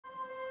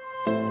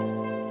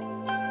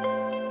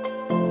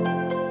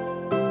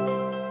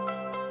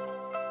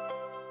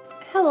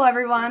Hello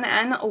everyone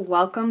and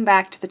welcome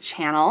back to the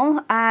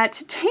channel.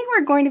 Today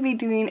we're going to be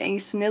doing a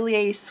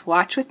Sennelier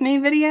Swatch With Me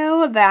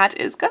video that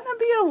is going to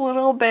be a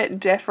little bit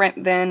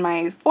different than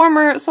my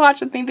former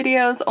Swatch With Me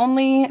videos,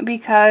 only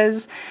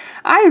because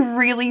I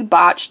really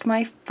botched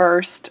my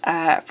first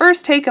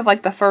take of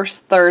like the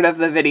first third of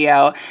the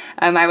video.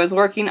 I was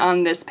working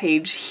on this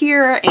page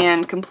here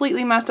and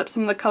completely messed up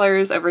some of the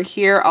colors over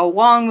here.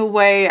 Along the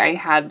way I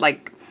had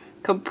like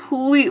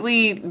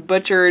completely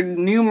butchered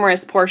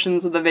numerous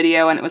portions of the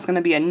video and it was going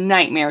to be a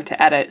nightmare to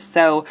edit.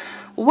 So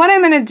what I'm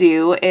going to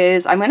do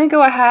is I'm going to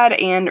go ahead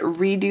and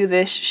redo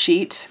this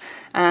sheet,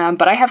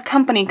 but I have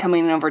company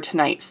coming over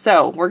tonight.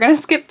 So we're going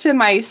to skip to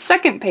my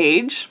second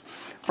page.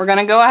 We're going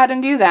to go ahead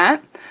and do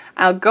that.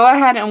 I'll go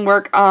ahead and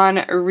work on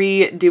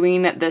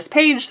redoing this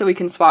page so we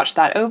can swatch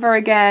that over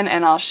again,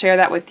 and I'll share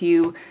that with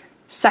you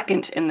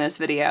second in this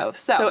video.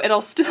 So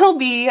it'll still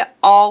be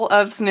all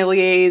of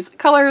Sennelier's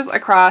colors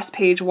across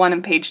page 1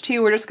 and page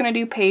 2. We're just going to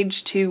do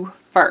page 2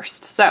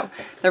 first. So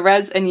the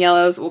reds and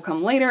yellows will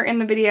come later in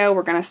the video.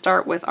 We're going to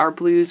start with our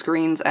blues,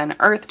 greens, and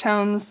earth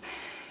tones.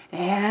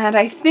 And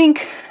I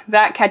think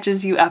that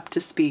catches you up to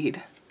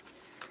speed.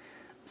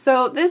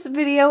 So this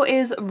video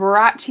is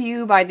brought to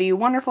you by the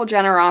wonderful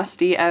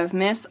generosity of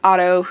Miss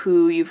Otto,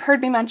 who you've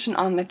heard me mention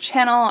on the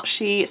channel.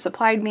 She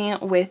supplied me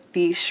with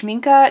the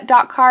Schminke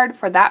dot card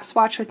for that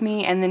swatch with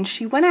me, and then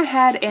she went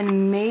ahead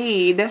and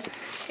made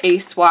a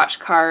swatch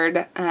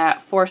card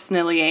for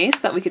Sennelier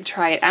so that we could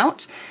try it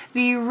out.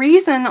 The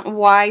reason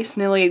why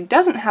Sennelier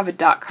doesn't have a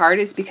dot card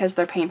is because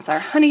their paints are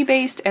honey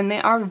based and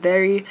they are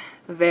very,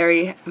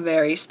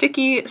 very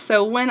sticky.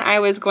 So when I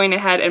was going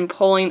ahead and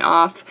pulling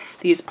off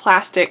these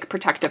plastic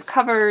protective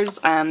covers,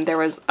 there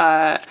was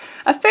a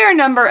fair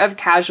number of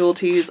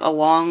casualties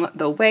along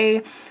the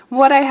way.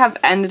 What I have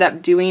ended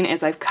up doing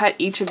is I've cut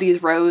each of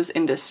these rows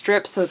into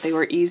strips so that they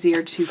were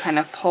easier to kind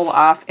of pull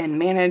off and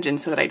manage, and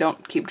so that I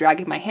don't keep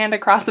dragging my hand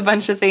across a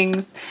bunch of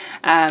things.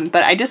 But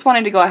I just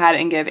wanted to go ahead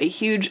and give a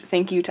huge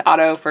thank you to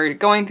Otto for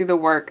going through the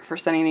work, for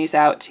sending these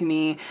out to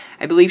me.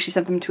 I believe she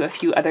sent them to a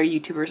few other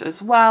YouTubers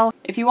as well.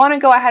 If you want to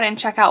go ahead and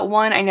check out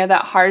one, I know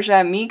that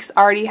Harja Meeks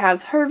already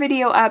has her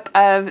video up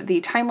of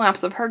the time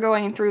lapse of her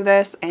going through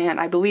this,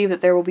 and I believe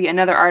that there will be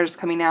another artist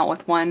coming out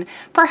with one,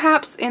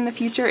 perhaps in the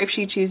future if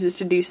she chooses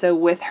to do so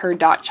with her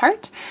dot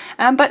chart.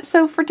 But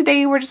so for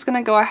today, we're just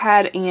going to go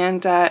ahead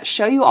and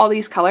show you all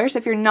these colors.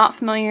 If you're not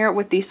familiar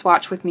with the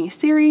Swatch With Me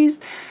series,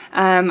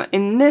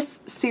 in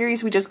this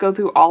series we just go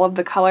through all of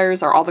the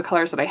colors, or all the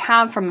colors that I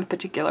have from a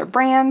particular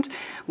brand.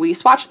 We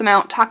swatch them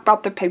out, talk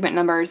about their pigment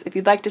numbers. If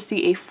you'd like to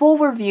see a full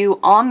review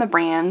on the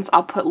brands,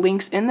 I'll put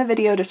links in the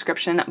video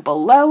description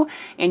below,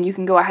 and you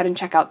can go ahead and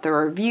check out the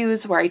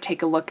reviews where I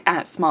take a look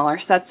at smaller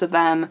sets of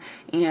them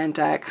and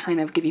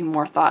kind of give you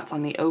more thoughts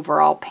on the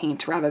overall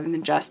paint rather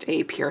than just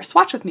a pure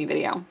Swatch With Me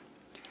video.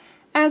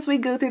 As we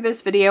go through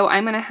this video,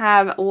 I'm going to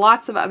have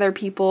lots of other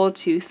people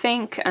to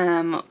thank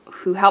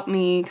who helped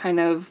me kind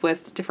of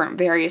with different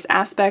various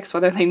aspects,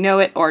 whether they know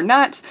it or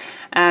not.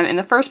 And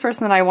the first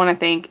person that I want to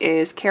thank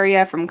is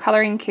Karia from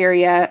Coloring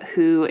Karia,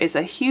 who is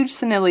a huge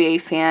Sennelier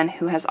fan,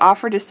 who has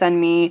offered to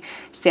send me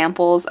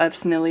samples of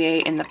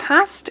Sennelier in the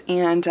past,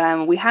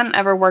 and we hadn't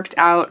ever worked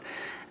out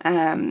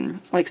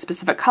like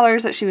specific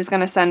colors that she was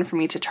going to send for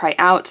me to try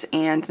out,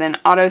 and then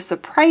Otto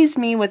surprised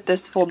me with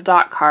this full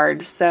dot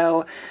card.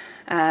 So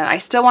I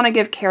still want to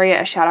give Karia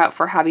a shout out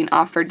for having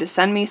offered to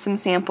send me some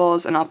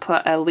samples, and I'll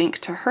put a link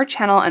to her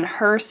channel and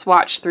her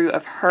swatch through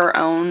of her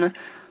own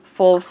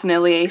full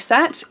Sennelier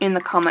set in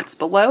the comments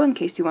below in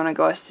case you want to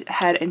go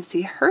ahead and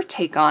see her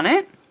take on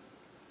it.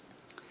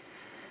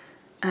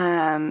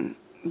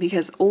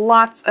 Because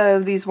lots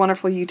of these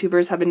wonderful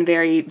YouTubers have been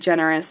very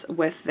generous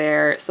with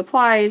their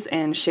supplies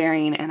and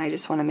sharing, and I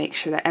just want to make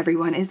sure that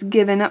everyone is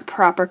given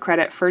proper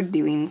credit for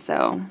doing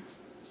so.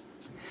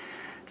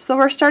 So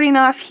we're starting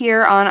off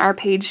here on our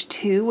page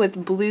 2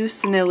 with Blue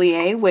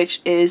Sennelier, which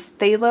is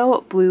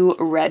Phthalo Blue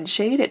Red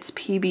shade. It's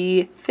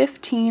PB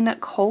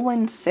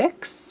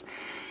 15:6.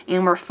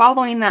 And we're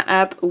following that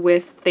up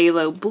with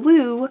Phthalo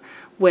Blue,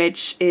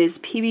 which is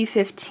PB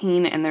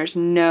 15, and there's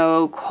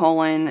no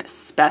colon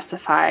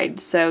specified.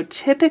 So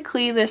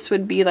typically this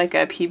would be like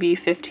a PB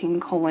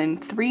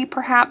 15:3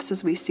 perhaps,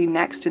 as we see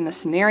next in the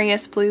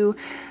Sennelier Blue.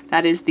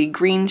 That is the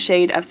green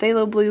shade of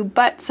Phthalo Blue,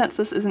 but since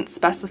this isn't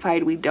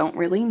specified, we don't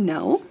really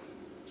know.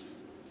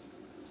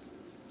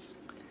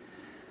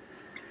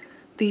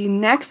 The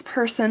next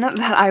person that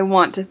I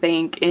want to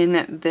thank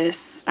in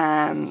this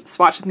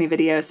Swatch With Me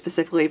video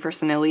specifically for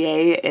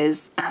Sennelier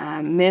is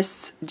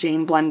Miss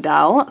Jane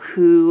Blundell,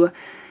 who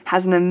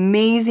has an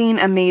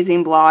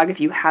amazing blog.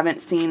 If you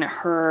haven't seen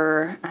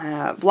her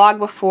vlog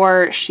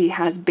before, she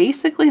has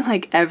basically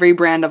like every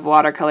brand of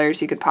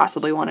watercolors you could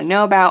possibly want to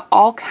know about,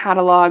 all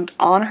cataloged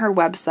on her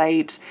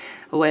website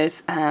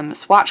with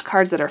swatch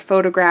cards that are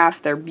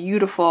photographed. They're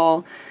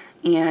beautiful,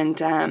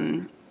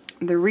 and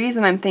the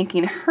reason I'm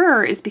thanking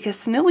her is because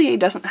Sennelier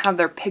doesn't have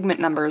their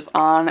pigment numbers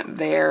on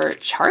their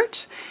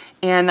chart,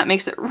 and that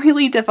makes it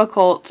really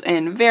difficult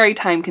and very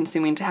time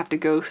consuming to have to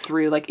go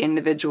through like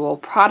individual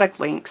product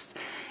links.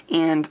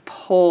 and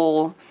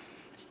pull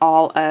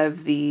all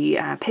of the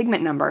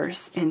pigment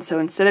numbers. And so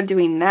instead of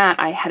doing that,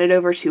 I headed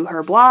over to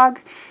her blog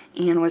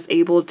and was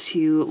able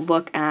to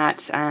look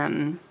at,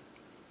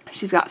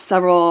 she's got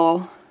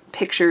several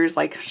pictures,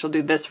 like she'll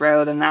do this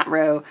row, then that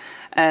row,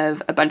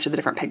 of a bunch of the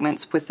different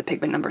pigments with the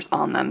pigment numbers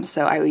on them.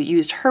 So I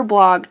used her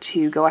blog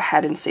to go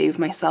ahead and save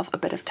myself a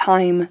bit of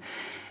time.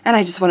 And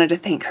I just wanted to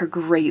thank her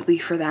greatly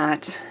for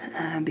that,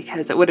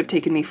 because it would have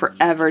taken me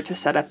forever to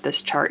set up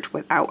this chart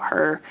without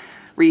her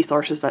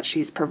resources that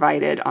she's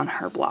provided on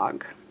her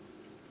blog.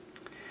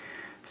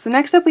 So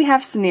next up we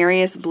have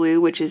Sennelier Blue,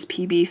 which is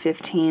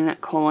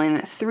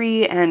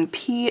PB15:3 and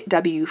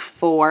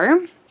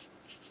PW4.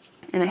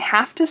 And I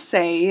have to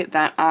say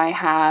that I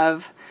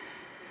have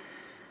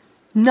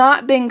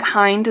not been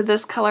kind to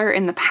this color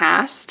in the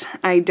past.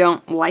 I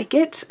don't like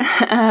it,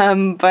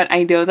 but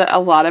I know that a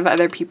lot of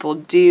other people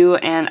do.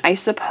 And I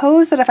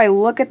suppose that if I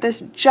look at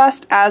this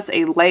just as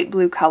a light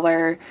blue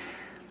color,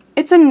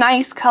 it's a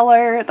nice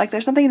color, like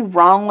there's nothing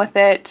wrong with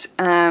it,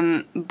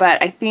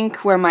 but I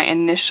think where my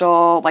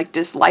initial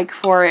dislike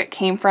for it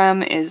came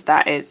from is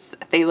that it's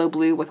phthalo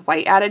blue with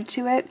white added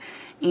to it,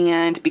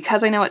 and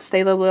because I know it's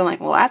phthalo blue, I'm like,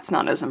 well, that's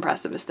not as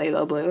impressive as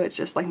phthalo blue, it's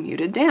just like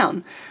muted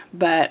down.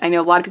 But I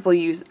know a lot of people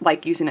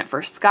like using it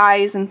for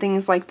skies and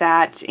things like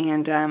that,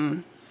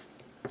 and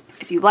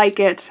if you like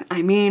it,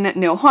 I mean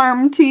no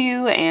harm to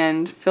you,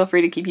 and feel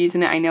free to keep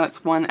using it. I know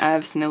it's one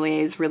of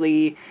Sennelier's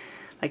really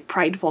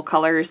prideful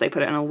colors. They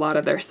put it in a lot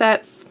of their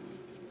sets.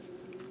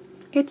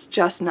 It's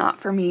just not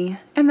for me,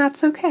 and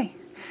that's okay.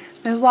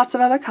 There's lots of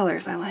other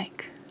colors I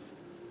like.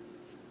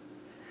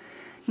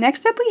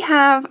 Next up we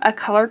have a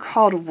color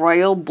called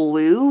Royal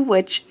Blue,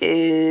 which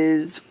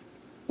is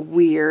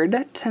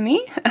weird to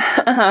me.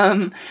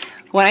 When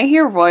I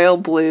hear Royal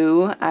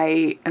Blue,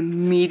 I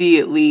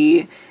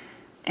immediately,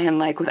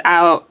 and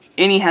without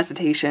any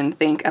hesitation,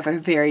 think of a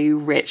very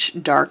rich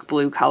dark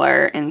blue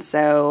color, and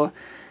so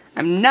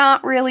I'm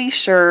not really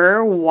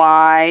sure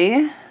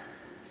why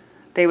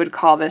they would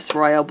call this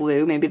royal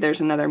blue. Maybe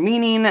there's another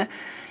meaning,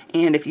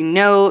 and if you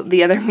know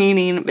the other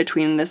meaning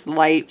between this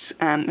light,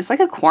 it's like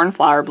a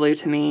cornflower blue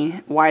to me,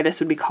 why this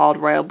would be called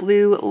royal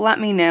blue, let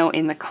me know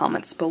in the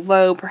comments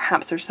below.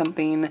 Perhaps there's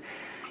something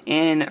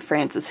in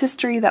France's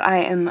history that I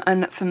am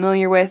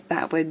unfamiliar with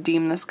that would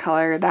deem this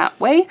color that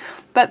way.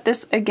 But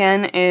this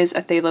again is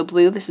a phthalo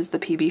blue. This is the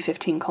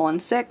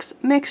PB15:6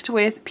 mixed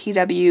with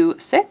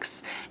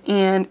PW6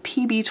 and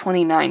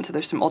PB29. So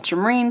there's some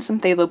ultramarine, some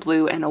phthalo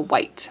blue, and a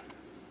white.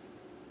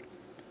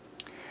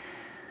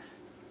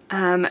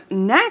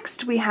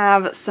 Next we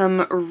have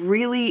some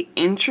really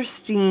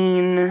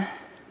interesting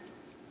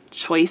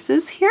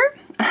choices here.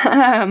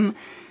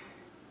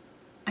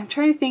 I'm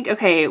trying to think.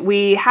 Okay,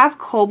 we have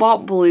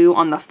cobalt blue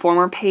on the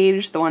former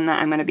page, the one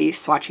that I'm going to be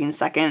swatching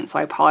second, so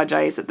I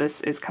apologize that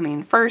this is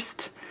coming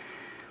first.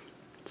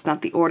 It's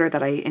not the order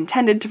that I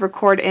intended to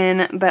record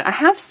in, but I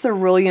have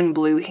cerulean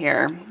blue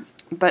here.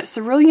 But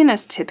cerulean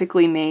is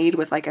typically made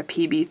with a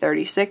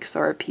PB36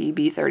 or a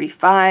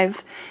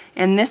PB35,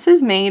 and this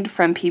is made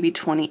from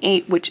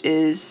PB28, which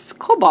is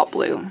cobalt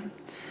blue.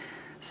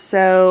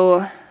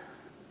 So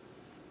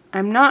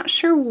I'm not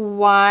sure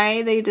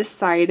why they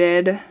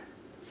decided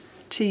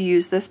to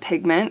use this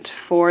pigment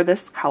for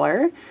this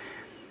color.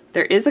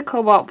 There is a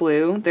cobalt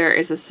blue, there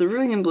is a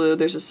cerulean blue,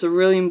 there's a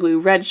cerulean blue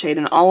red shade,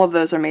 and all of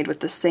those are made with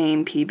the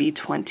same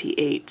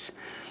PB28.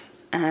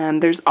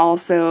 There's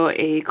also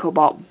a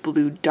cobalt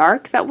blue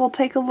dark that we'll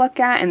take a look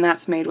at, and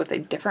that's made with a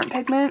different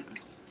pigment.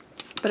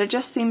 But it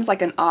just seems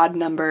like an odd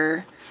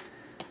number.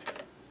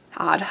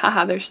 Odd,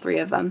 haha, there's 3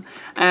 of them.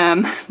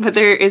 But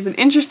there is an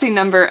interesting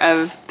number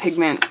of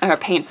pigment or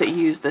paints that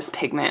use this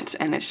pigment,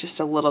 and it's just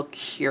a little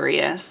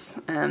curious,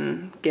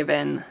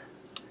 given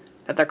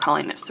that they're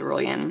calling it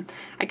cerulean.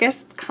 I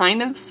guess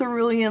kind of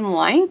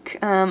cerulean-like,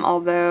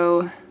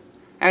 although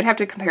I would have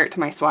to compare it to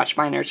my swatch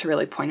binder to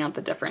really point out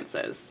the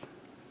differences.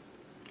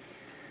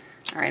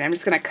 All right, I'm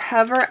just gonna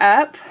cover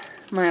up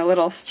my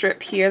little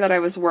strip here that I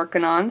was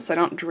working on so I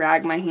don't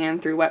drag my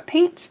hand through wet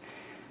paint.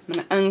 I'm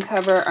going to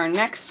uncover our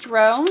next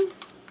row,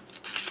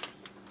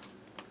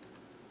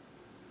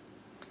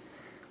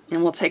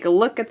 and we'll take a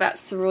look at that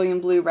cerulean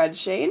blue red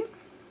shade.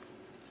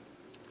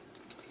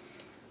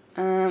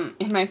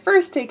 In my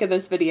first take of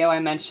this video, I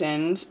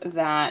mentioned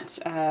that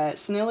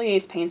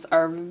Sennelier's paints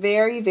are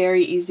very,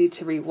 very easy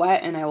to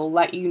re-wet, and I will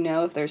let you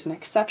know if there's an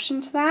exception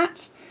to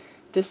that.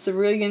 The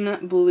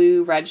cerulean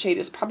blue red shade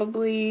is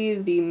probably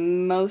the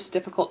most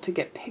difficult to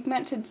get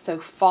pigmented so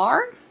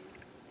far.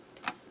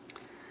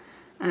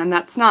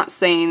 That's not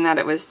saying that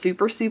it was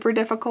super, super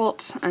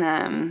difficult.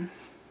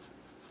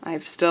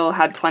 I've still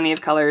had plenty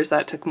of colors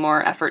that took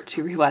more effort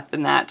to re-wet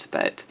than that,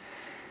 but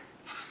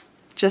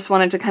just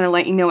wanted to kind of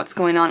let you know what's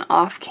going on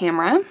off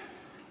camera.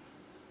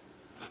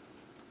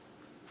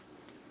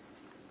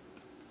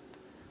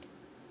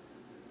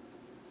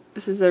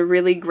 This is a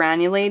really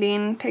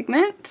granulating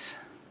pigment.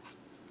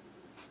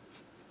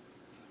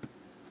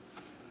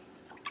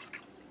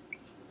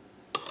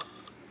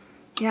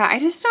 Yeah, I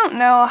just don't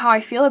know how I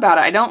feel about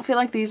it. I don't feel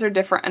like these are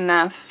different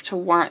enough to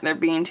warrant there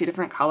being two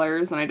different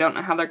colors, and I don't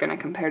know how they're going to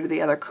compare to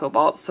the other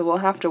cobalts, so we'll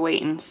have to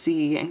wait and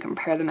see and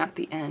compare them at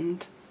the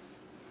end.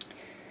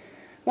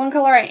 One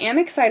color I am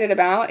excited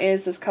about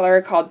is this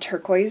color called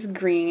Turquoise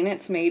Green.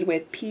 It's made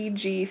with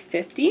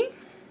PG50,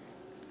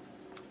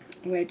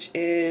 which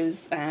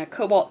is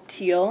cobalt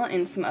teal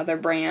in some other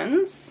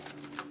brands.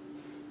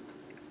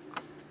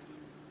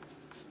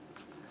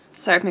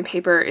 Sorry if my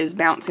paper is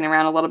bouncing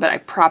around a little bit. I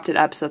propped it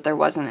up so that there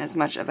wasn't as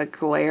much of a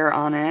glare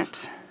on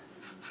it.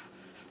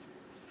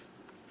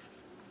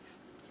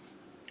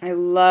 I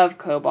love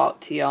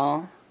cobalt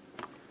teal,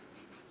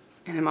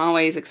 and I'm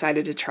always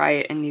excited to try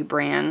it in new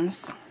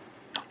brands.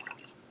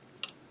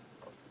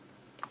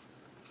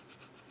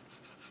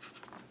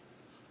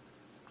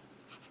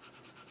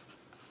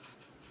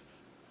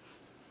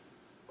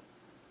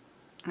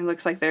 It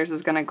looks like theirs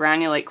is going to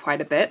granulate quite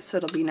a bit, so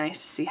it'll be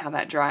nice to see how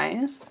that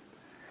dries.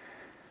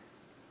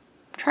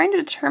 Trying to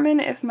determine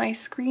if my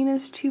screen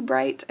is too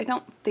bright. I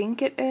don't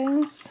think it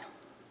is.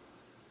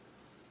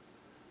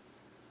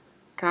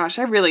 Gosh,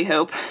 I really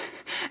hope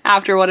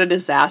after what a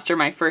disaster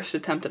my first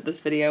attempt at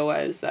this video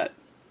was that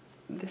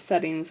the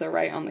settings are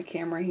right on the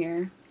camera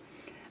here.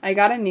 I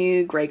got a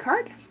new gray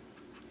card,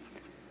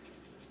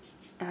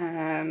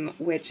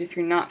 which if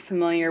you're not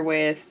familiar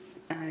with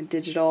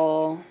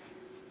digital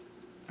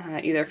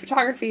either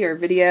photography or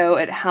video,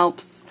 it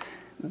helps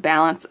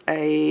balance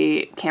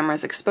a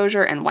camera's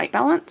exposure and white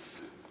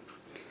balance.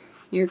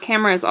 Your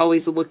camera is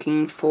always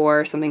looking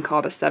for something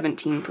called a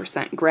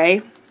 17%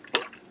 gray.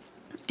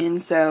 And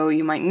so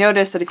you might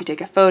notice that if you take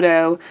a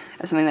photo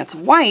of something that's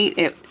white,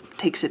 it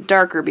takes it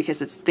darker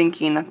because it's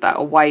thinking that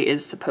that white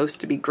is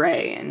supposed to be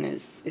gray and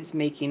is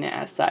making it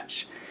as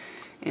such.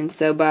 And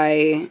so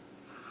by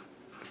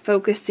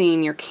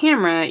focusing your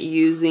camera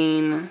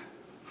using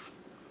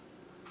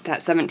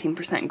that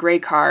 17% gray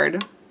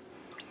card,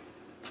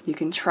 you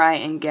can try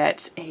and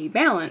get a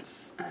balance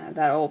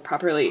that will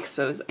properly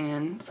expose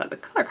and set the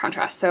color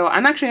contrast. So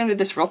I'm actually going to do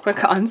this real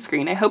quick on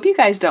screen. I hope you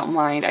guys don't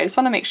mind. I just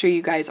want to make sure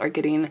you guys are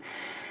getting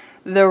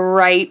the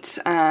right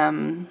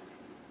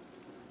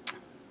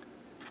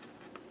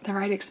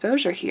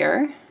exposure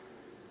here.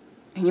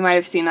 And you might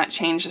have seen that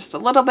change just a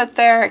little bit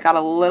there. It got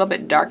a little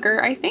bit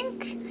darker, I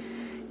think.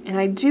 And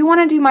I do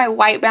want to do my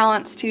white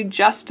balance too,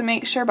 just to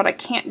make sure, but I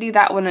can't do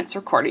that when it's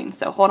recording,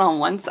 so hold on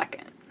one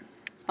second.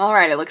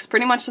 Alright, it looks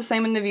pretty much the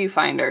same in the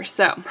viewfinder,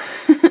 so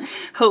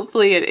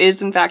hopefully it is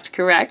in fact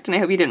correct, and I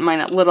hope you didn't mind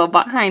that little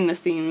behind the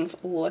scenes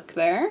look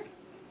there.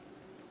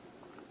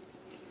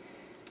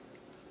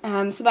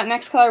 So that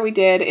next color we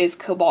did is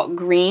Cobalt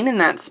Green, and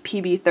that's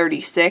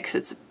PB36.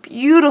 It's a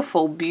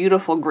beautiful,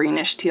 beautiful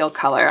greenish teal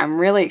color. I'm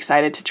really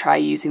excited to try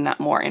using that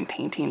more in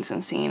paintings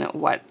and seeing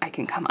what I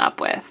can come up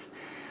with.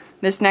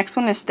 This next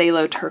one is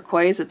Phthalo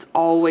Turquoise. It's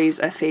always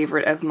a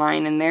favorite of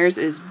mine, and theirs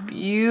is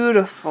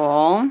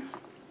beautiful.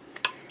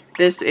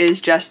 This is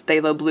just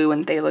Phthalo Blue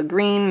and Phthalo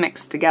Green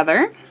mixed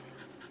together.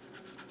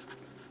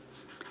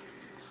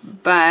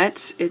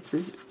 But it's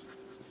this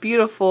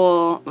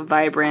beautiful,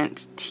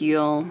 vibrant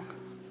teal.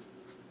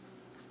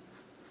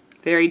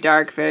 Very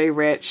dark, very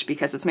rich.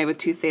 Because it's made with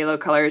two phthalo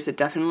colors, it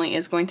definitely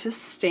is going to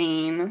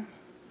stain.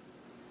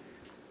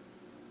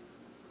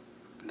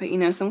 But you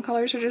know, some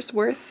colors are just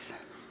worth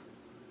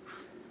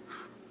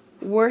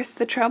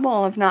the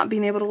trouble of not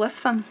being able to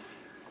lift them.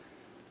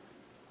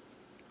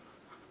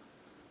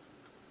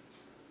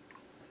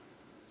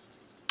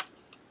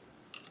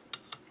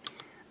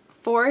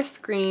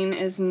 Forest Green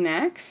is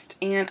next,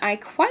 and I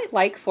quite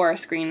like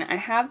Forest Green. I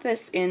have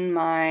this in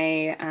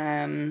my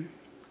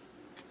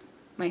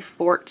my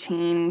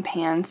 14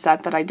 pan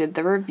set that I did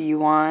the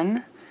review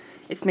on.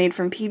 It's made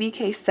from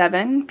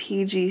PBK7,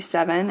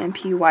 PG7, and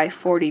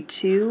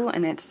PY42,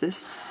 and it's this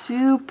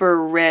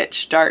super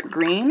rich dark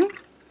green.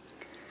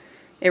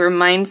 It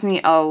reminds me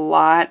a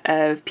lot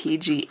of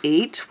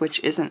PG8, which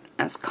isn't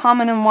as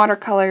common in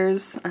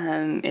watercolors.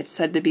 It's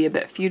said to be a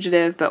bit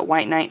fugitive, but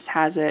White Nights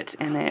has it,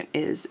 and it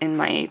is in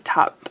my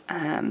top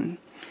 5?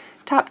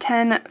 Top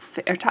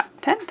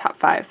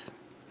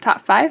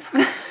 5?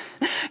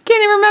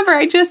 Can't even remember,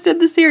 I just did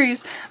the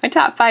series. My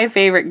top 5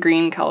 favorite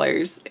green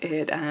colors.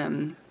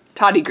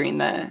 Toddy Green,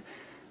 the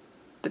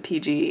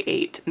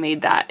PG8,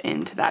 made that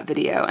into that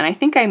video. And I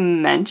think I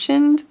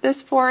mentioned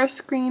this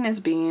Forest Green as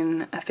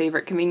being a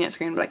favorite convenience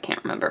green, but I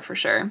can't remember for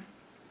sure.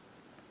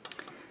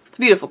 It's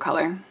a beautiful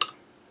color.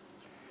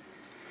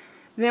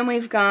 Then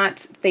we've got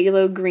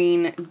Phthalo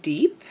Green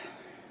Deep.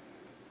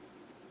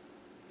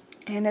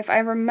 And if I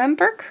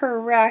remember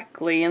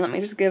correctly, and let me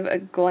just give a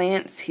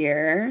glance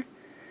here.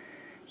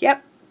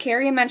 Yep,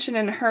 Carrie mentioned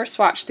in her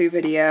swatch through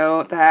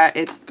video that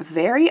it's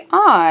very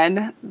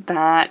odd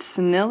that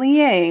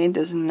Sennelier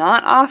does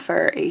not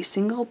offer a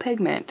single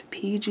pigment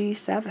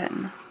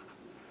PG7.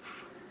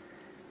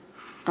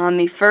 On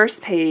the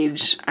first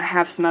page, I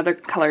have some other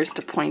colors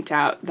to point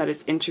out that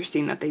it's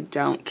interesting that they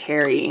don't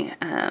carry,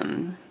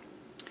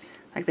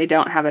 like they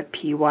don't have a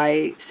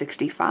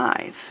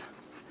PY65,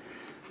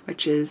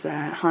 which is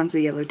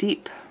Hansa Yellow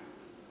Deep.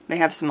 they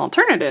have some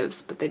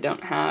alternatives, but they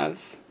don't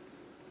have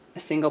a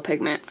single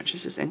pigment, which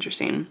is just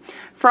interesting.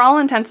 For all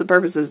intents and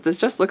purposes, this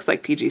just looks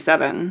like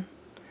PG7.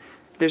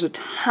 There's a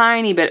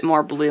tiny bit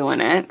more blue in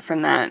it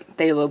from that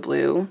phthalo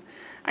blue.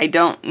 I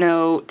don't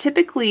know,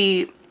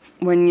 typically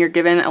when you're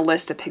given a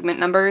list of pigment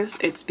numbers,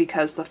 it's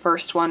because the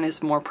first one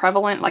is more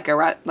prevalent, like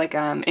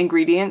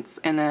ingredients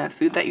in a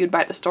food that you'd buy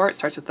at the store. It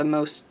starts with the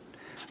most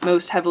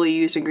heavily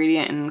used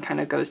ingredient and kind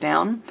of goes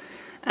down.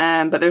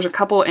 But there's a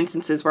couple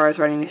instances where I was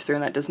writing these through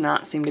and that does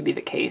not seem to be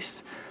the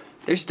case.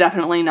 There's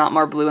definitely not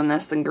more blue in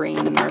this than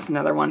green, and there's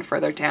another one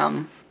further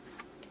down,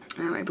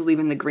 I believe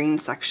in the green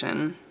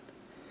section.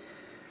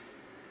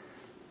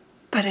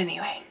 But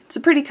anyway, it's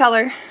a pretty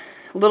color.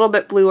 A little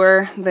bit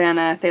bluer than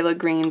a phthalo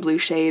green blue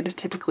shade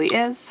typically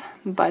is,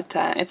 but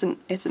it's a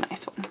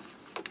nice one.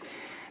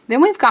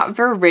 Then we've got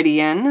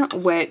Viridian,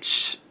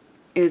 which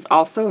is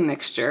also a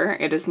mixture.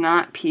 It is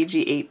not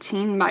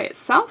PG18 by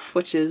itself,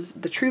 which is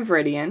the true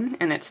Viridian,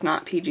 and it's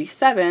not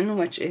PG7,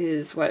 which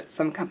is what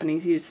some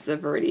companies use as a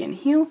Viridian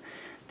hue.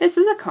 This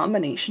is a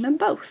combination of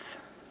both.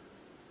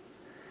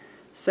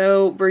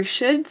 So we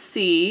should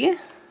see,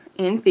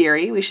 in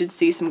theory, we should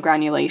see some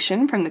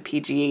granulation from the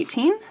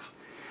PG18,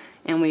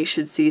 and we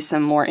should see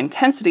some more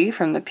intensity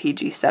from the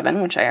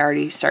PG7, which I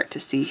already start to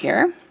see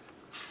here.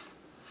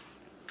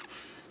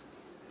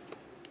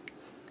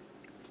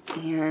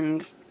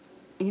 And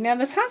you know,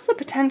 this has the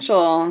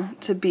potential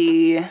to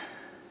be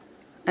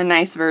a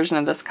nice version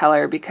of this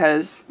color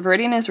because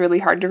Viridian is really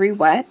hard to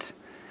re-wet,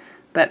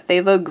 but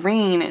phthalo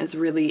green is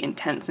really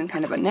intense and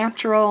kind of a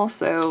natural,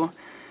 so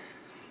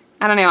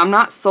I don't know, I'm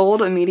not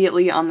sold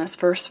immediately on this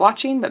first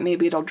swatching, but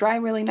maybe it'll dry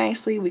really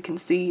nicely. We can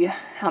see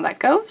how that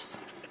goes.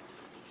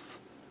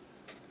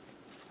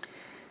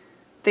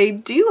 They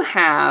do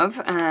have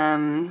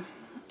a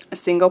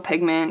single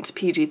pigment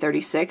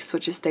PG36,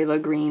 which is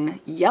phthalo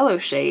green yellow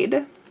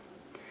shade.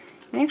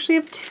 They actually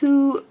have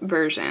two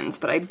versions,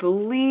 but I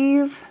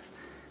believe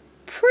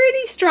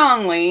pretty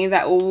strongly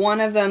that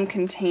one of them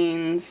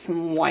contains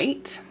some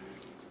white.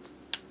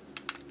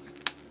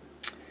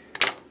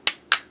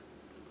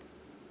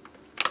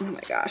 Oh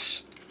my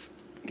gosh,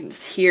 I can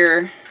just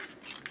hear,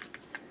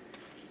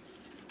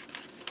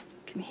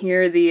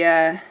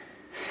 the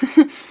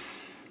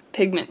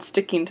pigment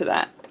sticking to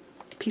that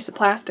piece of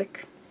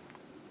plastic.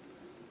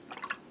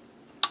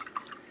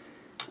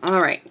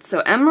 Alright,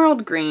 so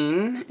emerald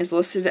green is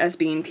listed as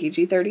being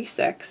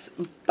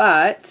PG36,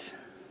 but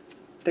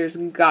there's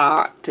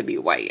got to be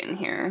white in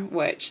here,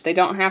 which they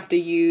don't have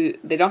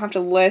to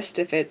list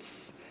if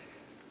it's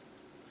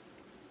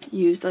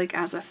used like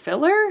as a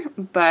filler,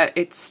 but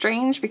it's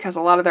strange because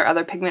a lot of their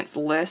other pigments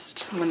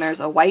list when there's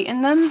a white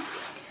in them,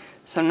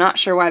 so I'm not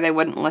sure why they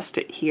wouldn't list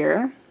it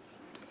here.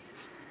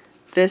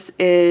 This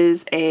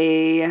is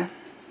I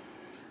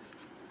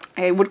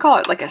would call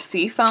it like a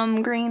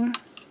seafoam green.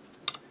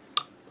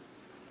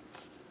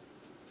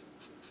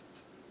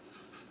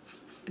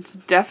 It's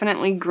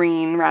definitely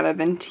green rather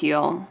than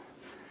teal,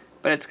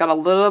 but it's got a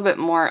little bit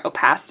more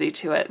opacity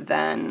to it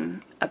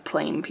than a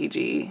plain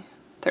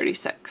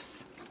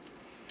PG36.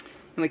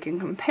 And we can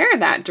compare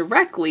that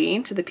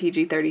directly to the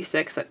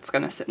PG36 that's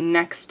going to sit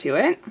next to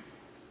it.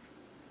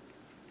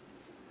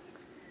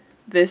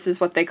 This is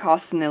what they call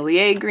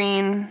Sennelier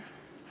green.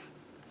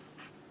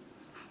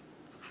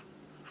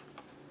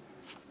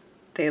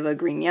 Phthalo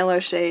green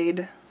yellow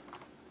shade.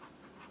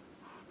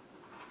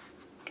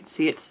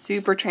 See, it's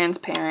super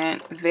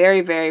transparent, very,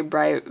 very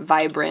bright,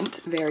 vibrant,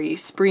 very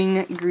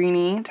spring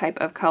greeny type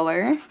of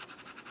color.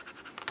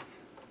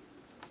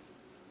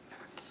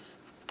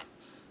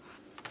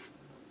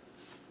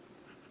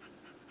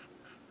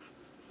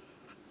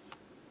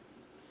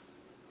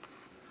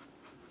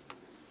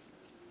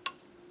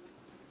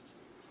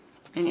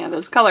 And yeah,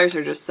 those colors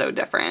are just so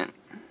different.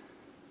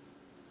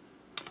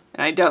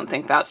 And I don't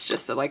think that's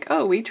just like,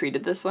 oh, we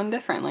treated this one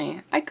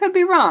differently. I could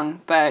be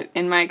wrong, but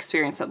in my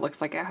experience, it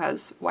looks like it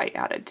has white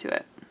added to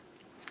it.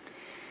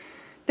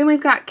 Then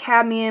we've got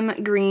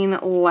cadmium green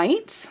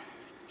light.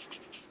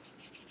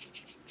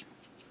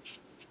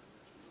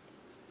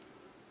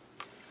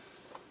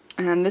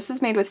 This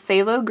is made with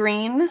phthalo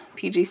green,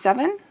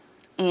 PG7,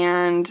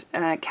 and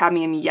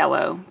cadmium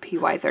yellow,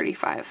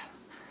 PY35.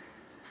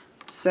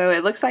 So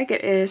it looks like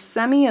it is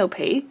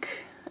semi-opaque.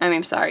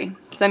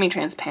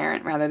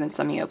 Semi-transparent rather than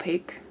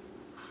semi-opaque.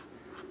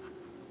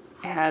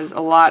 It has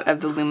a lot of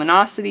the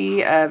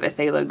luminosity of a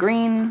phthalo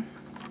green,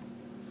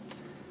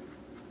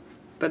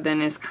 but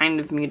then is kind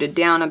of muted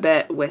down a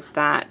bit with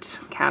that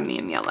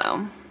cadmium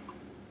yellow.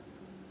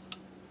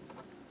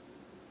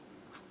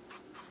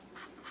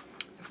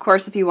 Of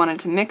course, if you wanted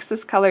to mix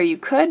this color, you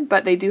could,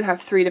 but they do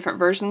have 3 different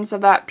versions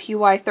of that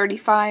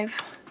PY35,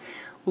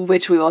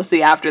 which we will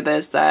see after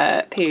this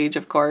page,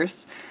 of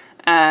course.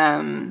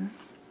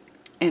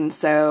 And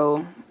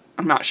so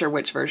I'm not sure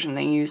which version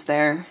they use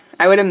there.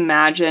 I would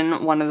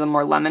imagine one of the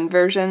more lemon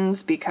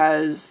versions,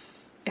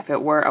 because if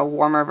it were a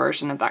warmer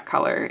version of that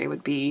color, it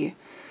would be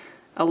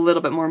a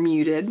little bit more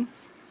muted.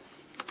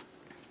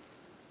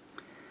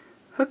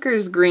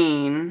 Hooker's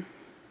green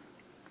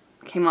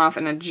came off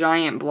in a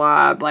giant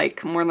blob,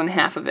 like more than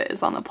half of it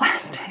is on the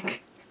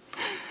plastic.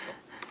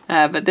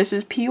 But this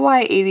is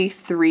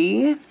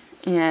PY83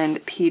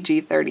 and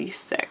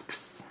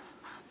PG36.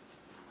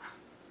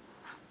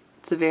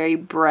 It's a very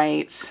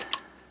bright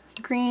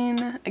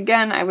green.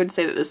 Again, I would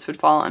say that this would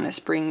fall in a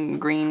spring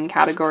green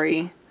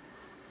category.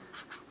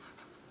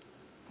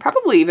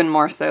 Probably even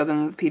more so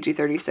than the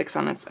PG36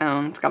 on its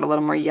own. It's got a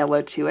little more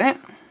yellow to it.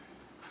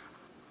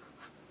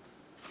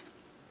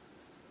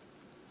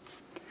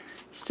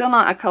 Still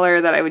not a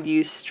color that I would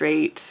use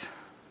straight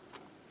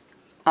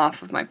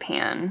off of my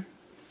pan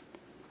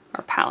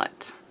or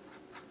palette.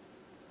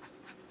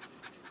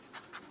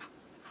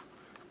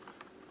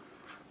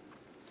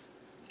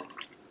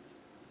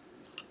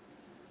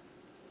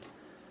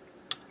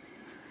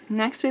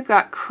 Next we've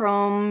got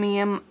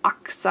chromium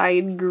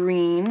oxide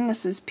green.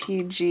 This is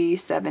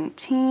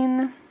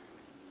PG17.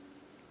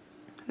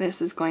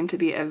 This is going to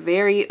be a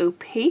very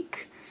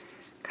opaque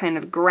kind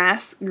of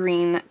grass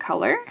green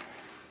color.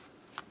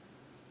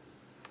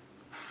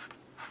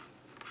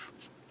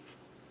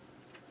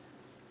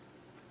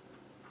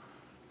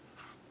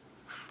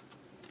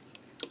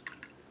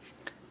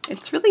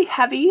 It's really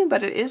heavy,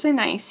 but it is a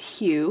nice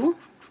hue.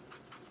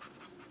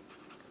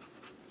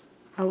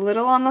 A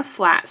little on the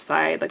flat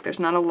side, like there's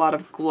not a lot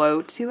of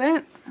glow to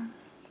it.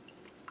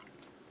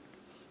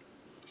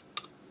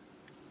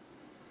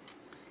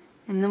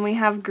 And then we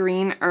have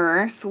green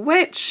earth,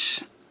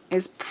 which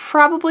is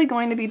probably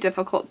going to be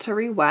difficult to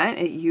re-wet.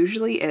 It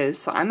usually is,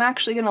 so I'm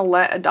actually going to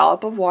let a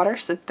dollop of water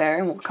sit there,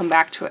 and we'll come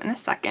back to it in a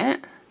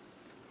second.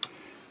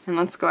 And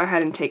let's go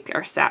ahead and take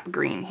our sap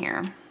green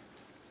here.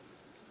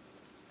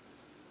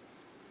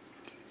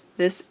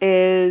 This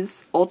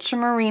is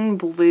ultramarine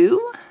blue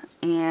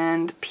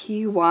and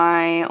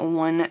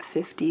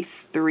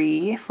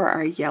PY153 for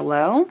our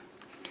yellow.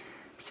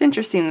 It's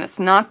interesting, that's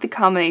not the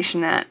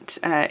combination that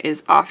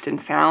is often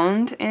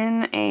found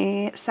in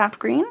a sap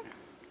green.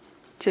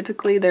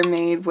 Typically they're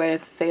made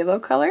with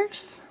phthalo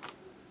colors,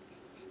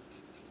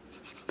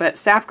 but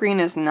sap green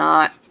is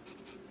not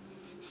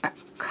a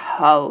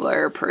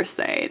color per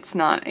se. It's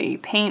not a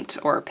paint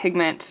or a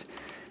pigment.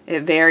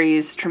 It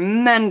varies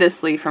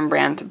tremendously from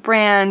brand to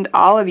brand.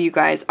 All of you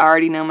guys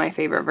already know my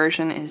favorite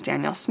version is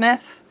Daniel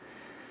Smith.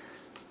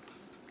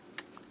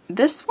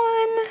 This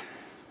one,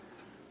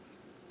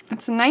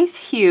 it's a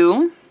nice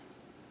hue.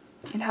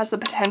 It has the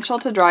potential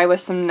to dry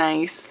with some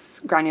nice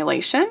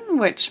granulation,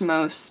 which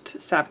most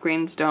sap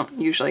greens don't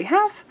usually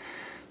have.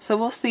 So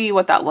we'll see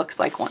what that looks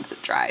like once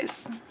it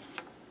dries.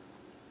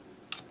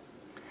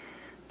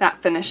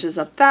 That finishes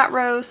up that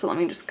row, so let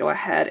me just go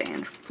ahead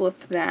and flip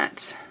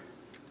that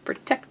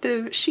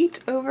protective sheet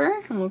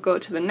over, and we'll go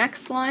to the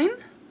next line.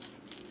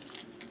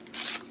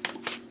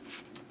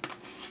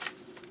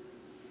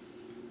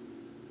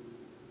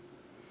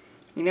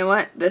 You know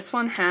what? This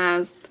one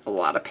has a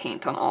lot of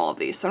paint on all of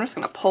these, so I'm just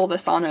going to pull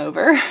this on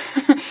over.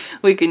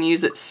 We can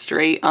use it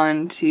straight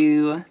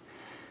onto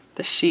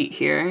the sheet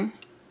here.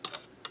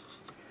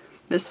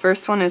 This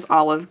first one is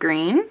olive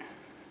green.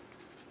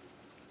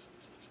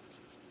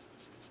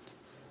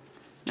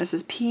 This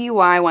is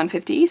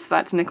PY150, so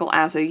that's nickel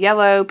azo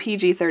yellow,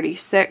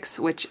 PG36,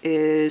 which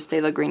is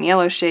phthalo green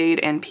yellow shade,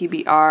 and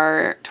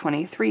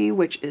PBR23,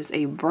 which is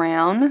a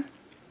brown.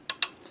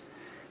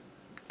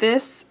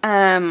 This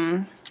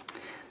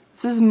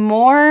is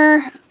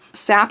more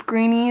sap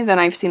greeny than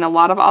I've seen a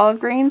lot of olive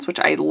greens, which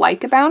I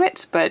like about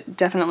it, but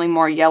definitely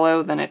more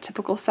yellow than a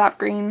typical sap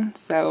green.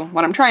 So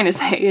what I'm trying to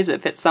say is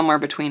it fits somewhere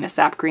between a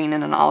sap green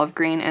and an olive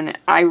green, and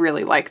I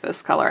really like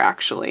this color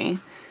actually.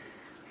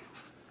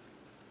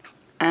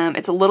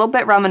 It's a little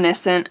bit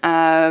reminiscent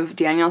of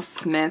Daniel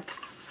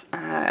Smith's,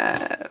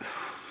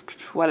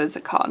 what is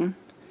it called?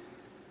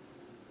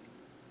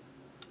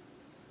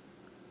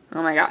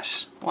 Oh my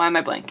gosh, why am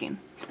I blanking?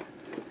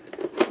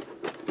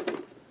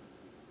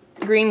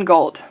 Green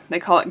gold. They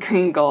call it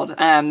green gold.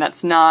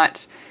 That's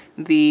not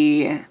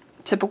the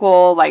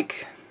typical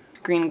like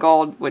green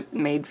gold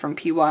made from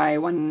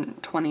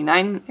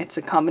PY129. It's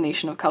a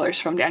combination of colors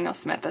from Daniel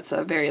Smith. That's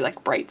a very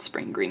like bright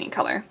spring greeny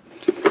color.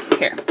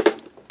 Here,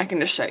 I can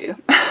just show you.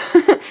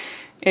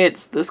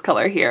 It's this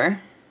color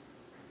here.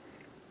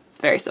 It's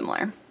very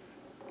similar.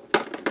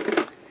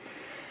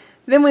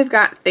 Then we've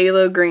got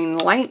phthalo green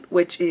light,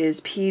 which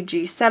is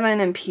PG7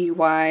 and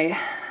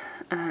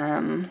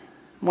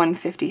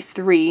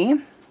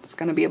PY153. It's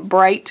going to be a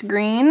bright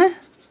green.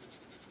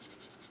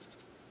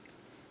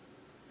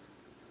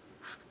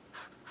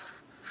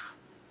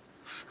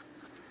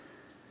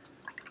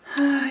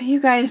 You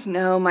guys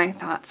know my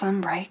thoughts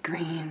on bright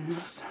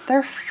greens.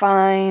 They're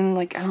fine,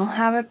 like I don't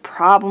have a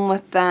problem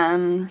with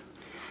them.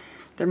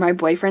 They're my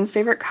boyfriend's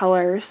favorite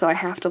color, so I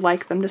have to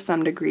like them to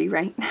some degree,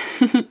 right?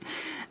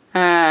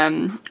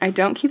 I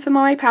don't keep them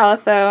on my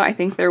palette though. I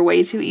think they're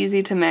way too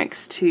easy to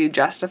mix to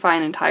justify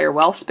an entire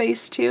well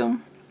space too.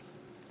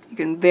 You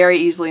can very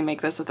easily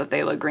make this with a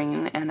phthalo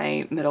green and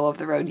a middle of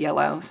the road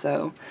yellow,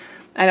 so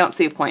I don't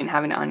see a point in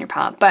having it on your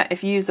palette, but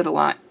if you use it a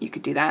lot, you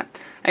could do that.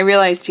 I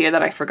realized here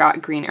that I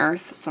forgot green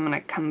earth, so I'm going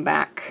to come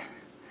back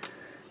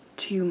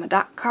to my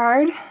dot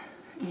card.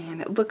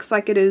 And it looks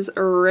like it is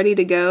ready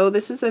to go.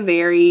 This is a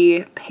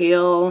very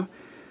pale,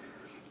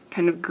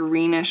 kind of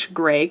greenish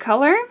gray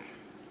color.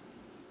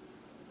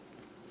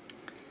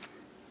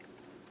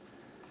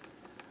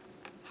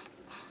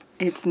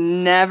 It's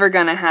never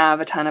gonna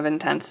have a ton of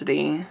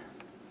intensity.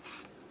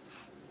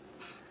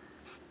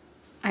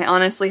 I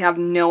honestly have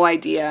no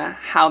idea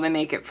how they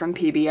make it from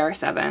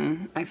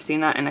PBR7. I've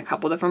seen that in a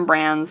couple different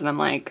brands and I'm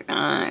like,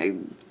 I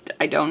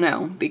don't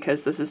know,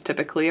 because this is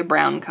typically a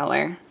brown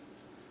color.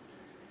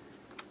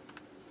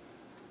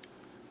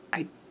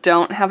 I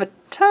don't have a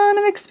ton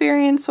of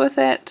experience with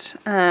it.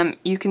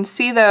 You can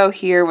see though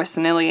here with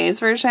Sennelier's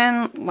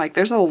version, like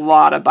there's a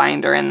lot of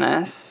binder in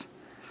this.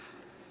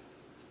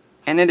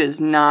 And it is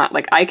not,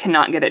 like I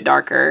cannot get it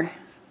darker.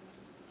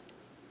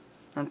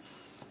 I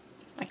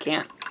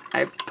can't.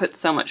 I've put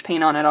so much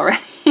paint on it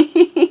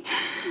already.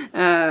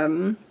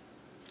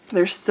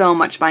 There's so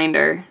much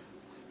binder.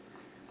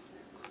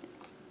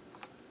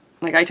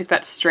 Like I took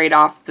that straight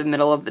off the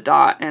middle of the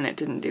dot and it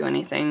didn't do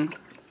anything.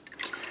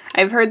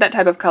 I've heard that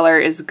type of color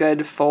is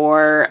good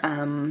for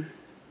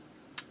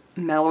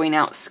mellowing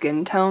out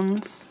skin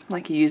tones.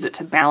 Like you use it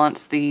to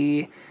balance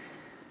the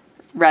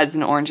reds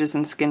and oranges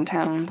and skin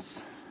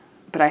tones.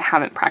 But I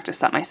haven't practiced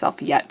that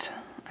myself yet.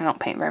 I don't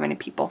paint very many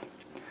people.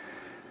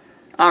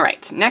 All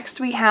right, next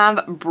we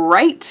have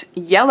Bright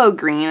Yellow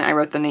Green. I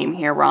wrote the name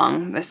here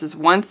wrong. This is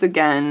once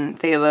again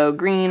phthalo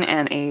green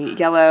and a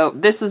yellow.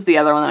 This is the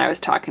other one that I was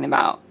talking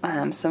about,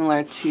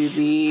 similar to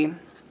the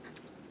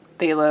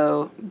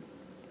phthalo,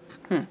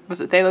 was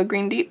it phthalo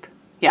green deep?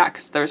 Yeah,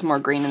 because there's more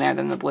green in there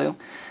than the blue.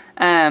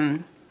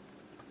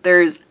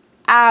 There's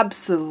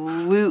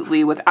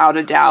absolutely, without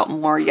a doubt,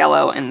 more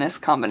yellow in this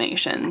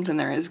combination than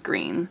there is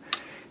green.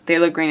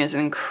 Phthalo green is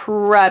an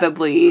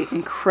incredibly,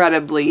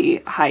 incredibly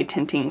high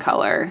tinting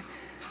color,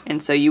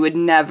 and so you would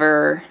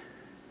never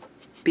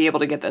be able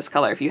to get this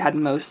color if you had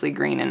mostly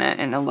green in it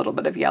and a little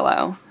bit of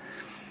yellow.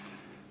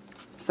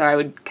 So I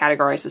would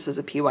categorize this as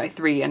a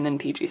PY3 and then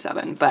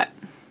PG7, but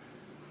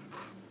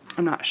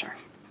I'm not sure.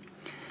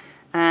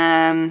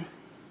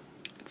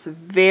 It's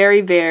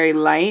very, very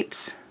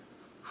light.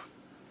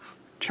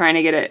 Trying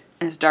to get it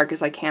as dark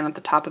as I can at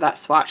the top of that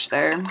swatch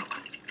there.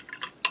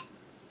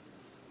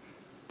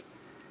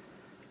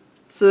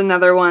 This is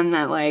another one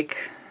that, like,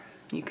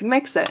 you can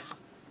mix it.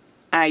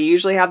 I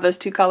usually have those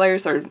two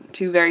colors, or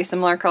two very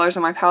similar colors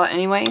on my palette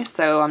anyway,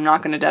 so I'm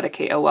not going to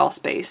dedicate a well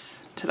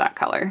space to that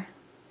color.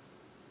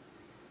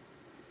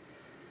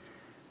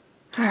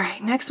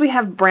 Alright, next we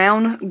have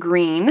Brown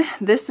Green.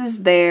 This is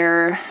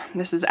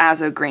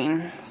Azo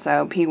Green,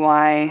 so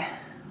PY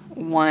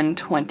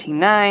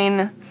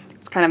 129.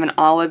 It's kind of an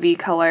olivey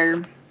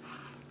color.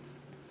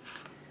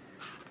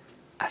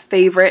 A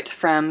favorite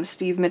from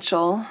Steve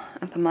Mitchell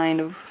at the Mind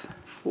of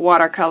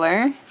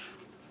Watercolor.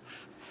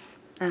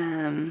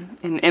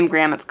 In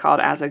M-Gram it's called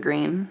Azo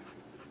Green.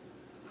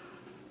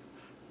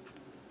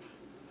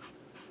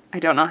 I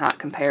don't know how it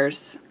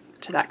compares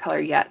to that color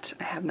yet.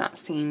 I have not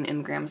seen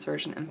M-Gram's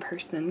version in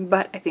person,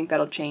 but I think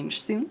that'll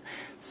change soon,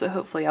 so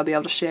hopefully I'll be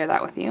able to share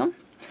that with you.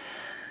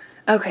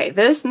 Okay,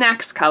 this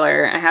next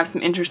color I have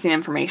some interesting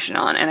information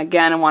on, and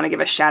again I want to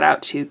give a shout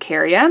out to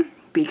Karia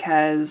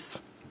because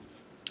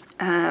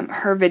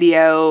her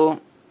video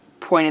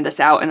pointed this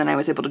out, and then I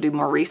was able to do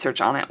more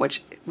research on it,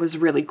 which was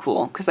really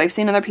cool because I've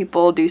seen other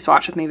people do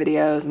swatch with me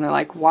videos and they're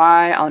like,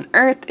 why on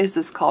earth is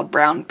this called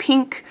brown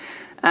pink?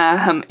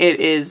 It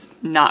is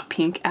not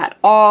pink at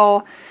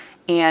all.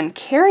 And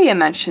Karia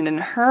mentioned in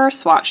her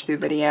swatch through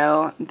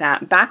video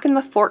that back in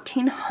the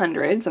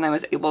 1400s, and I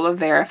was able to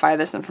verify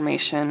this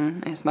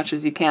information as much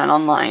as you can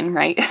online,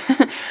 right?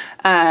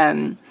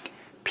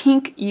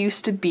 Pink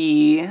used to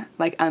be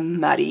like a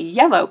muddy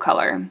yellow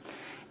color.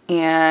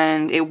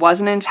 And it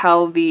wasn't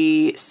until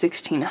the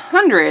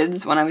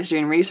 1600s when I was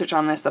doing research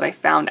on this that I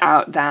found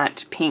out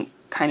that pink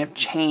kind of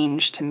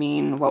changed to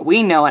mean what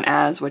we know it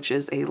as, which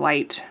is a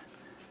light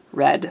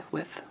red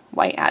with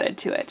white added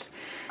to it.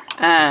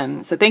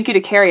 So thank you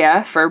to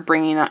Karia for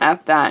bringing that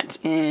up, that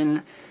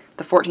in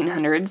the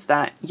 1400s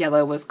that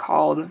yellow was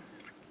called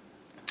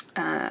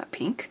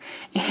pink,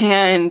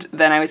 and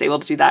then I was able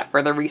to do that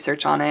further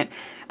research on it.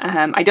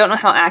 I don't know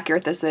how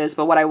accurate this is,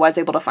 but what I was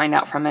able to find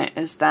out from it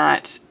is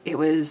that it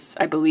was,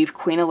 I believe,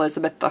 Queen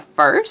Elizabeth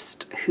I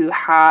who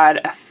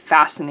had a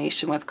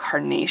fascination with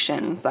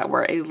carnations that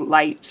were a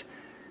light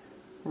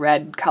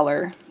red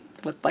color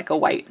with like a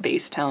white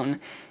base tone.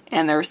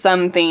 And there was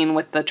something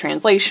with the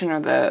translation or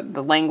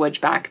the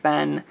language back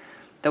then,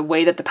 the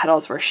way that the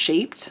petals were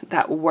shaped,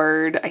 that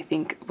word I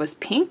think was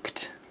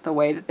pinked, the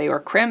way that they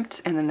were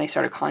crimped, and then they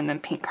started calling them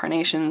pink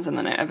carnations, and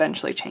then it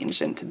eventually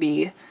changed into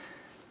be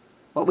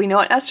what we know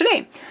it as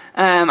today.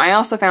 I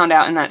also found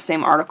out in that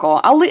same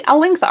article, I'll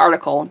link the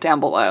article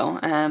down below,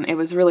 it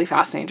was really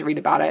fascinating to read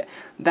about it,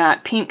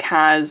 that pink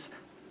has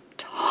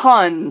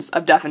tons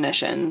of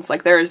definitions.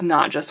 Like there is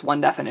not just one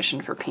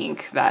definition for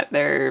pink, that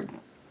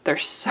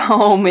there's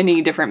so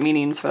many different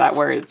meanings for that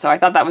word. So I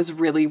thought that was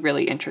really,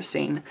 really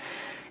interesting.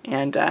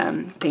 And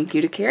thank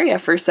you to Caria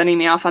for sending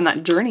me off on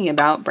that journey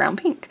about brown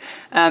pink.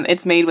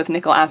 It's made with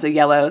nickel azo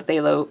yellow,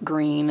 phthalo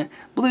green,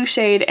 blue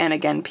shade, and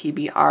again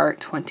PBR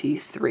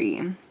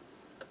 23.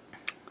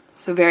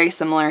 So very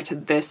similar to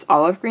this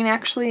olive green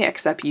actually,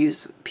 except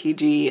use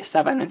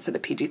PG7 instead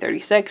of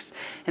PG36.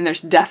 And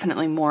there's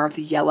definitely more of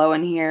the yellow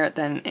in here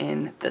than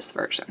in this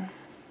version.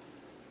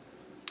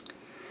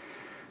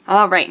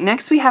 All right,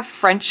 next we have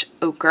French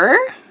Ochre.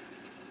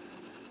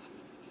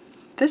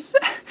 This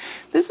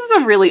is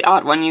a really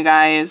odd one, you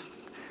guys.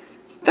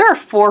 There are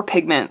 4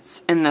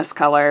 pigments in this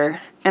color,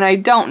 and I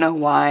don't know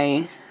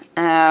why.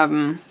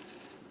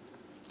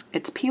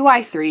 It's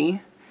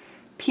PY3,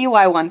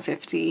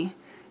 PY150,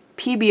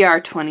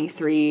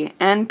 PBR23,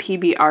 and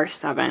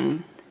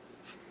PBR7.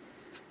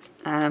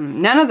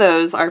 None of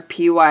those are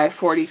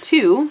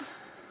PY42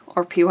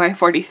 or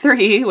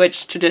PY43,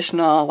 which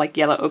traditional like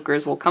yellow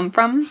ochres will come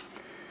from.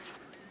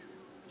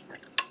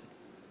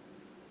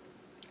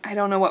 I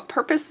don't know what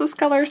purpose this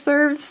color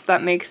serves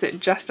that makes it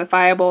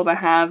justifiable to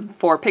have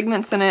 4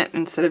 pigments in it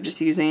instead of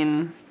just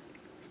using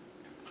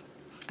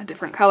a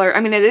different color.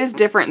 I mean, it is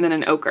different than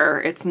an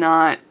ochre. It's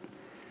not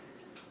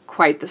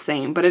quite the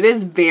same, but it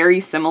is very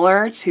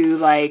similar to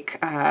like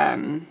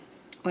an...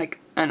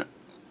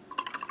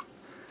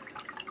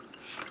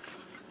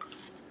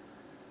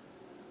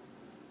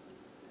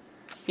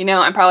 You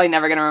know, I'm probably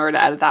never going to remember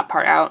to edit that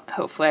part out.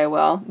 Hopefully I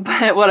will.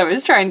 But what I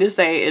was trying to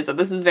say is that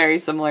this is very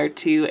similar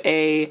to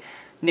a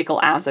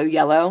nickel azo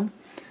yellow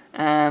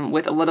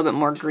with a little bit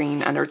more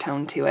green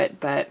undertone to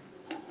it, but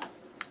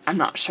I'm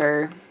not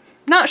sure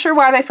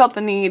why they felt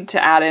the need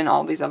to add in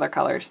all these other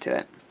colors to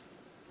it.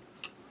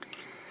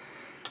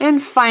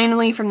 And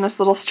finally, from this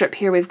little strip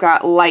here, we've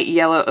got light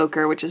yellow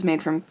ochre, which is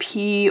made from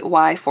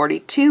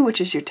PY42, which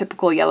is your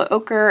typical yellow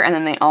ochre, and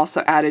then they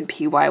also added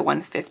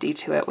PY150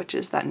 to it, which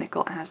is that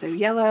nickel azo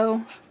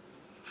yellow.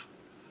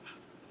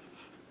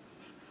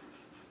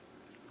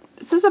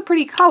 This is a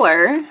pretty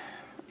color.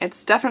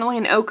 It's definitely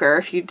an ochre.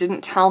 If you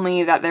didn't tell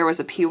me that there was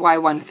a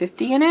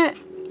PY150 in it,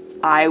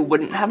 I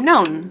wouldn't have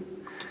known.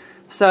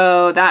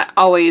 So that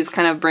always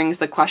kind of brings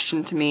the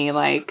question to me,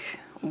 like,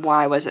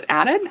 why was it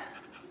added?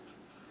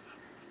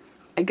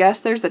 I guess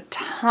there's a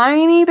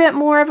tiny bit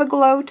more of a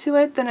glow to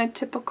it than a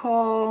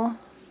typical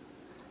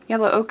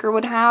yellow ochre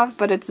would have,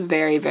 but it's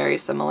very, very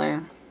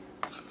similar.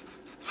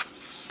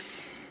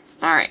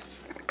 All right,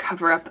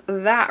 cover up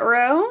that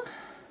row.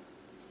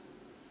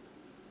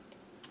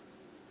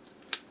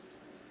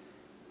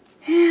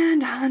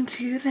 And on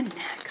to the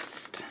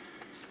next.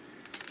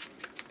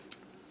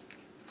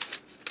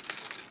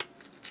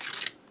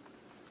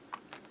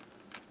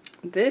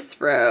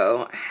 This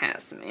row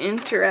has some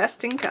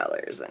interesting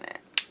colors in it.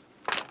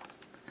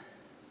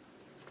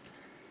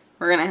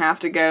 We're gonna have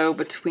to go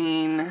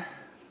between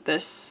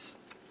this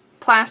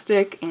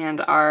plastic and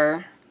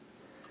our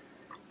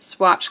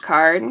swatch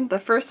card. The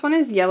first one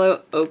is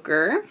yellow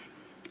ochre,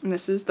 and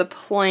this is the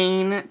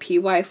plain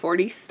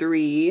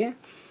PY43.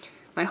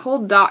 My whole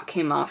dot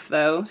came off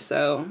though,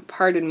 so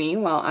pardon me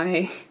while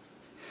I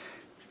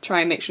try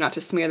and make sure not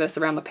to smear this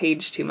around the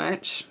page too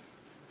much.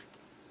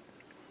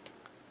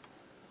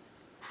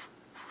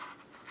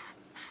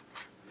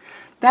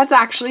 That's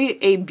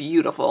actually a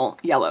beautiful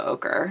yellow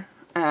ochre.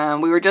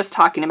 We were just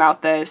talking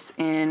about this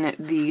in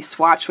the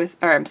swatch with,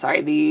 or I'm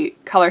sorry, the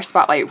color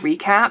spotlight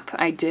recap.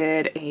 I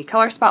did a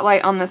color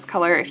spotlight on this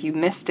color. If you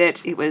missed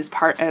it, it was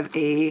part of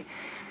a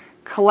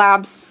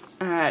collabs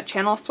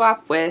channel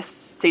swap with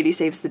Sadie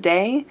Saves the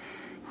Day,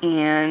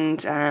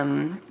 and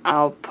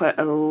I'll put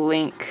a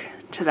link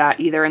to that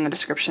either in the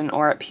description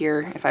or up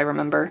here if I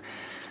remember.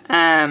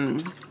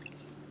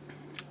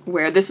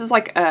 Where this is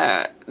like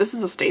this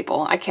is a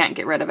staple. I can't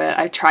get rid of it.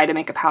 I've tried to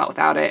make a palette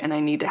without it, and I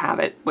need to have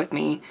it with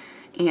me.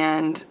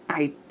 And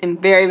I am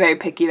very, very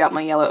picky about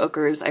my yellow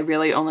ochres. I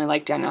really only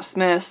like Daniel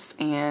Smith's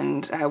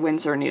and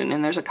Winsor Newton,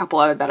 and there's a couple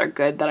other that are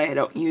good that I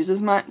don't use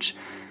as much.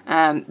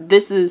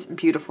 This is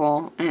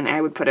beautiful, and I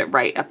would put it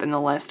right up in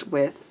the list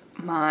with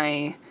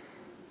my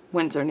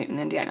Winsor Newton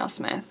and Daniel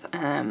Smith.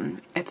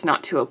 It's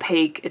not too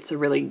opaque. It's a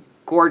really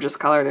gorgeous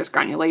color. There's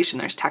granulation,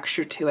 there's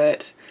texture to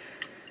it.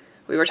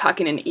 We were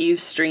talking in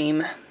Eve's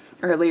stream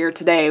earlier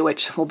today,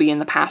 which will be in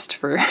the past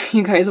for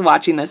you guys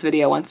watching this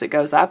video once it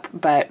goes up,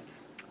 but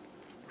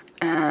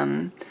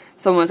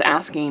someone was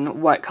asking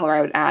what color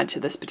I would add to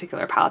this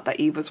particular palette that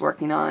Eve was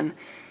working on,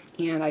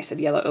 and I said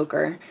yellow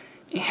ochre.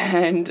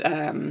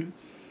 And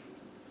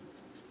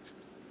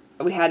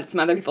we had some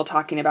other people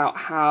talking about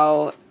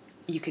how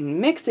you can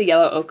mix a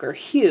yellow ochre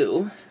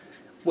hue,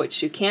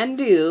 which you can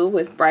do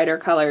with brighter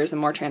colors and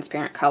more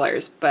transparent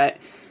colors, but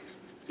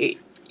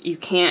you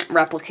can't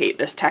replicate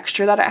this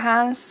texture that it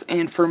has.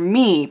 And for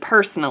me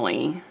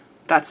personally,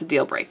 that's a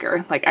deal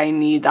breaker. Like, I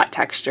need that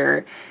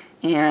texture,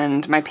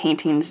 and my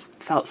paintings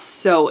felt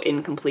so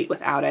incomplete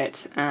without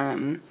it.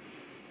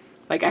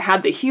 Like, I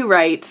had the hue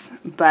right,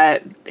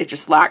 but it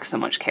just lacks so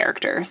much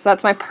character. So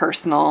that's my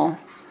personal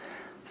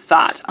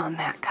thought on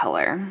that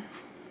color.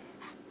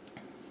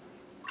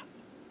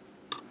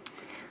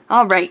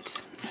 All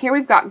right, here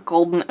we've got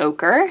golden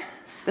ochre.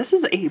 This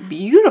is a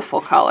beautiful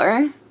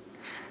color.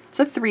 It's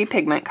a 3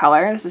 pigment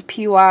color. This is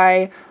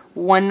PY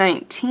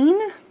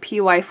 119,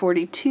 PY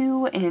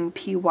 42, and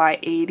PY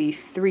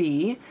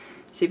 83.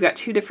 So you've got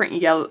 2 different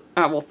yellow,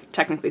 well,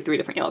 technically 3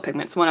 different yellow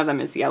pigments. One of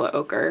them is yellow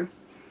ochre.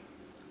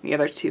 The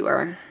other 2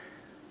 are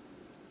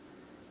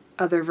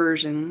other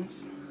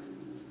versions.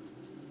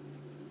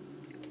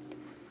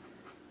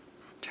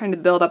 Trying to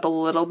build up a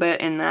little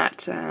bit in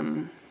that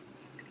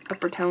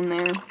upper tone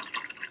there.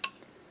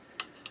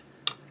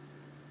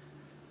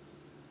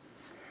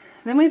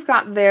 Then we've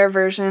got their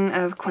version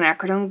of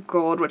quinacridone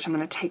gold, which I'm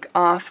going to take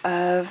off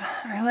of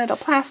our little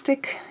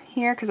plastic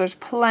here because there's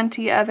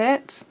plenty of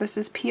it. This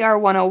is PR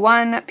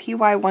 101,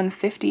 PY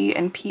 150,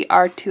 and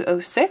PR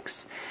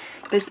 206.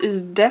 This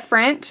is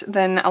different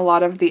than a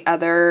lot of the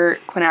other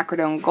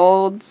quinacridone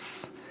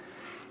golds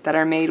that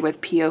are made with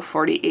PO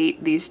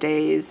 48 these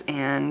days,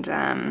 and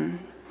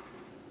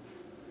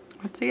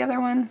what's the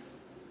other one?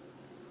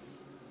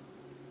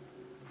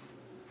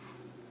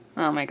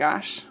 Oh my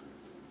gosh.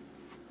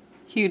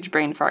 Huge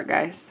brain fart,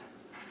 guys.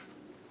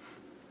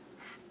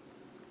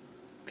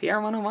 PR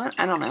 101?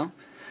 I don't know.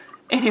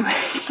 Anyway,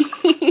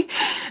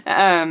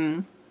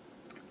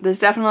 this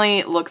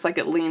definitely looks like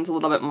it leans a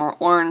little bit more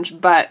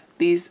orange, but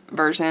these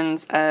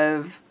versions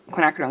of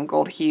quinacridone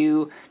gold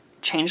hue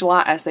change a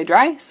lot as they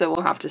dry, so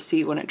we'll have to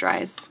see when it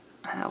dries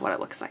what it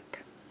looks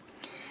like.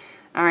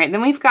 Alright,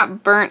 then we've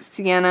got burnt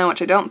sienna,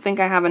 which I don't think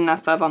I have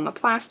enough of on the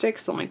plastic,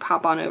 so let me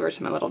pop on over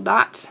to my little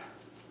dot.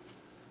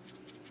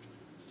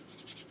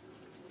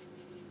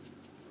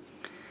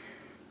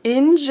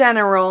 In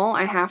general,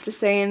 I have to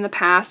say in the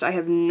past, I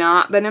have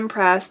not been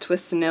impressed with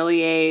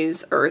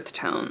Sennelier's earth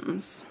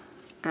tones.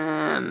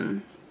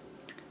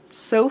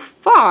 So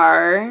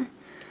far,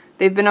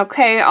 they've been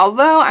okay,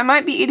 although I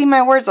might be eating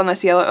my words on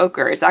this yellow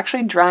ochre. It's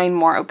actually drying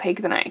more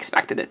opaque than I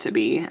expected it to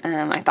be.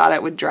 I thought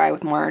it would dry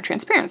with more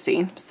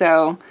transparency,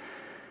 so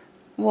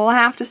we'll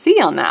have to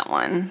see on that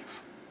one.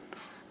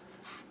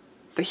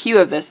 The hue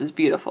of this is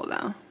beautiful,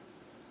 though.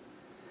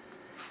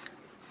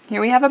 Here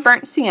we have a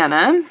burnt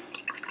sienna.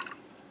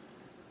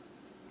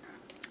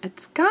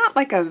 It's got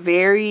like a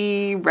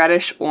very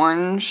reddish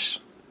orange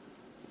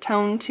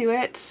tone to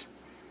it.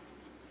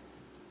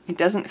 It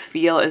doesn't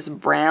feel as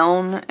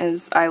brown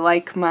as I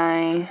like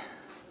my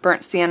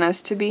burnt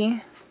siennas to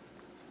be.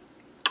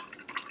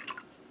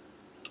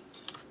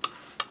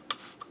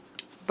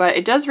 But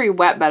it does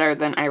re-wet better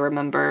than I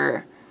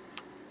remember.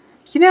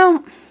 You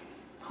know,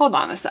 hold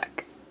on a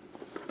sec.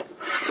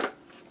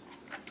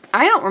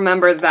 I don't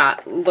remember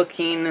that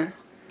looking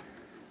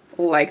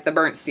like the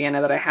burnt sienna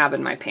that I have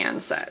in my pan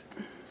set.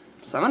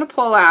 So I'm going to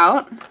pull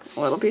out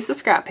a little piece of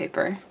scrap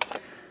paper,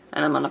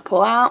 and I'm going to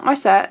pull out my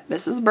set.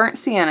 This is burnt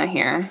sienna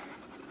here.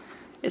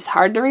 It's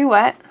hard to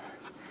re-wet,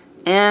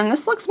 and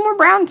this looks more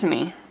brown to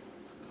me.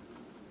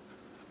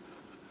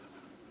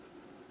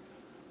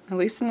 At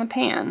least in the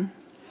pan.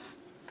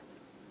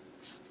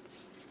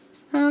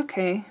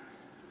 Okay.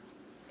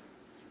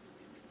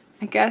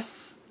 I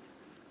guess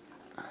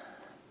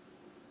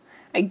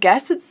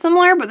it's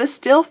similar, but this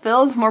still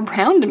feels more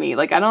brown to me.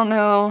 Like, I don't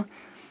know.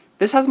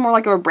 This has more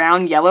like of a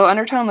brown-yellow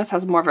undertone. This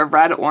has more of a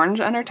red-orange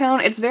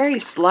undertone. It's very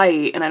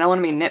slight, and I don't want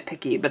to be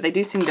nitpicky, but they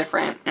do seem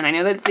different. And I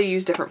know that they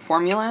use different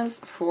formulas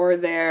for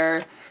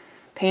their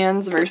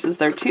pans versus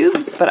their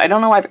tubes, but I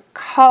don't know why the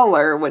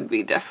color would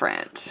be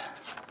different.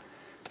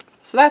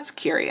 So that's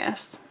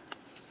curious.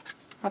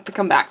 I'll have to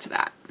come back to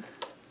that.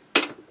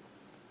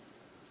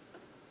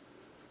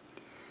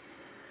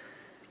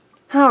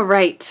 All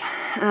right,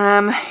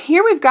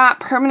 here we've got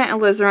Permanent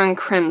Alizarin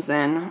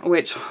Crimson,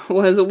 which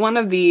was one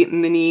of the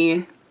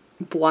many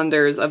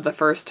blunders of the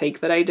first take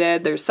that I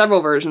did. There's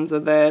several versions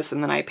of this,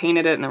 and then I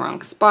painted it in the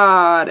wrong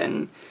spot,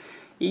 and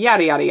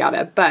yada yada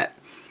yada. But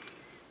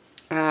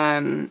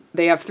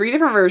they have 3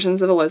 different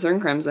versions of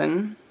Alizarin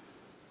Crimson.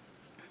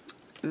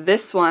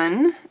 This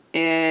one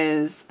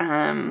is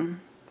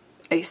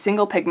a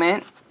single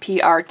pigment,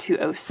 PR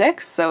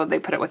 206, so they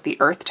put it with the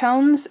earth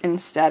tones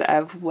instead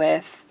of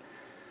with...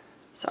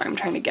 Sorry, I'm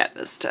trying to get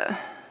this to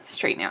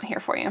straighten out here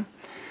for you.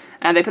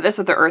 They put this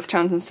with the earth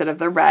tones instead of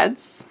the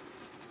reds,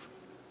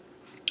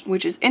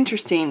 which is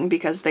interesting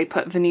because they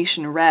put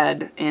Venetian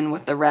red in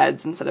with the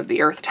reds instead of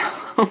the earth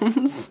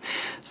tones.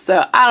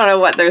 So I don't know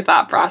what their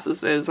thought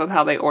process is with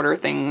how they order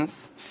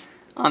things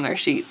on their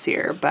sheets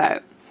here,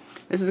 but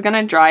this is going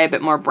to dry a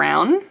bit more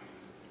brown.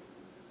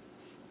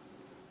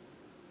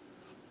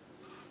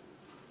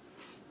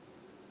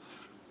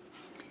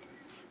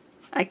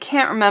 I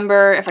can't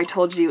remember if I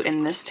told you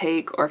in this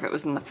take or if it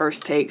was in the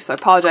first take, so I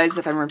apologize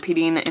if I'm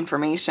repeating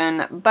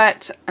information,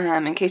 but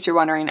in case you're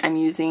wondering, I'm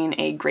using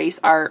a Grace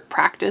Art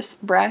practice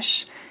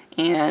brush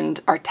and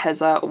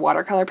Arteza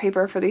watercolor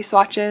paper for these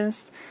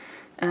swatches.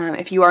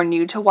 If you are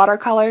new to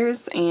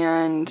watercolors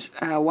and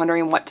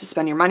wondering what to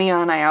spend your money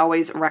on, I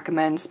always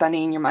recommend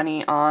spending your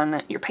money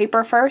on your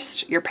paper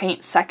first, your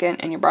paint second,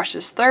 and your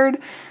brushes third,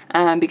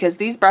 because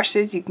these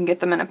brushes, you can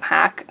get them in a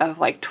pack of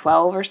like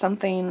 12 or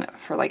something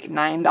for like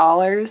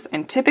 $9,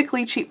 and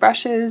typically cheap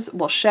brushes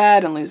will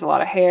shed and lose a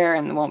lot of hair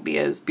and won't be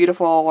as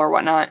beautiful or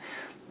whatnot,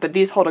 but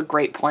these hold a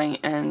great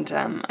point, and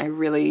I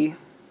really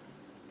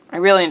I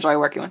really enjoy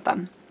working with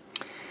them.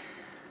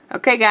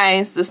 Okay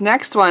guys, this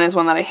next one is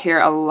one that I hear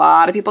a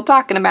lot of people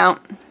talking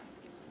about.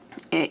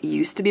 It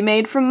used to be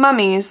made from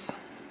mummies.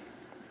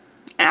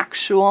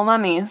 Actual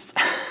mummies.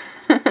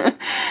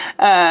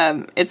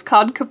 It's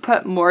called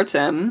Caput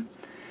Mortem.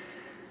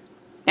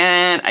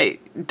 And I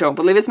don't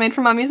believe it's made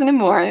from mummies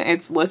anymore.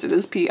 It's listed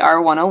as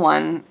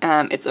PR101.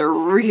 It's a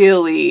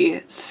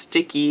really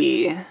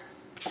sticky,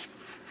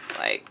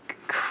 like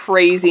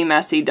crazy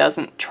messy,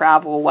 doesn't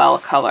travel well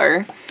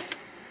color.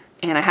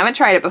 And I haven't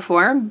tried it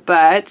before,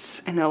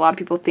 but I know a lot of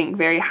people think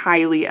very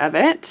highly of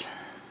it.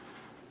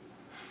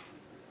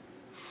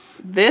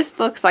 This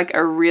looks like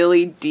a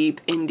really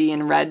deep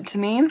Indian red to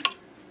me.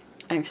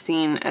 I've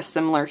seen a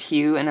similar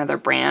hue in other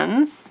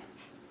brands.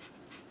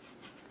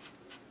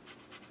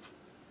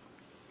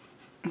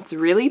 It's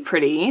really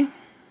pretty,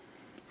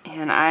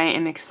 and I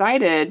am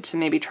excited to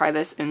maybe try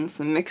this in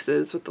some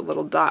mixes with the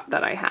little dot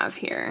that I have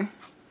here.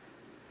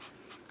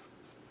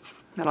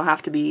 That'll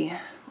have to be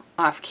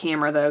off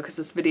camera though, because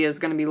this video is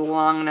going to be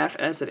long enough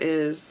as it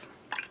is.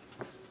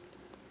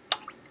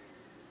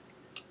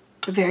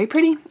 Very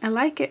pretty. I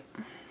like it.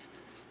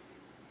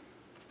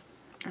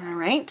 All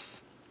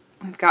right,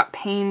 we've got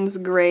Payne's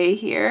Gray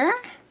here.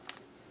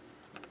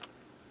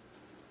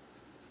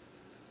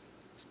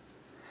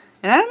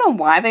 And I don't know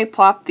why they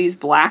plopped these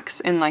blacks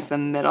in like the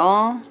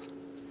middle.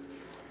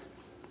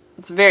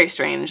 It's very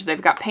strange.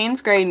 They've got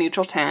Payne's Gray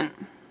neutral tint.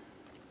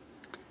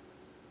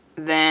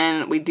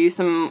 Then we do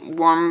some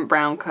warm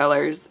brown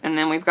colors. And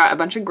then we've got a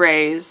bunch of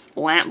grays,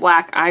 lamp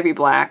black, ivory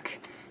black,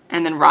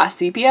 and then raw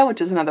sepia,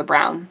 which is another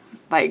brown.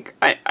 Like,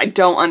 I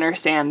don't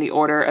understand the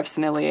order of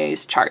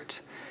Sennelier's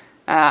chart.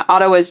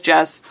 Otto was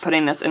just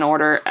putting this in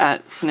order as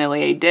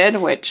Sennelier did,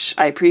 which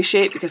I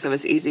appreciate because it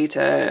was easy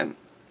to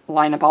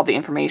line up all the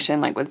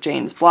information, like with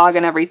Jane's blog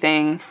and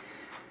everything.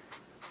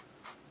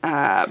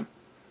 But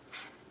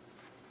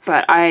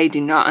I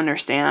do not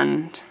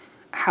understand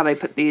how they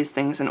put these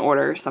things in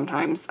order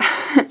sometimes.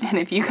 And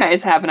if you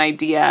guys have an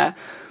idea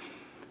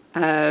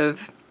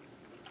of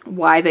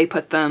why they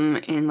put them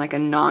in like a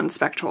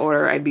non-spectral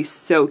order, I'd be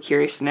so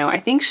curious to know. I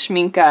think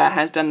Schminke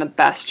has done the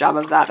best job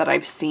of that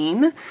I've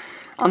seen.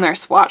 On their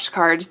swatch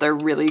cards, they're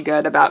really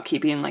good about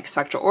keeping like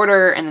spectral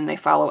order, and then they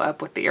follow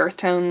up with the earth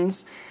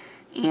tones.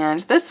 And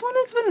this one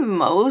has been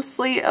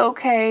mostly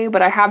okay,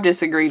 but I have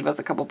disagreed with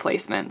a couple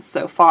placements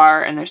so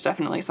far, and there's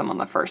definitely some on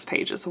the first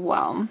page as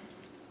well.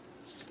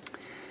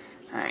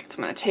 Alright, so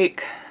I'm going to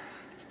take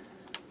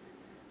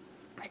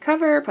my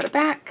cover, put it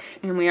back,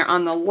 and we are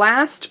on the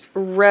last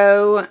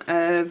row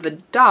of the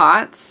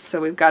dots,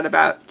 so we've got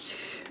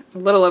about a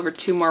little over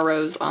 2 more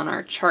rows on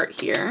our chart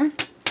here.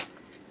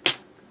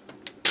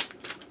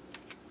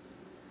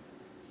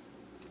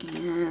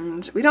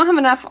 And we don't have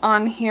enough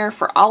on here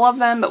for all of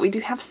them, but we do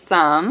have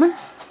some.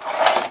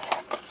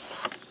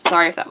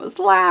 Sorry if that was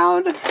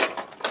loud. I'm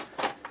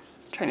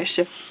trying to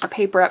shift our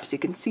paper up so you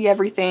can see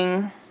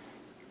everything.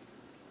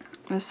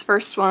 This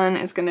first one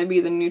is going to be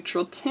the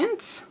neutral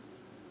tint.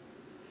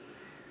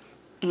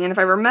 And if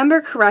I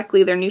remember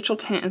correctly, their neutral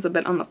tint is a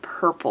bit on the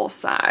purple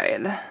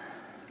side,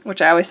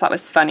 which I always thought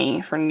was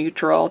funny for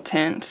neutral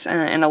tint.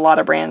 In a lot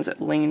of brands, it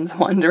leans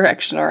one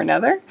direction or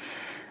another.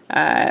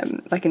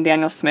 Like in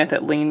Daniel Smith,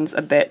 it leans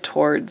a bit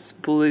towards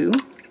blue.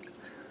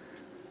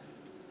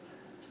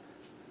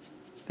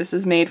 This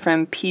is made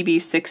from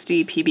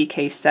PB60,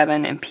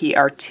 PBK7, and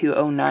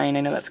PR209. I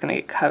know that's going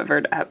to get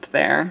covered up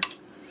there.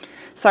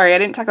 Sorry, I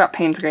didn't talk about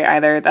Payne's Gray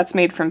either. That's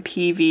made from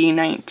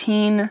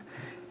PV19,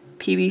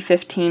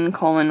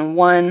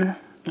 PB15:1,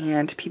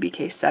 and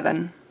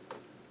PBK7.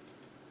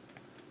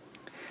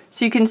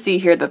 So you can see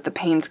here that the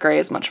Payne's Gray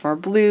is much more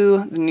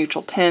blue, the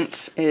neutral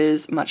tint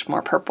is much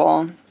more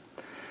purple.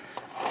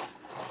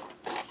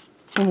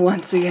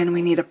 Once again,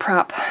 we need a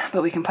prop,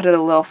 but we can put it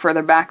a little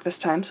further back this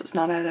time so it's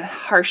not at a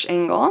harsh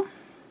angle.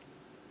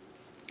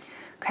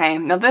 Okay,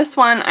 now this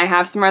one I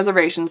have some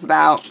reservations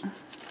about.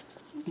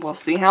 We'll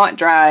see how it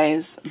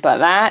dries, but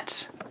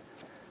that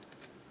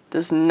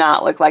does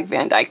not look like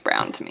Van Dyke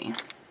Brown to me.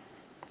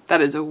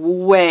 That is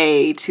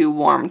way too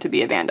warm to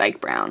be a Van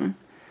Dyke Brown.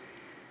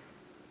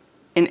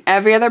 In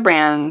every other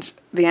brand,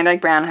 Van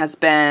Dyke Brown has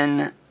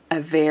been a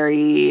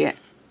very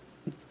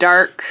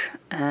dark,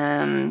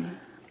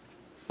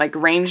 like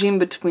ranging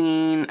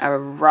between a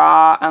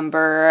raw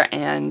umber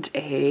and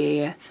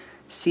a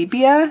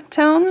sepia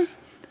tone.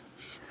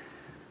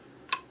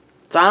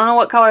 So I don't know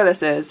what color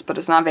this is, but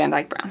it's not Van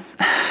Dyke Brown.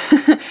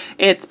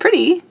 It's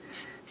pretty.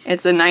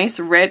 It's a nice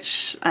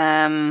rich,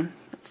 let's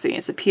see,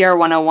 it's a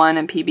PR101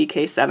 and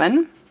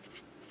PBK7.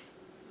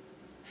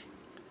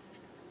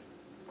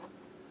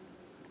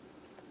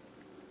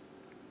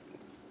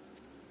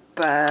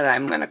 But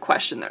I'm going to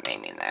question their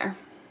naming there,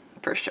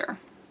 for sure.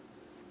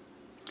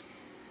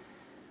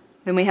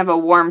 Then we have a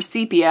warm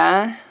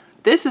sepia.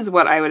 This is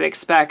what I would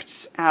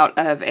expect out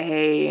of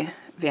a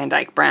Van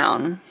Dyke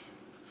Brown.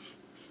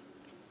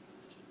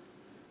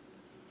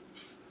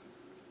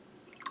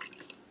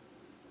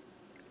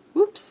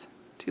 Whoops,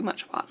 too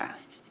much water.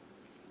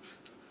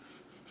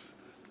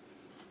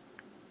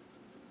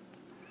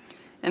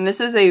 And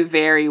this is a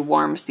very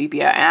warm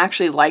sepia. I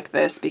actually like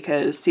this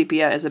because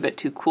sepia is a bit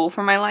too cool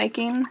for my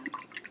liking,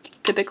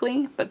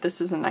 typically, but this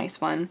is a nice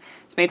one.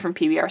 It's made from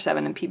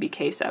PBR7 and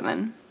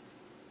PBK7.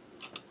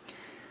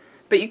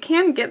 But you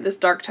can get this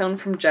dark tone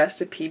from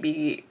just a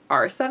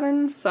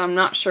PBR7, so I'm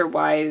not sure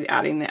why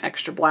adding the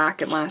extra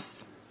black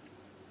unless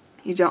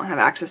you don't have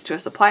access to a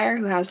supplier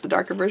who has the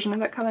darker version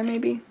of that color,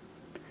 maybe.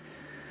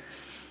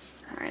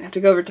 Alright, I have to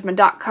go over to my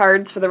dot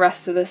cards for the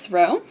rest of this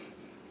row.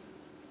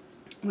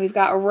 We've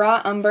got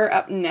Raw Umber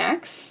up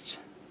next.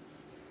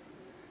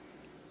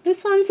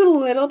 This one's a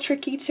little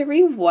tricky to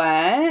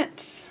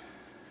re-wet.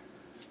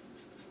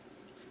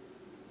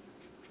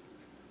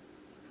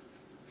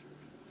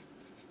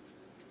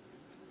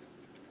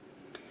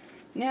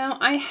 Now,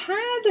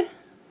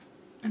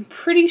 I'm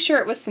pretty sure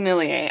it was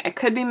Sennelier. I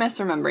could be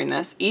misremembering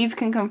this. Eve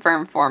can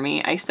confirm for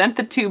me. I sent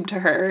the tube to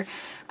her.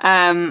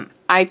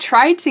 I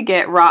tried to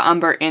get Raw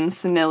Umber in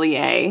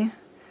Sennelier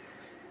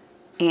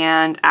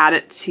and add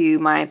it to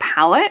my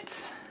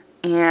palette,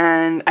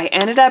 and I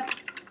ended up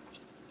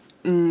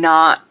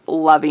not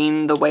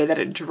loving the way that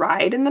it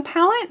dried in the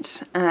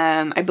palette.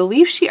 I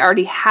believe she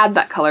already had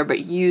that color but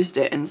used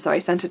it, and so I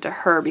sent it to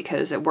her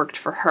because it worked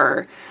for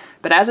her.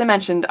 But as I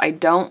mentioned, I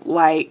don't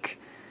like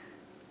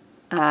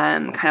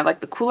kind of like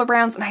the cooler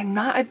browns, and I'm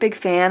not a big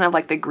fan of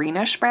like the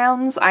greenish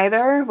browns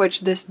either,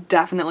 which this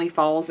definitely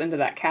falls into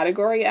that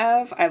category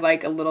of. I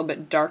like a little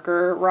bit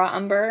darker Raw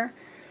Umber,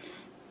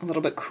 a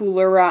little bit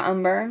cooler Raw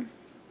Umber.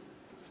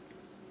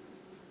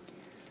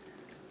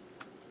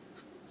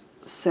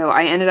 So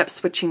I ended up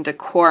switching to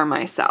Core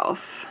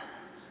myself.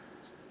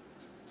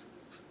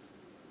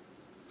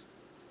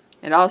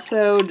 It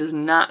also does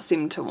not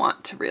seem to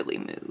want to really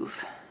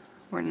move.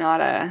 We're not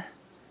a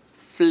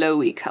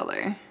flowy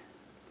color.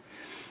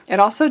 It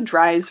also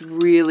dries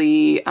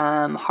really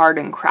hard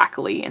and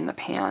crackly in the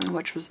pan,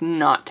 which was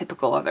not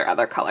typical of their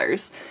other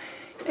colors.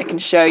 I can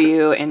show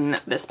you in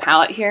this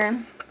palette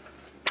here.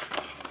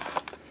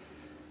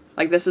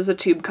 Like, this is a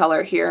tube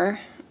color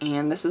here,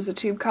 and this is a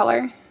tube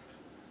color,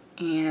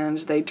 and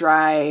they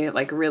dry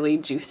like really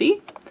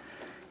juicy,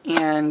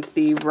 and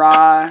the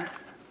Raw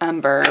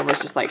Umber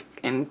was just like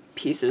in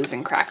pieces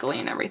and crackly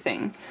and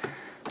everything.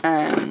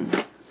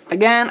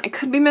 Again, I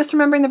could be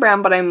misremembering the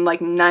brown, but I'm like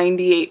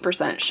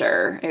 98%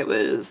 sure it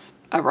was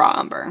a Raw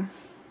Umber.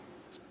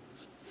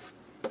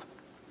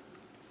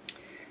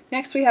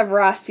 Next we have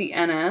Raw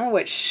Sienna,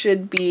 which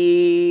should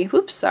be,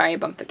 whoops, sorry, I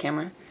bumped the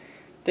camera.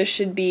 This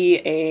should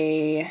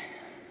be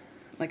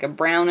like a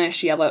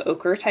brownish yellow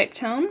ochre type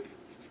tone.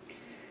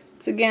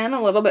 It's again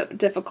a little bit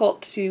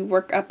difficult to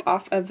work up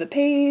off of the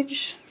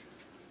page,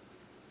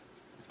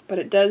 but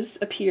it does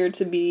appear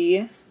to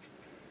be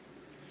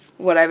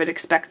what I would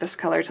expect this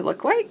color to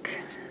look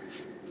like.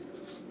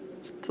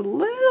 It's a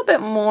little bit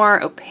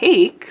more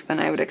opaque than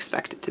I would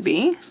expect it to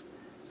be.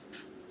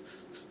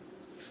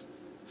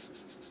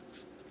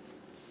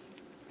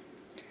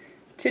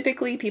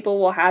 Typically, people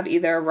will have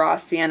either Raw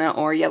Sienna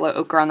or Yellow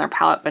Ochre on their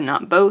palette, but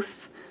not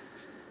both.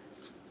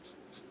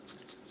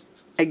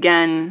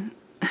 Again,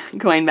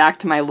 going back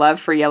to my love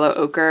for Yellow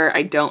Ochre,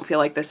 I don't feel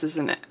like this is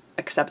an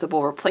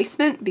acceptable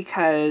replacement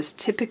because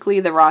typically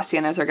the Raw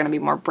Siennas are going to be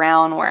more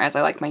brown, whereas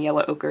I like my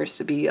Yellow Ochres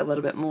to be a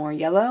little bit more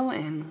yellow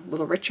and a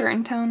little richer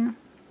in tone.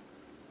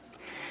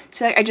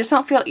 So I just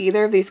don't feel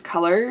either of these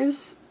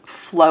colors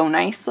flow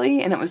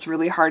nicely, and it was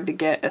really hard to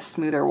get a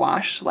smoother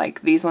wash.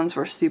 Like, these ones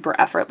were super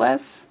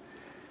effortless.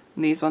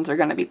 And these ones are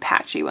going to be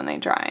patchy when they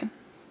dry.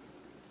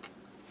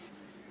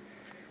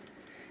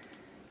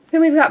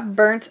 Then we've got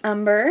Burnt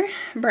Umber.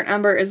 Burnt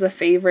Umber is a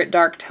favorite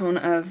dark tone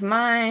of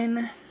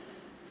mine.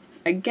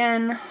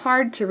 Again,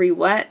 hard to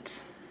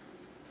re-wet.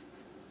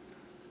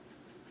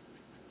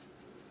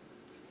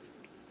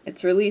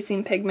 It's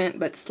releasing pigment,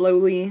 but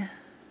slowly.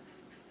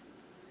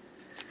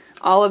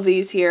 All of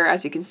these here,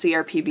 as you can see,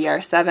 are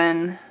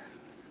PBR7.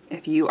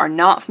 If you are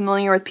not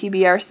familiar with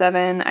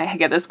PBR7, I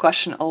get this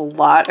question a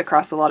lot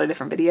across a lot of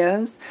different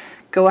videos.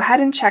 Go ahead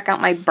and check out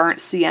my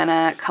Burnt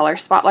Sienna Color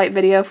Spotlight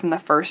video from the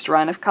first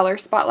run of Color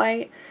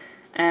Spotlight.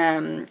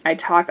 I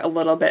talk a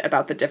little bit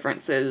about the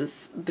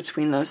differences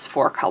between those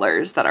four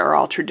colors that are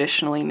all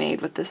traditionally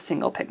made with this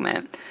single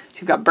pigment.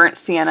 So you've got Burnt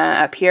Sienna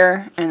up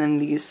here, and then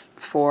these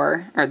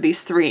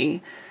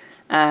three.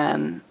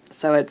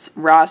 So it's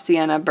Raw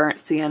Sienna, Burnt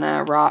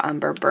Sienna, Raw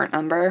Umber, Burnt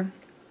Umber.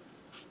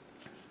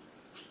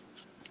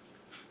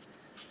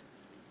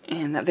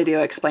 And that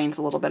video explains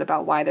a little bit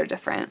about why they're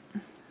different.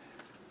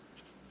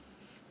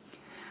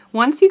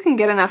 Once you can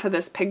get enough of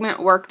this pigment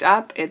worked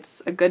up,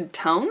 it's a good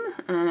tone.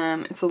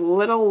 It's a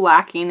little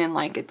lacking in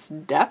like its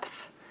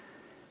depth,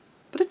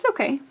 but it's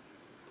okay.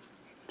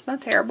 It's not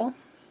terrible.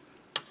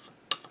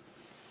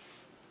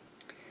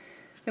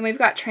 Then we've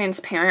got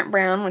Transparent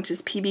Brown, which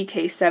is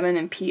PBK7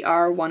 and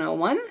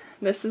PR101.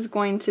 This is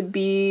going to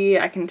be,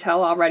 I can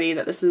tell already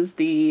that this is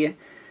the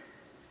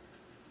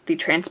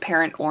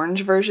transparent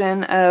orange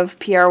version of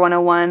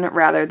PR101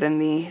 rather than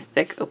the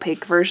thick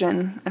opaque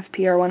version of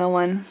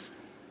PR101.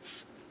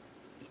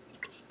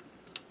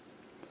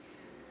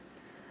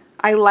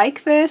 I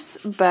like this,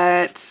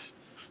 but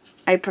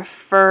I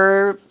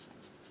prefer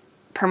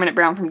Permanent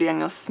Brown from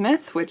Daniel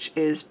Smith, which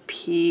is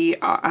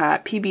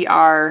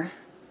PBR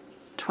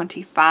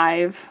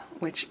 25,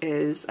 which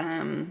is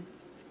a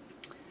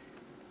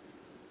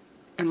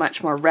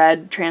much more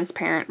red,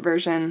 transparent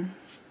version.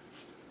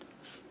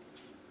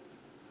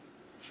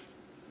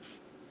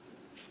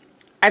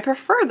 I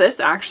prefer this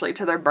actually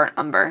to their Burnt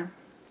Umber.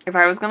 If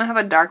I was going to have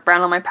a dark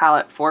brown on my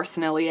palette for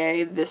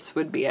Sennelier, this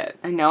would be it.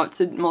 I know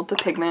it's a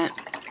multi-pigment.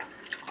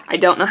 I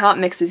don't know how it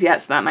mixes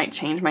yet, so that might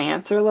change my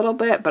answer a little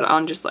bit, but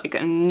on just like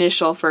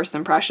initial first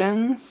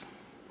impressions,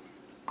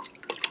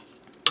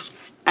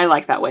 I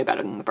like that way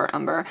better than the Burnt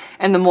Umber.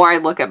 And the more I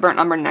look at Burnt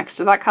Umber next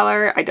to that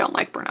color, I don't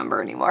like Burnt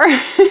Umber anymore.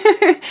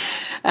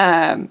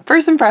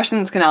 First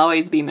impressions can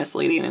always be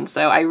misleading, and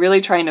so I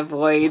really try and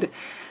avoid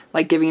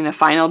like giving a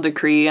final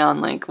decree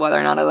on like whether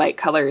or not I like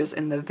colors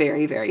in the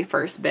very, very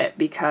first bit,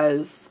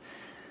 because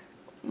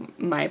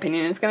my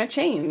opinion is going to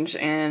change,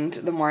 and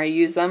the more I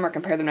use them or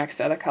compare them next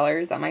to other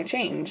colors, that might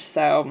change.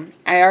 So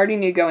I already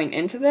knew going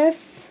into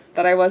this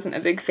that I wasn't a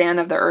big fan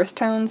of the earth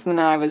tones, and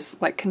then I was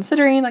like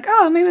considering like,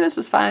 oh, maybe this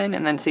is fine,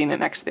 and then seeing it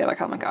next to the other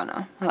color, I'm like, oh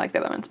no, I like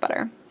the other ones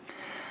better.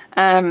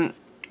 Now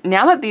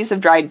that these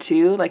have dried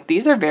too, like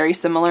these are very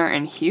similar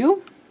in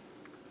hue.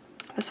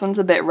 This one's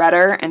a bit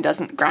redder and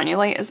doesn't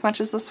granulate as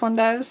much as this one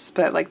does,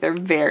 but like they're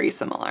very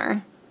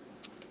similar.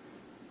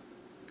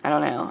 I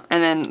don't know.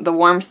 And then the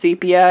warm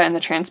sepia and the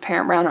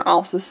transparent brown are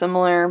also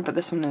similar, but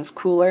this one is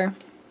cooler.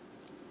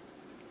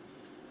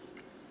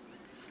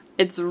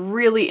 It's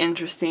really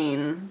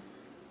interesting.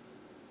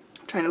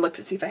 I'm trying to look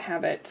to see if I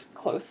have it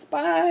close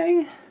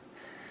by.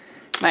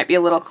 Might be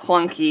a little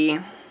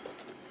clunky.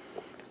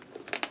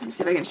 Let me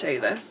see if I can show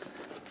you this.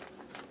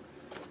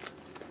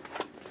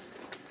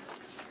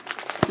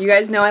 You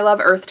guys know I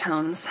love earth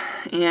tones,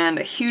 and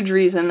a huge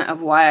reason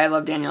of why I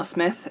love Daniel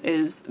Smith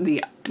is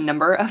the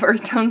number of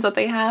earth tones that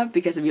they have,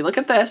 because if you look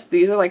at this,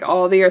 these are like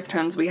all the earth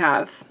tones we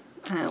have,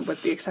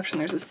 with the exception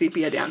there's a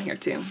sepia down here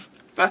too.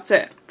 That's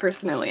it for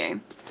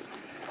Sennelier.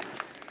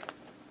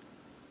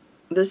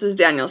 This is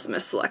Daniel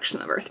Smith's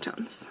selection of earth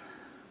tones.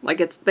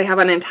 Like they have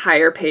an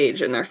entire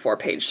page in their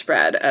 4-page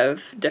spread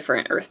of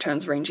different earth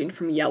tones ranging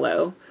from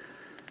yellow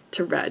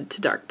to red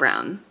to dark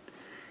brown.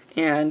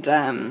 And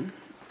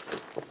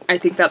I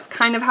think that's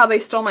kind of how they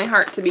stole my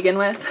heart to begin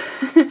with.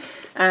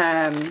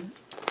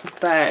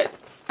 But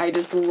I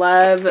just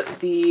love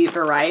the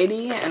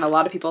variety, and a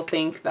lot of people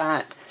think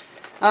that,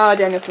 oh,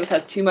 Daniel Smith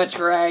has too much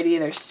variety,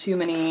 there's too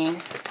many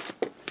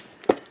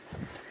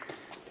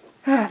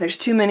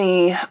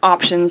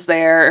options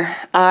there.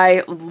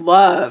 I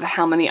love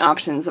how many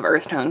options of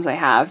earth tones I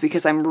have,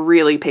 because I'm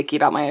really picky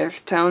about my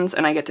earth tones,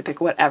 and I get to pick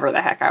whatever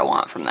the heck I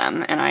want from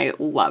them, and I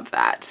love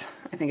that.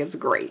 I think it's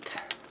great.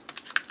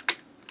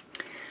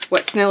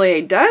 What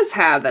Sennelier does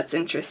have that's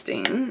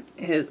interesting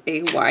is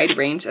a wide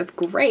range of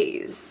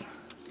grays.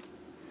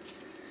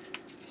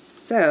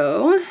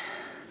 So,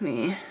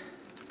 oh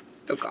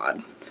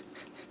god,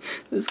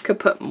 this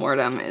Caput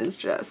Mortem is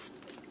just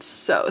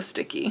so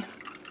sticky.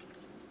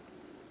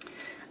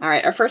 All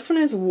right, our first one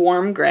is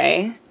warm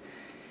gray,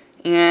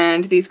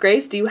 and these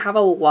grays do have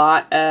a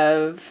lot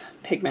of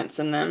pigments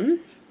in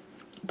them,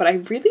 but I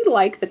really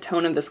like the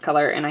tone of this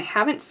color, and I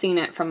haven't seen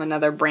it from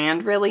another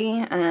brand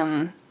really.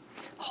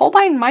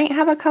 Holbein might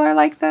have a color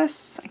like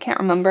this, I can't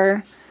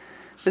remember,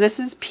 but this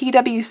is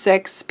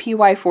PW6,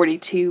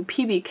 PY42,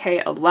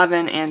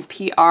 PBK11, and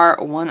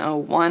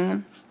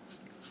PR101.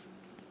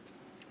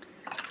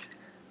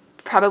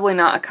 Probably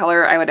not a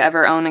color I would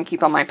ever own and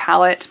keep on my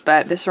palette,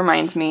 but this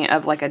reminds me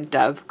of like a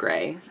dove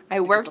gray.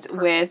 I worked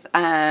with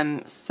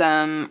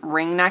some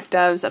ring neck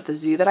doves at the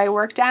zoo that I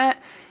worked at,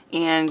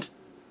 and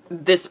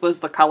this was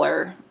the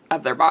color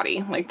of their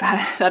body. Like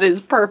that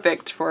is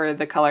perfect for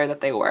the color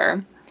that they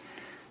were.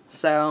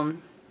 So,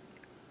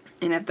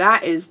 and if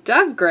that is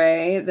dove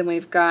gray, then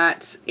we've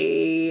got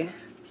a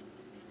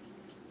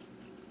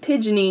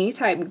pigeony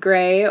type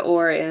gray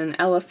or an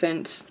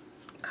elephant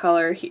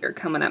color here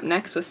coming up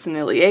next with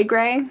Sennelier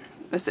gray.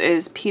 This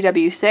is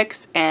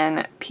PW6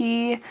 and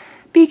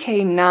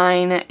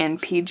PBK9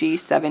 and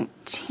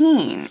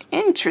PG17.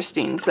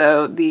 Interesting.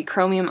 So the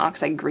chromium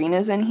oxide green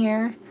is in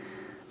here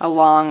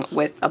along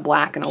with a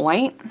black and a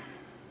white.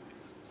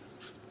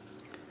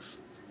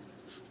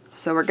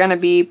 So we're going to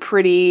be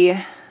pretty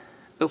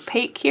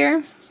opaque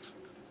here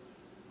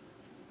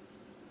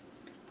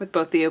with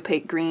both the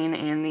opaque green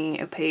and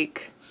the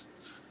opaque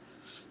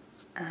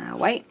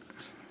white.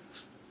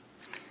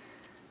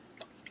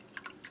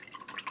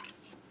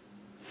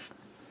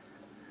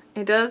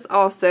 It does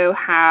also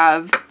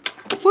have,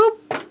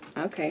 whoop,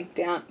 okay,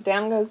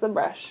 down goes the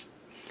brush.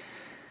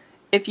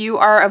 If you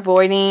are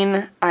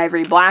avoiding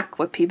ivory black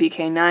with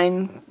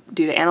PBK9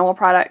 due to animal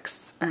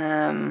products,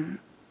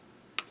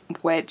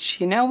 which,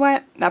 you know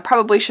what, that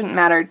probably shouldn't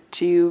matter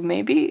to you,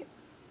 maybe?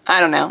 I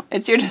don't know.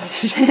 It's your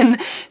decision.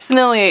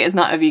 Sennelier is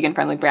not a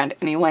vegan-friendly brand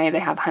anyway. They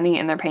have honey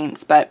in their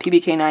paints, but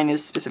PBK9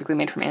 is specifically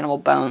made from animal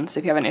bones, so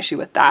if you have an issue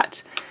with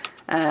that,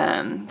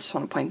 just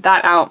want to point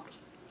that out.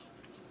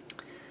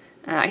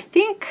 I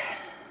think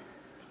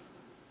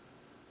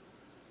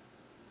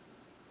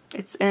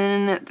It's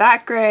in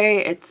that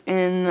gray, it's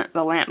in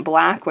the lamp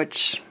black,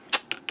 which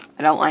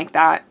I don't like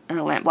that.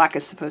 Lamp black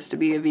is supposed to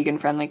be a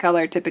vegan-friendly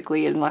color,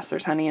 typically, unless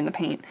there's honey in the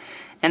paint.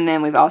 And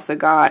then we've also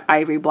got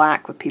ivory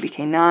black with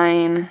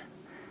PBK9.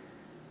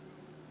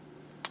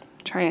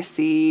 Trying to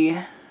see,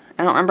 I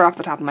don't remember off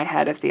the top of my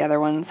head if the other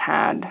ones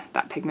had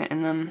that pigment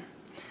in them.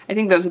 I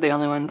think those are the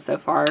only ones so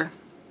far.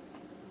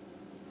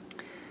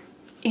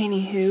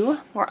 Anywho,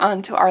 we're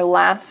on to our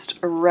last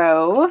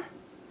row.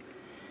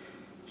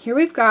 Here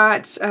we've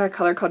got a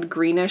color called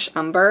Greenish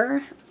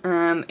Umber.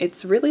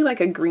 It's really like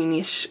a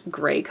greenish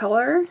gray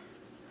color,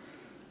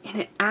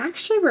 and it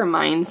actually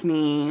reminds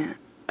me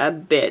a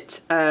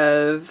bit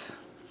of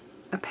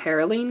a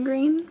Perylene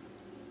green,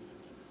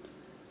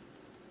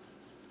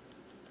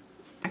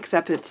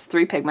 except it's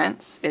 3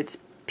 pigments. It's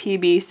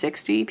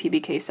PB60,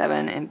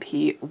 PBK7, and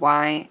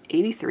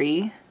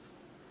PY83.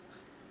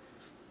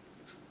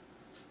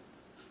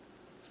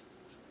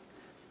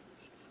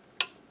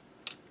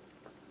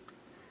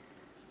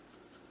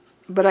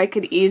 But I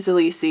could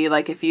easily see,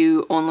 like, if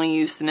you only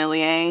use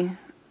Sennelier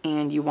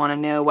and you want to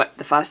know what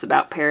the fuss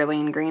about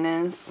Perylene green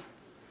is,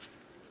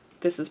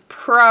 this is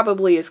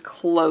probably as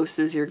close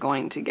as you're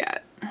going to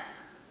get.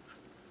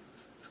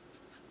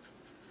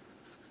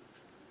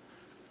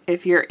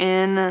 If you're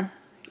in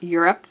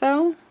Europe,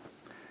 though,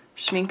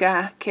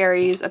 Schminke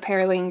carries a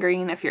Perylene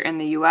green. If you're in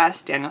the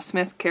US, Daniel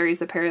Smith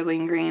carries a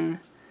Perylene green.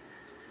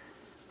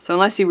 So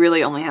unless you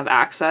really only have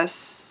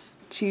access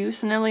to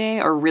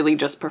Sennelier or really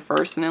just prefer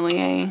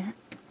Sennelier,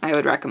 I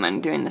would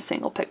recommend doing the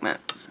single pigment.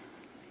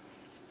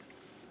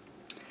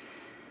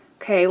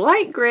 Okay,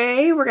 light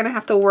gray we're gonna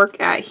have to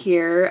work at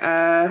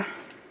here.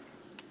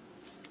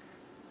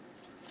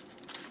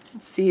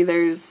 Let's see,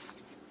 there's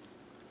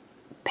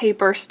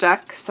paper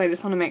stuck, so I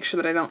just want to make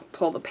sure that I don't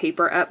pull the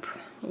paper up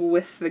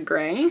with the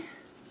gray.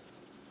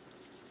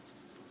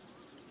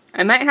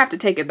 I might have to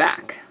take it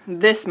back.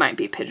 This might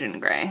be pigeon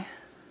gray.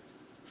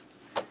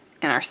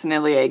 And our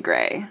Sennelier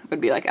gray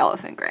would be like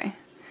elephant gray.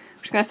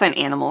 I'm just gonna assign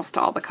animals to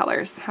all the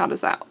colors. How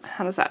does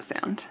that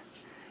sound?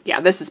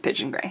 Yeah, this is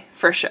pigeon gray,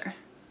 for sure.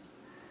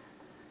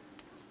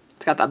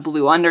 It's got that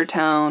blue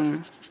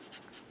undertone.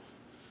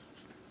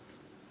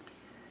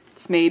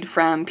 It's made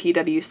from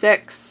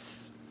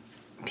PW6,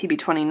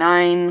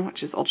 PB29,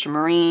 which is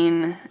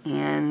ultramarine,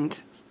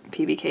 and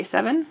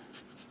PBK7.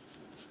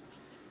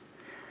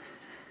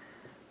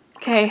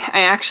 Okay,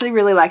 I actually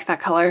really like that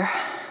color.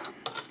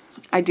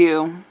 I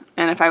do.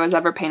 And if I was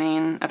ever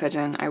painting a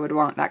pigeon, I would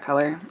want that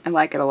color. I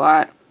like it a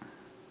lot.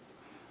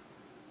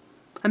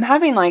 I'm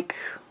having, like,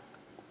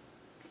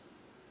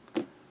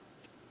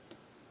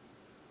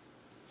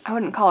 I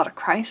wouldn't call it a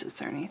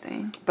crisis or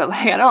anything, but,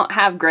 like, I don't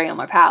have gray on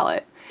my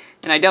palette,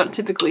 and I don't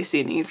typically see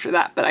a need for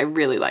that, but I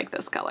really like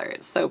this color.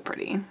 It's so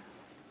pretty.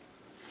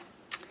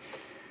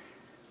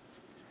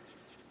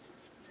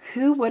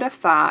 Who would have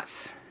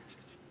thought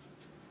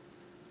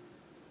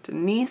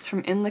Denise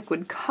from In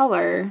Liquid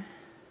Color,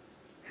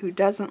 who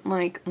doesn't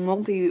like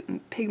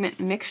multi-pigment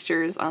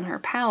mixtures on her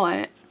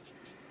palette,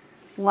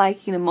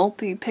 liking a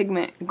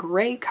multi-pigment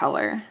gray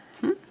color.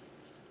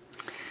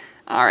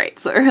 Alright,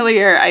 so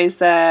earlier I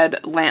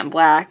said lamp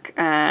black.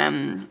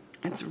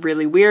 It's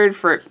really weird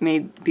for it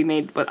to be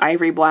made with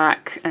ivory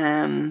black.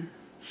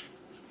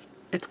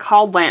 It's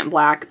called lamp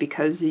black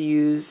because you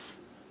use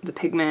the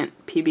pigment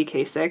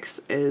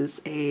PBK6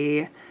 is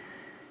a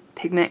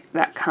pigment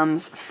that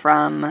comes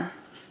from,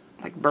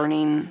 like,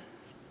 burning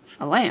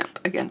a lamp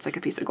against, like, a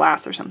piece of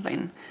glass or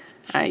something.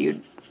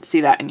 You'd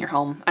see that in your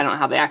home. I don't know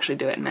how they actually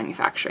do it in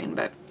manufacturing,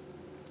 but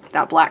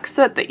that black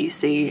soot that you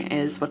see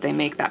is what they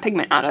make that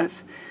pigment out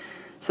of.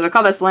 So they'll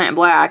call this lamp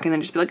black and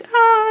then just be like,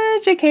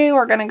 JK,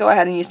 we're gonna go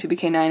ahead and use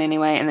PBK9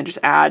 anyway, and then just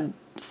add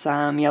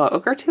some yellow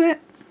ochre to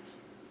it.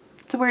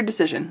 It's a weird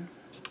decision.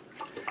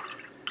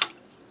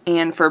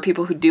 And for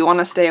people who do want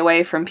to stay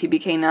away from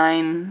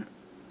PBK9,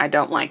 I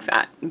don't like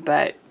that,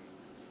 but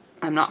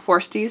I'm not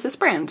forced to use this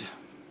brand.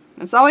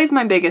 It's always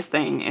my biggest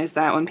thing, is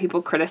that when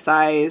people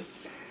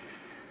criticize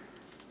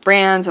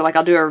brands, or, like,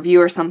 I'll do a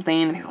review or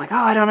something and people are like, oh,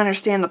 I don't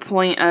understand the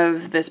point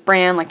of this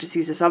brand, like, just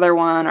use this other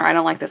one, or I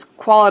don't like this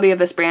quality of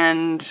this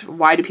brand,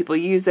 why do people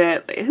use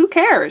it? Like, who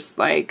cares?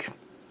 Like,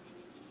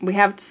 we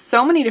have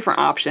so many different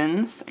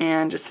options,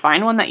 and just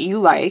find one that you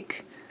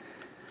like,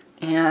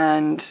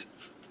 and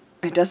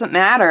it doesn't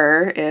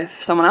matter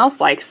if someone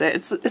else likes it.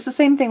 It's the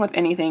same thing with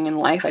anything in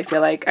life. I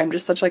feel like I'm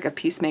just such, like, a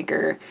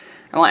peacemaker.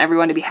 I want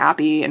everyone to be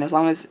happy, and as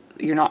long as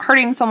you're not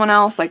hurting someone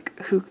else, like,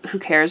 who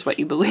cares what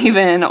you believe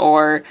in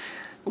or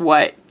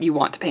what you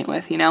want to paint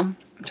with, you know?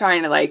 I'm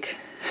trying to, like,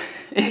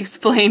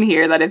 explain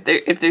here that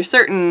if there's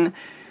certain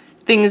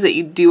things that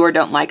you do or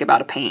don't like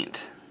about a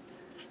paint,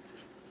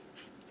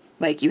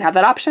 like, you have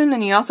that option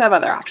and you also have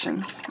other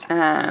options.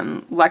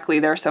 Luckily,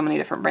 there are so many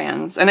different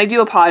brands. And I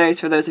do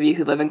apologize for those of you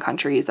who live in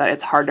countries that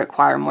it's hard to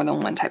acquire more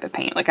than one type of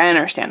paint. Like, I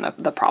understand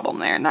the problem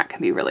there, and that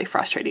can be really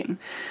frustrating.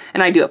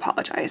 And I do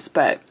apologize,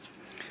 but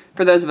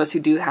for those of us who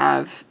do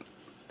have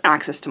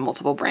access to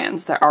multiple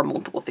brands, there are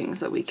multiple things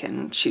that we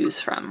can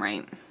choose from,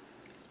 right?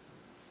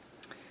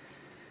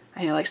 I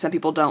I know like some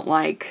people don't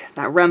like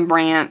that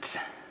Rembrandt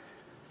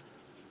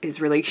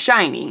is really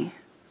shiny.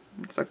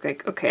 It's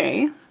like,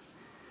 okay.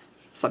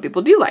 Some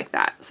people do like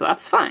that, so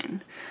that's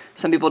fine.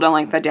 Some people don't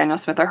like that Daniel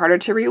Smith are harder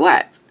to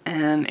re-wet.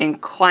 And in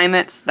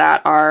climates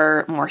that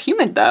are more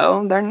humid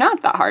though, they're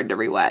not that hard to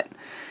re-wet.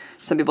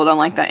 Some people don't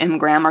like that M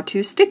Graham are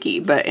too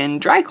sticky, but in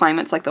dry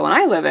climates like the one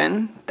I live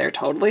in, they're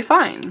totally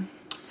fine.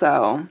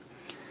 So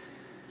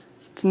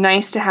it's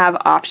nice to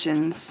have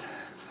options.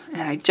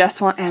 And I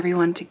just want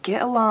everyone to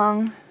get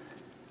along,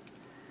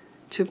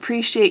 to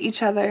appreciate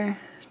each other,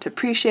 to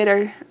appreciate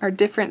our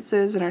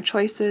differences and our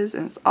choices,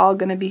 and it's all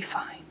gonna be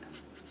fine.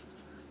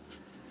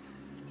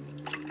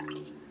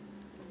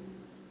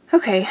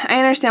 Okay, I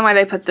understand why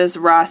they put this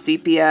raw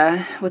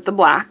sepia with the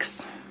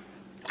blacks.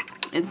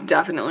 It's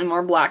definitely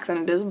more black than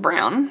it is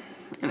brown,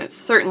 and it's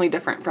certainly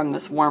different from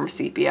this warm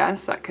sepia,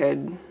 so that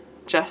could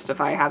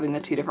justify having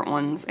the two different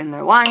ones in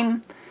their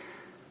line.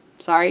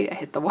 Sorry, I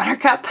hit the water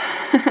cup.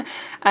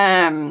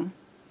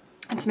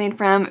 It's made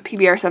from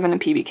PBR7 and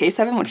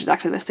PBK7, which is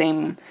actually the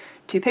same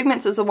two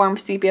pigments as the warm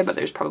sepia, but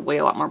there's probably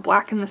a lot more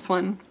black in this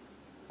one.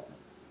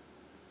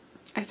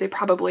 I say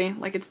probably,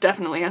 like it's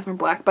definitely has more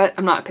black, but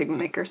I'm not a pigment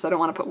maker, so I don't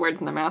want to put words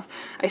in their mouth.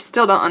 I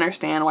still don't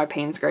understand why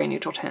Payne's Gray and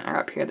Neutral Tint are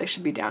up here. They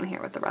should be down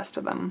here with the rest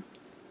of them.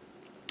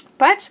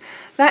 But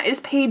that is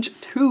page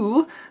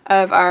 2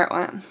 of our,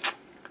 well,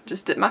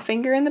 just did my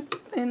finger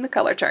in the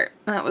color chart.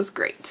 That was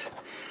great.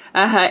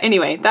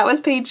 Anyway, that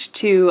was page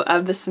 2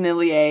 of the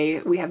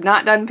Sennelier. We have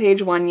not done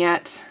page 1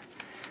 yet.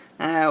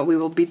 We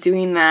will be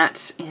doing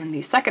that in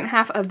the second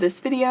half of this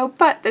video,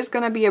 but there's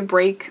going to be a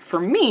break for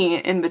me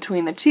in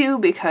between the two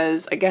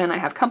because, again, I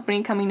have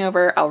company coming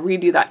over. I'll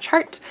redo that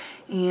chart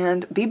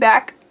and be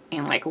back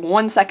in like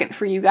 1 second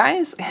for you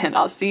guys, and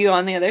I'll see you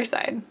on the other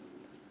side.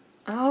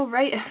 All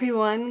right,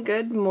 everyone,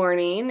 good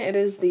morning. It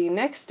is the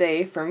next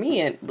day, for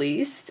me at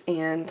least,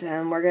 and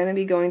we're going to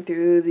be going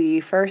through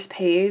the first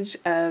page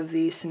of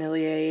the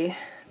Sennelier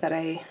that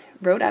I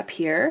wrote up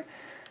here.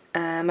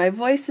 My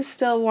voice is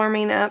still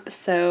warming up,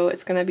 so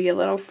it's going to be a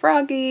little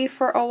froggy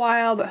for a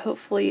while, but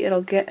hopefully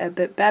it'll get a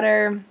bit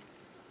better.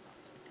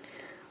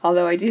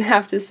 Although I do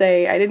have to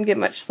say, I didn't get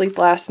much sleep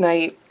last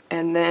night,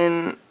 and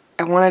then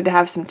I wanted to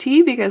have some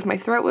tea because my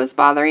throat was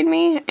bothering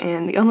me,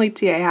 and the only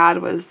tea I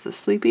had was the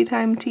sleepy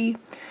time tea,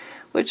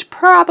 which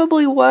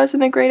probably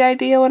wasn't a great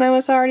idea when I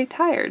was already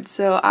tired.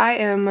 So I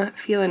am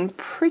feeling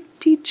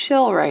pretty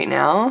chill right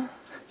now.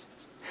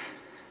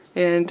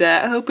 And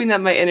hoping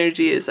that my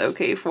energy is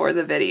okay for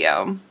the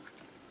video.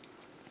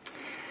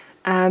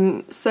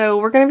 So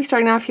we're going to be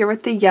starting off here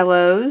with the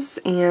yellows,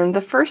 and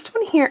the first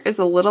one here is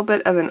a little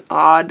bit of an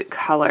odd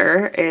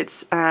color.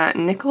 It's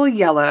nickel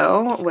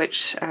yellow,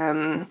 which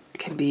can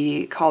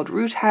be called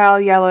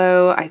rutile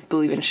yellow, I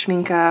believe in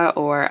Schminke,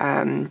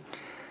 or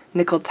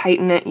nickel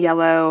titanate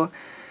yellow,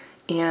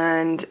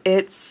 and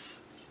it's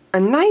a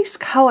nice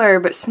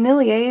color, but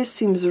Sennelier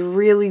seems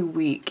really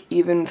weak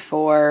even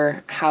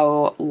for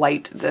how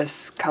light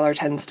this color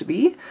tends to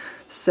be.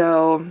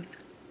 So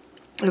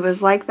it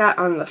was like that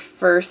on the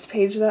first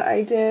page that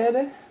I did.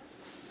 Let's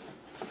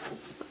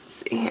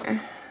see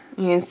here.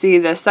 You can see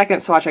the second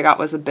swatch I got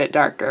was a bit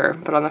darker,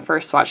 but on the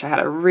first swatch I had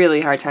a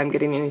really hard time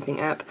getting anything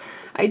up.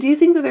 I do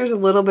think that there's a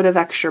little bit of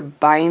extra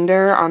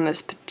binder on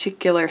this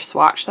particular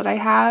swatch that I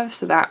have,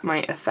 so that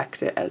might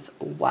affect it as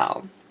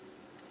well.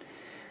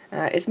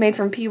 It's made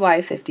from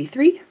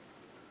PY53,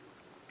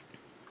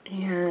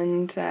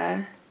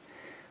 and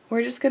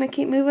we're just going to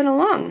keep moving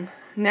along.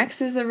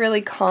 Next is a really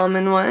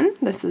common one.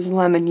 This is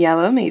lemon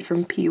yellow, made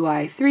from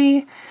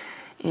PY3,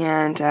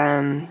 and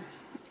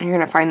you're going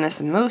to find this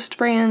in most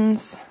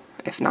brands,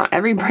 if not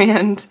every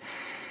brand,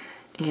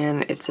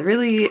 and it's a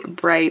really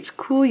bright,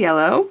 cool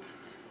yellow.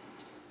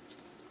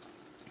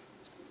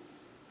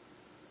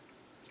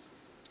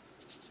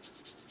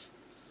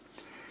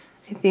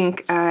 I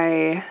think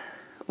I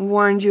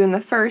warned you in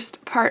the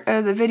first part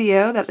of the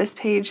video that this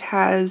page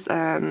has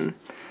a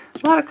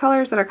lot of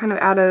colors that are kind of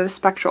out of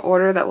spectral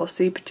order that we'll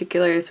see,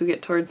 particularly as we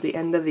get towards the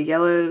end of the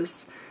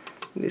yellows.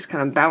 They just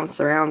kind of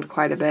bounce around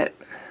quite a bit.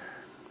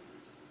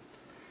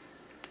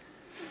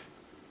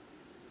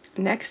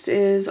 Next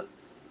is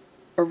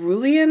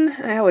Aurelian.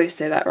 I always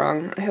say that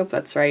wrong. I hope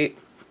that's right.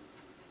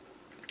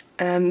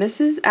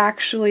 This is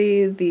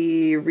actually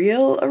the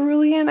real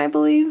Aurelian, I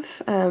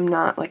believe,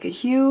 not like a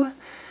hue.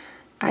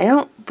 I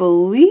don't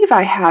believe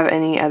I have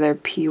any other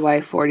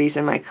PY40s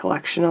in my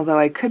collection, although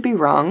I could be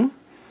wrong.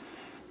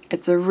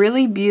 It's a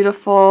really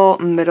beautiful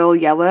middle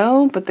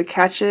yellow, but the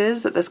catch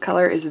is that this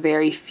color is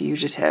very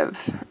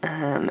fugitive,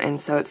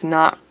 and so it's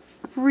not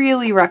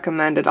really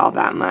recommended all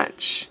that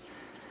much.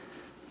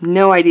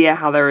 No idea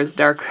how there was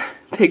dark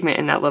pigment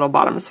in that little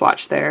bottom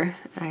swatch there.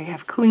 I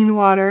have clean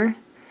water,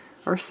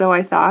 or so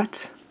I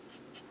thought.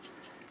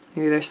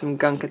 Maybe there's some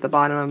gunk at the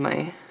bottom of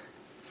my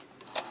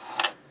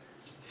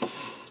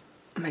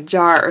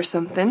jar or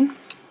something.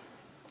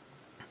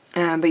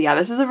 But yeah,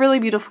 this is a really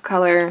beautiful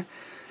color.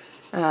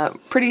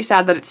 Pretty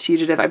sad that it's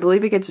fugitive. I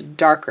believe it gets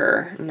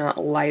darker, not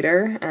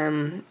lighter,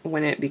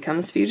 when it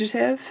becomes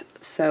fugitive,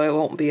 so it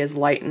won't be as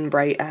light and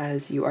bright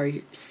as you are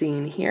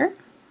seeing here.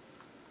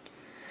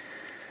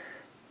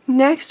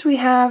 Next we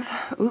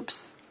have,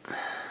 oops,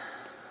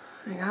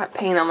 I got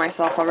paint on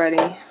myself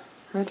already.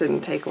 That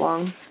didn't take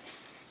long.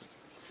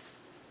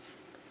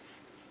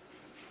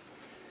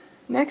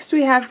 Next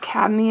we have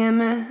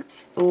Cadmium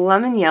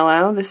Lemon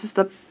Yellow. This is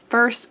the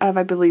first of,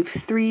 I believe,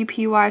 3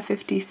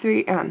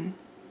 PY53,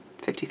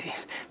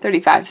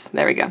 35s,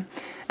 there we go.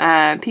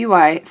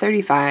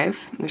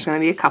 PY35, there's going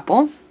to be a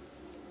couple.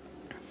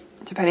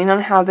 Depending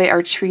on how they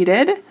are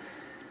treated,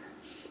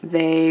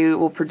 they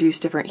will produce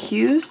different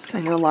hues.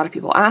 I know a lot of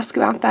people ask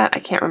about that. I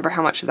can't remember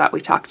how much of that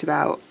we talked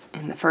about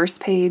in the first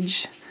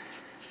page.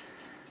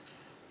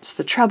 It's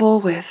the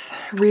trouble with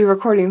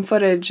re-recording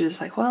footage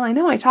is like, well, I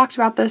know I talked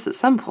about this at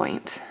some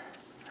point.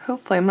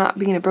 Hopefully I'm not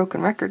being a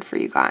broken record for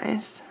you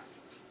guys.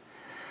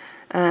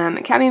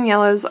 Cadmium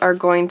yellows are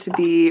going to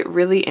be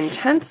really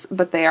intense,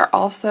 but they are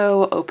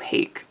also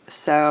opaque.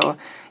 So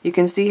you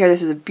can see here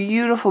this is a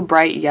beautiful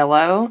bright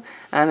yellow.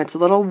 It's a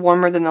little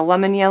warmer than the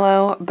lemon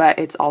yellow, but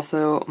it's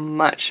also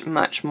much,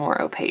 much more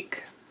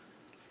opaque.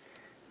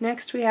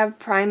 Next we have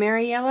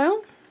Primary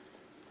Yellow.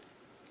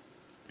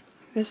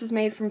 This is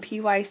made from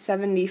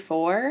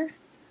PY74,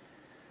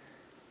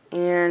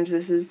 and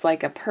this is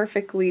like a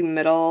perfectly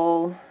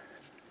middle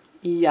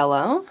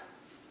yellow.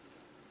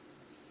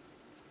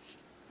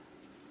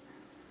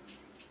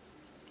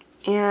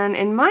 And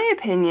in my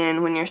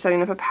opinion, when you're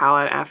setting up a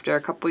palette after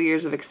a couple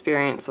years of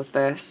experience with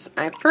this,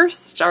 I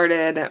first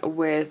started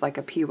with like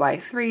a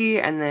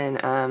PY3 and then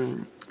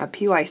a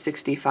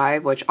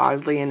PY65, which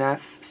oddly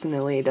enough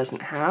Sennelier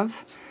doesn't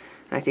have.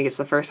 And I think it's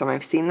the first time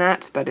I've seen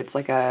that, but it's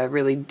like a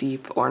really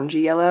deep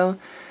orangey yellow.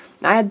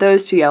 I had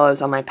those two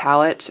yellows on my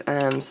palette so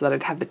that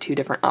I'd have the two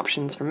different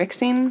options for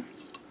mixing.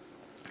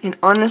 And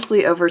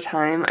honestly, over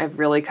time, I've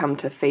really come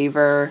to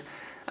favor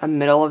a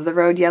middle of the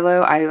road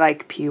yellow. I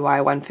like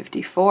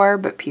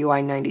PY154, but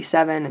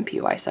PY97 and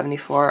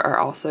PY74 are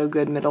also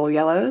good middle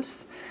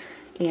yellows.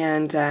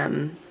 And,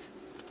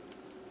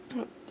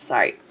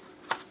 sorry,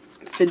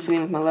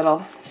 fidgeting with my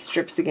little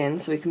strips again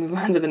so we can move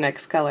on to the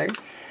next color.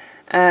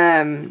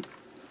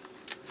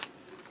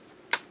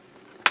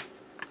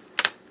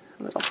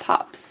 Little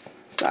pops.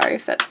 Sorry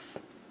if that's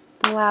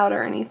loud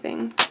or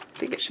anything. I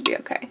think it should be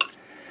okay.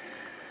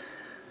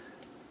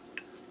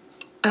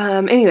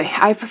 Anyway,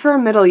 I prefer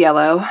middle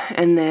yellow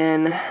and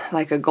then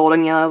like a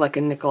golden yellow, like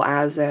a nickel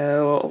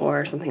azo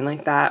or something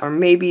like that. Or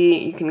maybe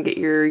you can get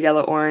your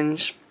yellow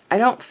orange. I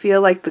don't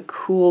feel like the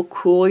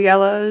cool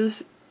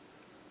yellows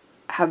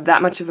have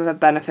that much of a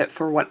benefit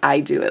for what I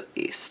do, at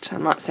least.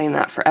 I'm not saying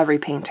that for every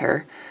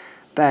painter,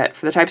 but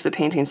for the types of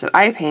paintings that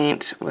I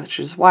paint, which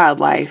is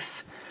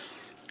wildlife,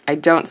 I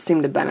don't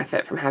seem to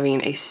benefit from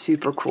having a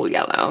super cool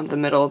yellow. The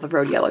middle of the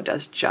road yellow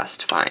does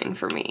just fine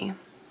for me.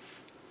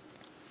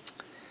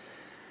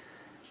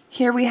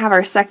 Here we have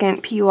our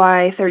second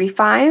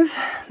PY35.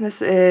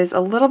 This is a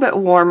little bit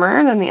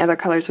warmer than the other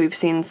colors we've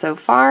seen so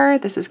far.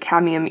 This is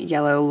Cadmium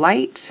Yellow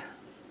Light.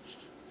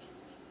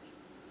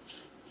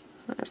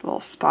 There's a little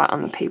spot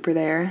on the paper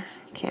there.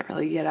 Can't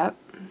really get up.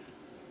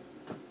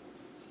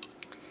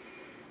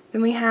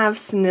 Then we have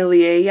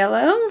Sennelier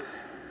Yellow.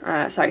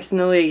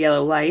 Sennelier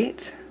Yellow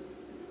Light.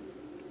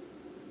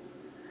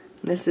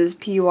 This is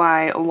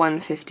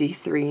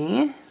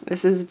PY153.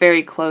 This is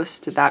very close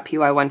to that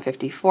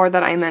PY154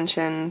 that I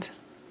mentioned,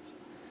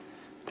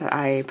 that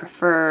I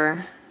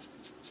prefer.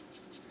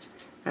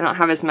 I don't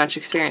have as much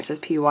experience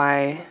with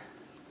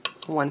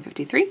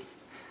PY153,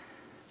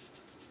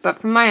 but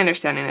from my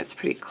understanding it's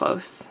pretty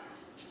close.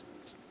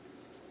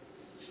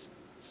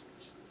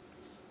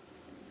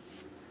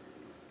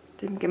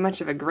 Didn't get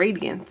much of a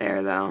gradient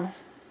there though.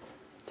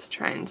 Let's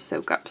try and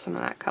soak up some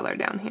of that color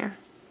down here.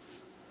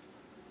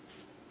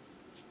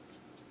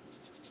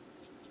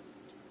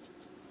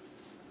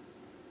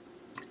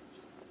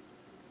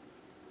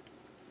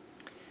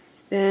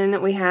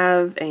 Then we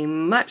have a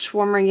much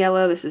warmer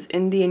yellow. This is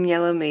Indian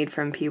Yellow, made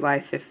from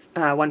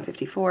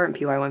PY154 and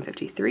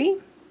PY153.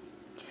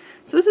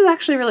 So this is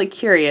actually really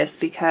curious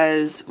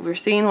because we're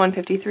seeing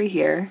 153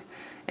 here,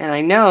 and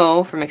I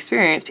know from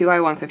experience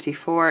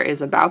PY154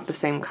 is about the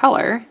same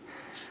color.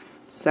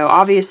 So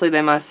obviously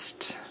they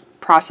must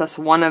process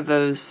one of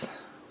those,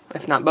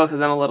 if not both of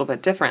them, a little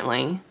bit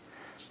differently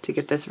to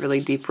get this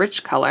really deep,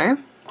 rich color.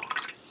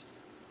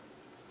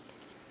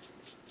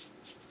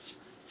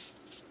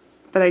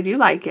 But I do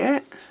like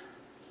it.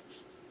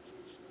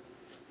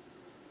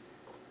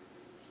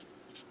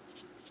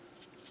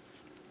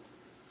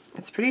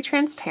 It's pretty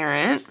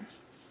transparent.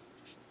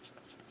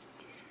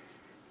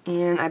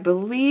 And I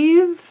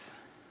believe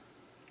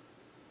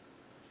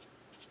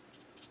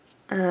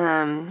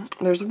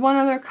there's one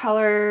other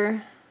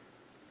color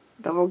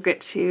that we'll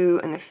get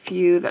to in a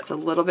few that's a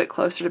little bit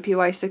closer to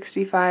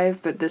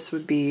PY65, but this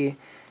would be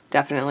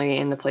definitely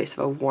in the place of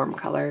a warm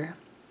color,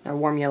 a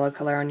warm yellow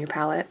color on your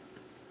palette.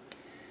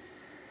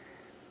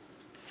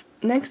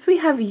 Next we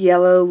have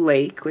Yellow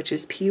Lake, which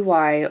is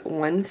PY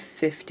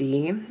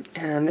 150.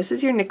 This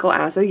is your Nickel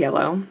Azo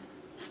Yellow.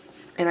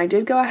 And I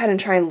did go ahead and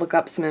try and look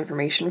up some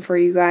information for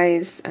you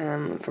guys,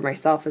 for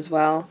myself as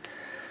well,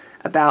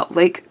 about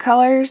lake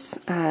colors.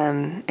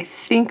 I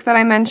think that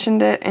I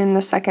mentioned it in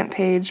the second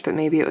page, but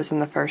maybe it was in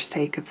the first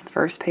take of the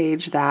first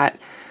page that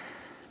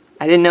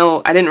I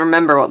didn't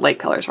remember what lake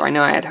colors were. I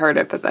know I had heard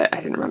it, but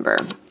I didn't remember.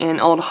 In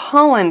Old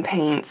Holland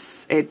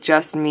paints, it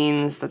just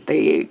means that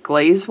they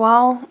glaze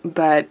well,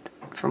 but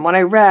from what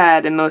I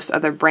read in most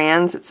other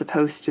brands, it's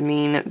supposed to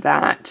mean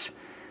that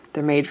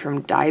they're made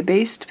from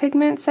dye-based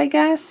pigments, I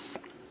guess,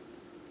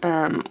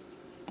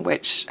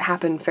 which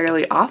happen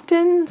fairly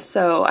often,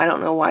 so I don't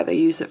know why they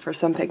use it for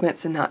some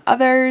pigments and not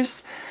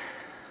others.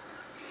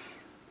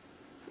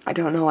 I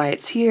don't know why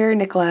it's here.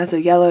 Nickel Azo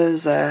Yellow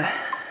is a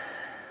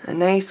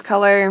nice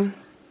color,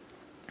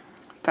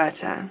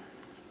 but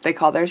they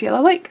call theirs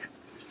Yellow Lake.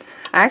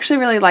 I actually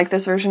really like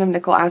this version of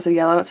Nickel Azo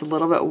Yellow. It's a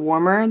little bit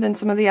warmer than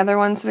some of the other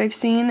ones that I've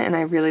seen, and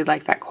I really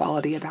like that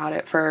quality about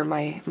it for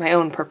my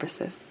own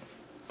purposes.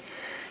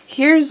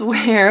 Here's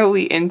where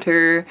we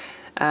enter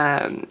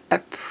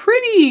a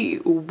pretty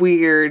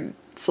weird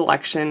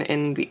selection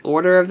in the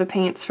order of the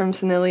paints from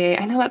Sennelier.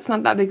 I know that's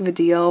not that big of a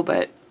deal,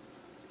 but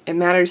it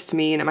matters to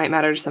me, and it might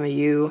matter to some of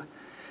you.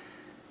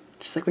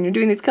 Just like when you're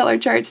doing these color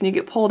charts and you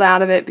get pulled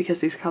out of it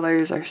because these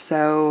colors are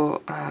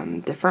so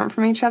different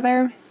from each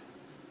other.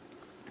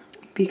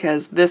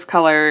 Because this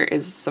color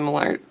is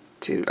similar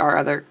to our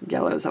other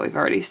yellows that we've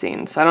already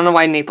seen. So I don't know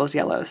why Naples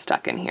Yellow is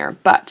stuck in here,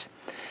 but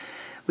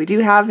we do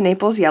have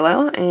Naples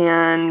Yellow,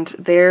 and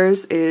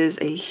theirs is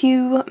a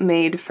hue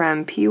made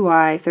from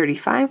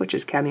PY35, which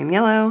is cadmium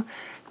yellow,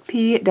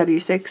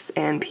 PW6,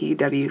 and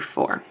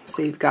PW4.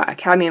 So you've got a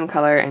cadmium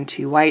color and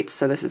two whites,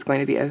 so this is going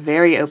to be a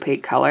very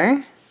opaque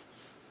color.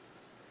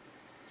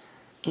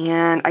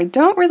 And I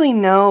don't really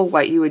know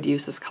what you would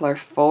use this color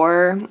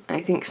for.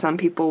 I think some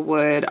people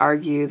would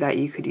argue that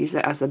you could use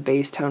it as a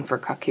base tone for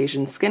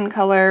Caucasian skin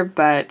color,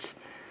 but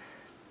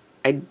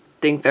I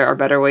think there are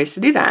better ways to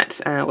do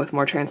that with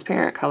more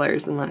transparent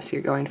colors, unless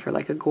you're going for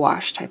like a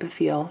gouache type of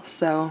feel.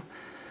 So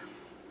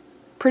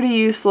pretty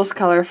useless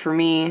color for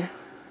me.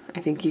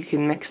 I think you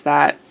can mix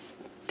that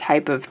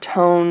type of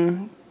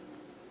tone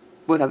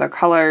with other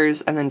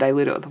colors and then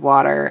dilute it with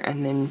water,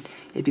 and then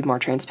it'd be more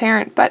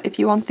transparent. But if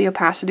you want the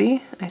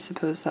opacity, I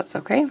suppose that's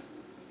okay.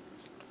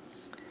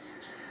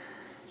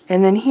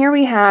 And then here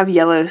we have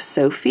Yellow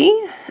Sophie,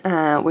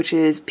 which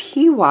is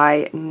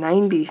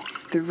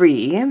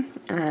PY93.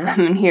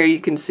 And here you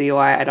can see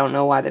why I don't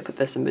know why they put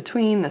this in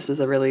between. This is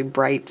a really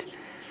bright,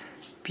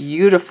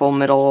 beautiful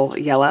middle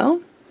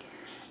yellow.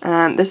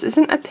 This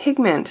isn't a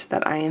pigment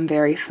that I am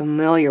very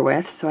familiar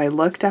with, so I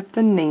looked up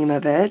the name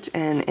of it,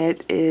 and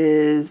it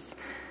is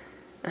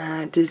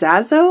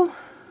Disazo,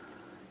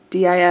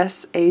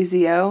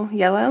 D-I-S-A-Z-O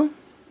yellow.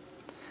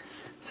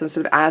 So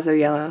instead of Azo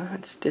Yellow,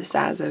 it's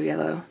Disazo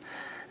Yellow.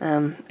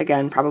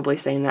 Again, probably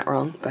saying that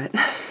wrong, but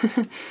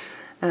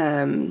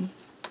I'm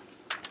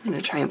going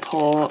to try and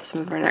pull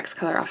some of our next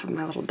color off of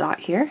my little dot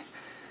here.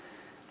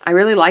 I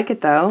really like it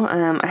though.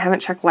 I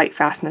haven't checked light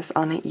fastness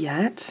on it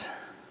yet,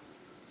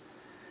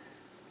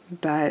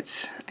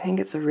 but I think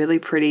it's a really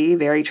pretty,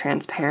 very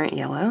transparent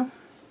yellow.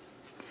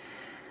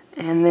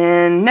 And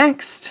then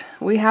next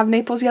we have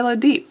Naples Yellow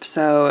Deep.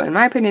 So in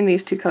my opinion,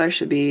 these two colors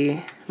should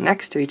be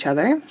next to each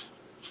other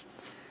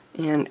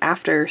and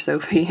after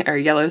Sophie, or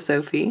Yellow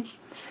Sophie.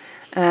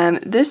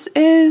 This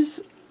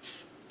is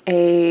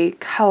a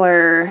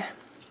color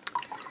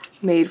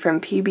made from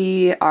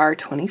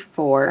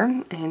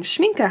PBR24, and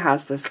Schmincke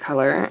has this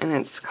color, and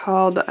it's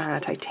called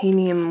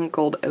Titanium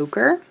Gold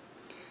Ochre.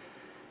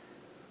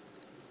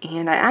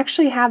 And I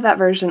actually have that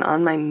version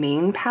on my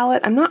main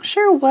palette. I'm not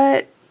sure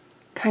what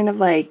kind of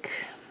like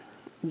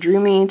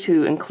drew me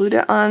to include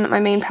it on my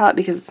main palette,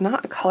 because it's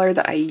not a color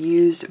that I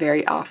used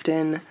very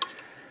often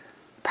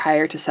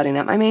prior to setting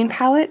up my main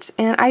palette,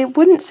 and I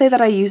wouldn't say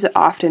that I use it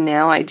often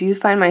now. I do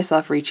find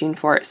myself reaching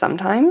for it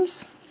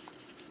sometimes.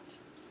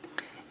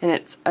 And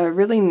it's a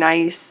really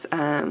nice, it's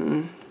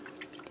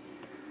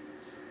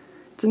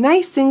a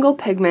nice single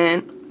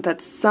pigment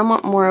that's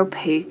somewhat more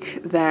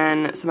opaque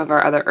than some of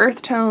our other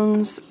earth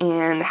tones,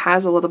 and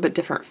has a little bit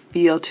different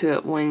feel to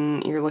it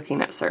when you're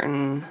looking at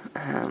certain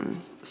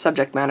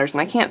subject matters. And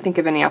I can't think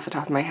of any off the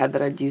top of my head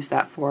that I'd use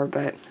that for,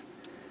 but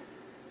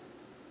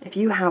if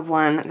you have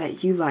one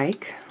that you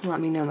like, let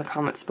me know in the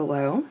comments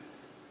below.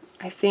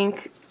 I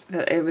think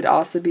that it would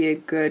also be a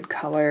good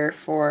color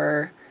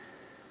for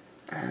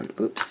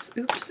oops.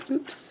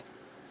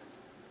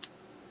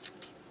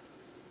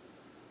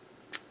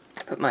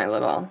 I put my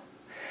little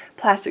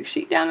plastic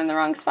sheet down in the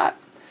wrong spot.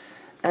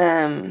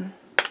 I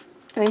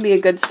think it'd be a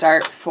good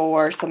start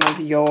for some of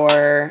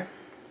your,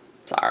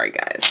 sorry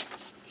guys,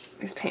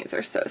 these paints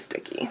are so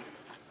sticky.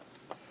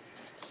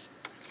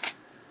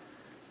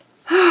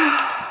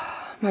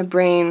 My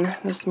brain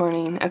this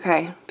morning.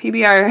 Okay,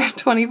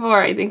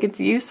 PBR24, I think it's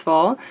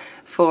useful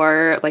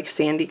for like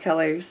sandy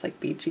colors, like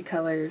beachy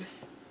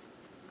colors,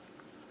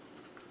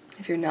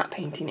 if you're not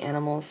painting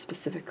animals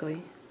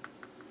specifically.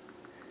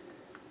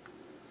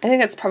 I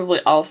think it's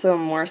probably also a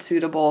more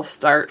suitable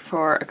start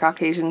for a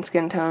Caucasian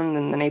skin tone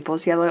than the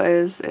Naples yellow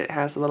is. It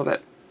has a little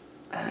bit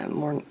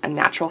more a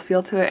natural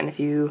feel to it, and if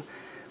you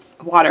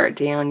water it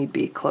down, you'd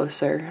be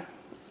closer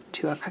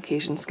to a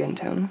Caucasian skin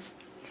tone.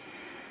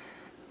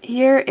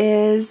 Here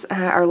is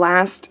our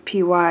last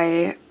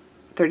PY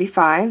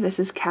 35. This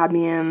is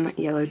Cadmium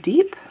Yellow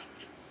Deep.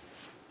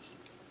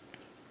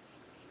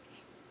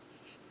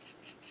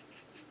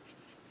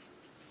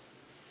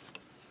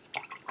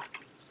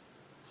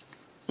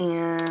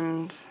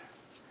 And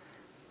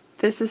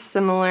this is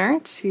similar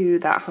to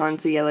that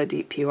Hansa Yellow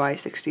Deep PY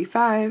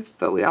 65,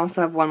 but we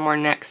also have one more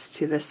next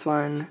to this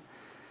one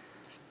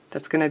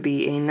that's going to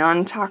be a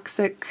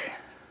non-toxic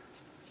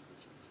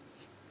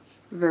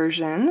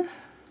version.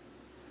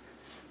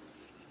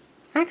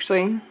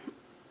 Actually,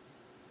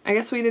 I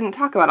guess we didn't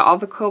talk about it. All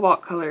the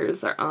cobalt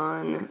colors are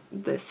on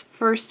this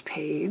first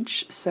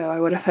page, so I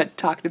would have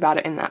talked about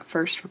it in that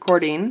first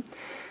recording.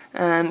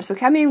 So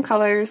cadmium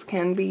colors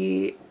can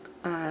be,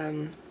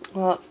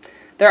 well,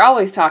 they're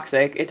always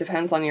toxic. It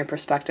depends on your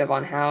perspective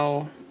on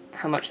how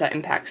much that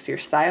impacts your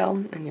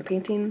style and your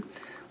painting.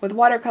 With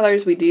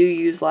watercolors, we do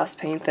use less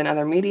paint than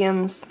other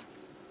mediums,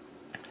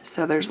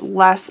 so there's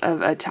less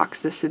of a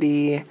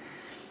toxicity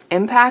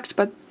impact,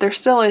 but there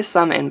still is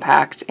some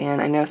impact, and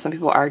I know some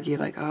people argue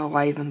like, oh,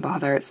 why even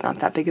bother? It's not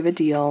that big of a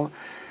deal.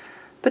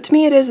 But to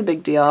me it is a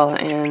big deal,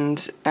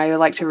 and I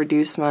like to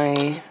reduce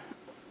my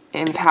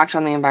impact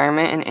on the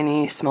environment in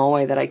any small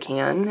way that I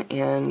can,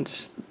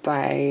 and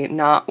by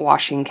not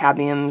washing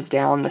cadmiums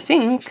down the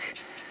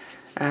sink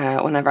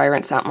whenever I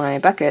rinse out my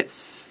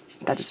buckets,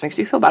 that just makes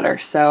me feel better.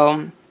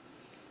 So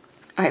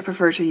I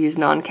prefer to use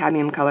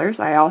non-cadmium colors.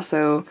 I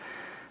also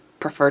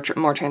prefer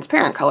more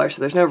transparent colors, so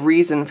there's no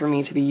reason for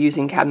me to be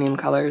using cadmium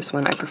colors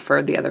when I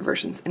prefer the other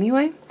versions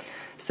anyway.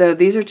 So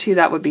these are two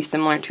that would be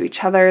similar to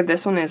each other.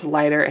 This one is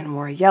lighter and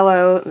more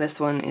yellow. This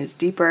one is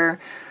deeper.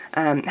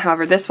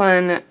 However, this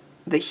one,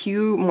 the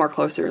hue more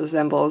closely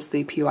resembles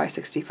the PY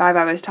 65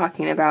 I was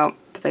talking about,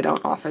 but they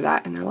don't offer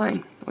that in their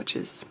line, which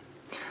is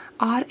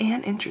odd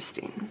and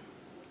interesting.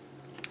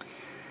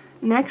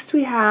 Next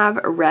we have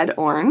red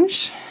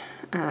orange.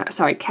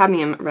 Sorry,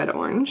 cadmium red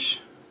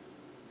orange.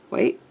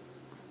 Wait.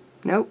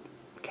 Nope,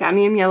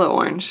 cadmium yellow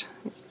orange.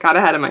 Got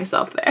ahead of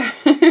myself there.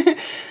 I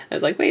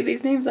was like, wait,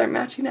 these names aren't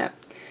matching up.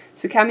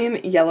 So cadmium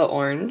yellow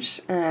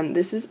orange.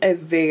 This is a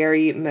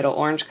very middle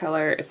orange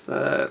color. It's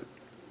the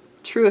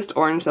truest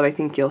orange that I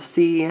think you'll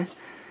see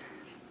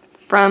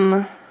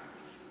from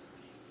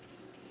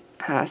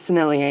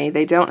Sennelier.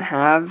 They don't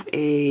have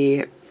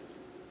a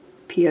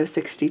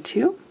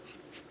PO62.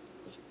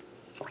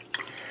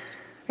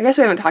 I guess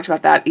we haven't talked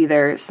about that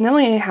either.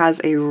 Sennelier has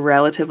a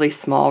relatively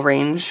small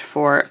range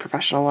for a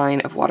professional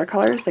line of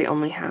watercolors. They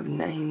only have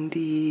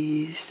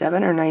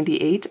 97 or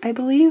 98, I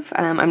believe.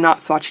 I'm not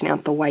swatching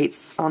out the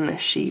whites on this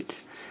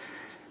sheet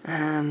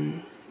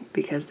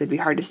because they'd be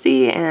hard to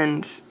see,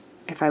 and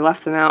if I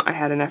left them out, I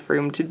had enough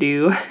room to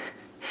do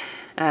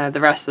the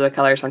rest of the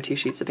colors on 2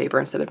 sheets of paper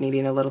instead of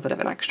needing a little bit of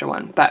an extra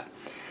one. But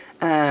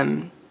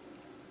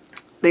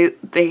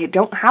they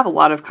don't have a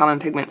lot of common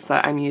pigments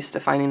that I'm used to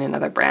finding in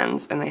other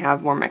brands, and they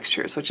have more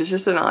mixtures, which is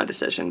just an odd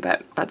decision,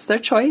 but that's their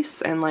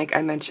choice. And like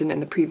I mentioned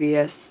in the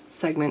previous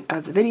segment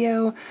of the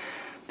video,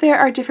 there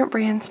are different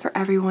brands for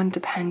everyone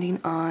depending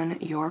on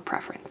your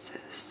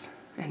preferences,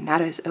 and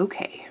that is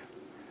okay.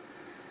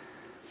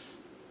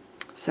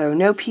 So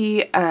no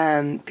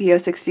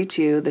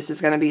PO62, this is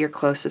going to be your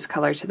closest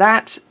color to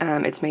that.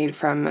 It's made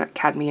from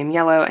cadmium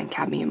yellow and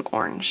cadmium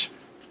orange.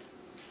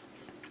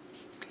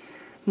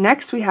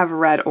 Next we have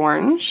red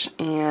orange,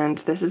 and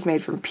this is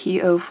made from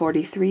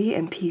PO43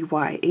 and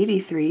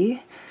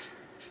PY83,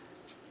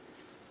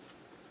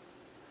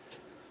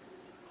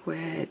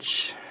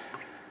 which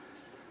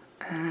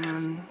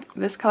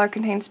this color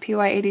contains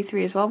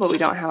PY83 as well, but we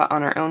don't have it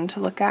on our own to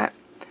look at.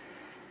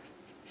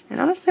 And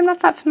honestly, I'm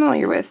not that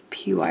familiar with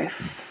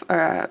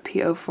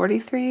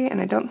PO43, and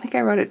I don't think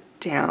I wrote it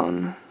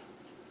down.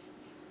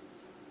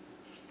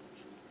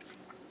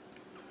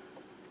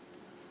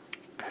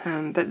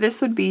 But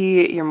this would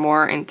be your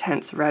more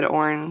intense red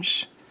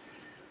orange.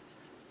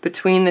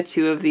 Between the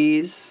two of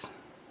these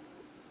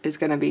is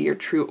going to be your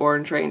true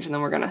orange range, and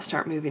then we're going to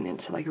start moving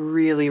into like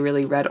really,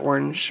 really red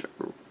orange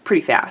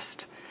pretty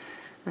fast.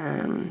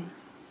 There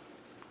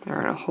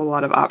aren't a whole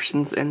lot of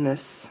options in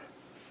this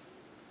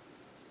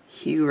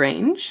hue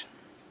range.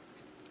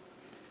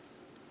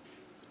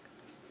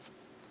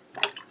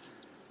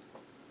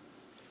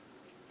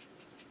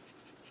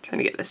 Trying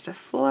to get this to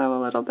flow a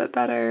little bit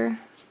better.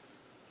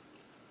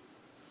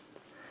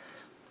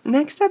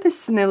 Next up is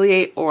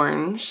Sennelier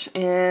Orange,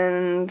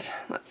 and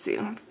let's see,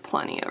 I have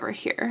plenty over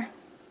here.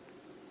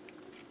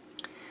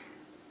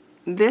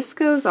 This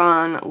goes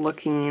on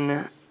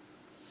looking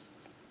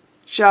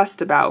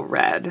just about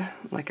red,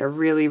 like a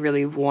really,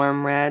 really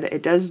warm red.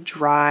 It does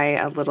dry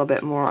a little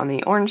bit more on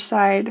the orange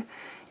side.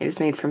 It is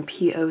made from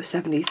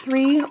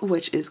PO73,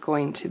 which is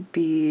going to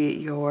be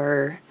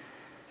your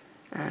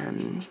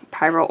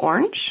Pyrrole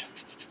Orange.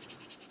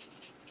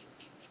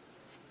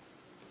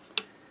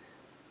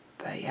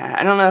 But yeah,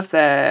 I don't know if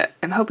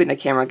I'm hoping the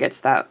camera gets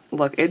that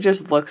look. It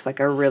just looks like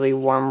a really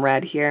warm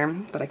red here,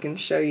 but I can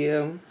show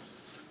you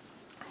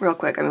real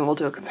quick. I mean, we'll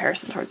do a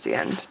comparison towards the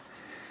end.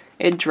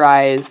 It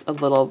dries a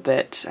little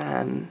bit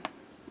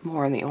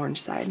more on the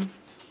orange side.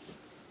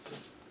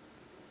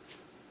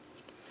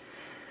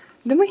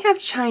 Then we have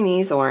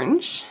Chinese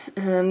orange.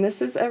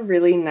 This is a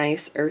really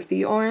nice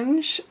earthy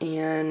orange,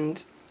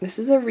 and this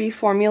is a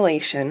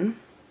reformulation.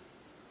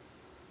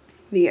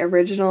 The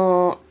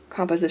original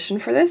composition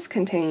for this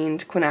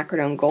contained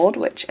quinacridone gold,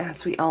 which,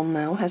 as we all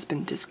know, has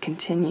been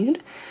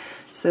discontinued.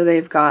 So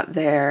they've got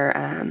their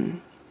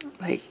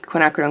like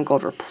quinacridone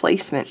gold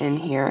replacement in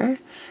here.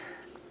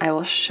 I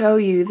will show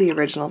you the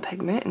original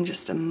pigment in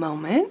just a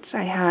moment.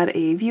 I had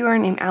a viewer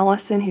named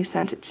Allison who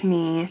sent it to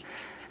me.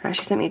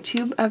 She sent me a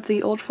tube of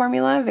the old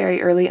formula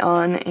very early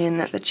on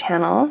in the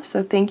channel,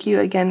 so thank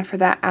you again for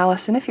that,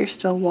 Allison, if you're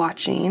still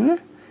watching.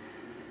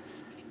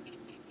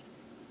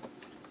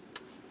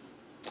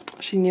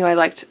 She knew I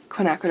liked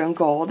quinacridone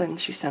gold, and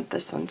she sent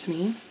this one to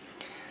me.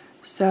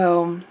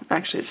 So,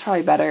 actually, it's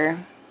probably better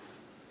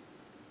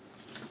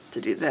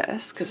to do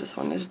this, because this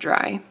one is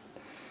dry.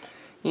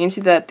 You can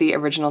see that the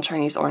original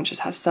Chinese orange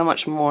just has so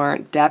much more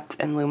depth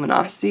and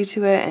luminosity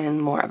to it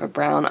and more of a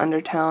brown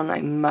undertone.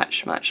 I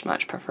much, much,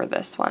 much prefer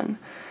this one.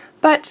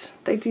 But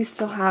they do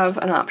still have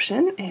an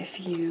option if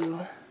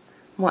you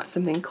want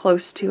something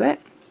close to it.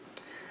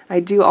 I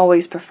do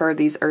always prefer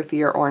these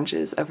earthier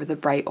oranges over the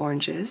bright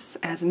oranges,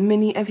 as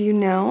many of you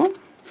know.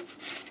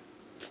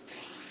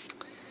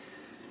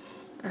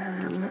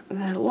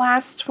 The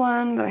last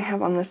one that I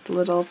have on this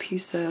little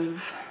piece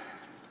of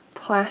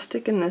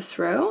plastic in this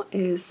row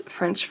is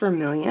French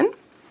Vermilion.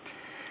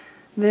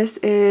 This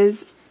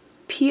is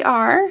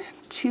PR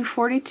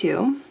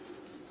 242,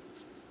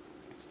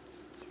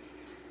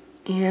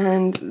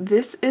 and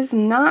this is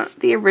not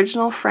the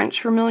original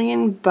French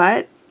Vermilion,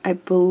 but I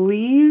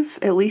believe,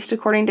 at least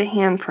according to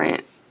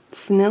handprint,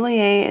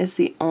 Sennelier is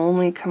the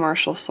only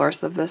commercial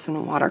source of this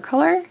in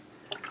watercolor.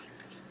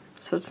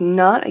 So it's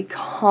not a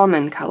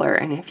common color,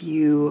 and if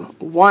you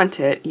want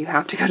it, you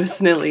have to go to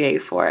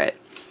Sennelier for it.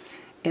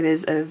 It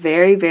is a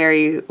very,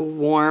 very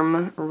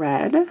warm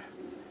red,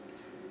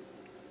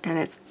 and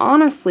it's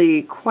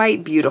honestly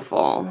quite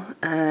beautiful.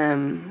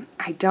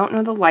 I don't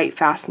know the light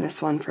fastness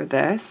one for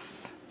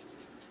this.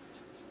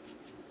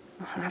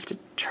 I'll have to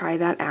try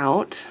that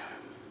out.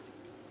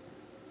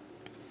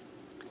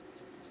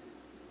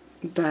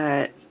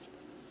 But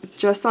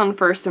just on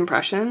first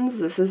impressions,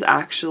 this is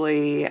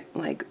actually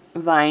like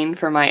vying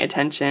for my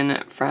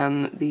attention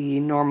from the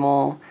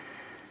normal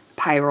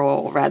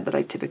Pyrrole red that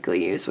I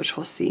typically use, which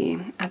we'll see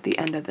at the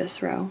end of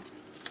this row.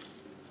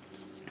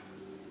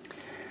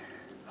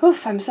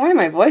 Oof, I'm sorry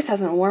my voice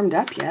hasn't warmed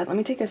up yet. Let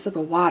me take a sip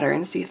of water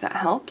and see if that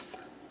helps.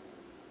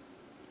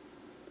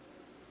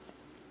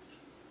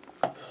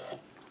 I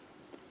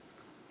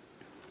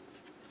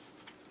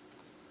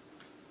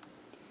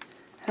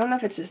don't know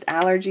if it's just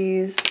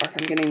allergies or if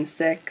I'm getting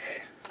sick.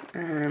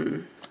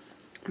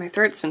 My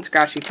throat's been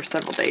scratchy for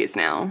several days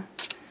now.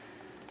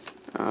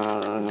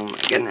 Oh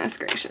my goodness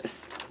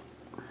gracious.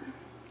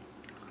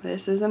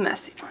 This is a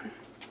messy one.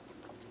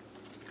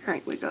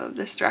 Alright, we go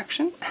this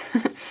direction.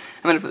 I'm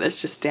going to put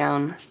this just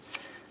down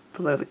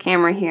below the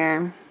camera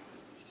here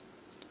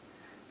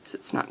so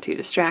it's not too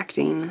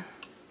distracting.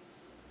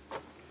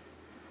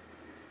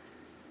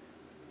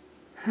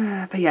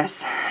 But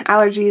yes,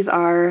 allergies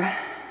are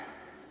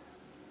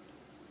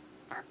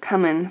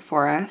coming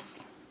for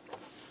us.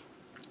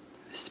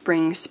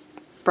 Spring has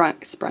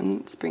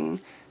sprung,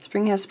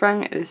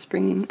 it is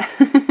springing.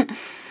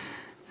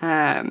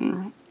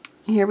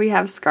 Here we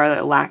have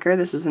Scarlet Lacquer.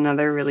 This is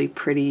another really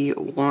pretty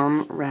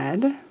warm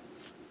red.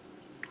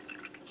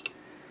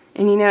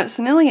 And you know,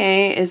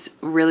 Sennelier is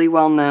really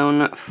well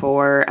known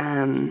for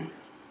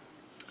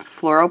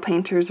floral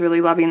painters really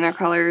loving their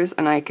colors,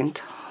 and I can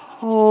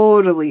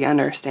totally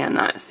understand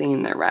that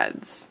seeing their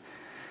reds.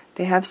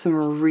 They have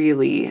some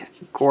really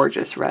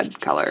gorgeous red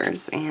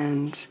colors,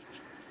 and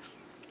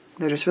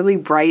they're just really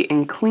bright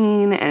and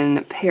clean,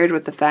 and paired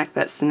with the fact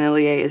that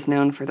Sennelier is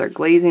known for their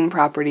glazing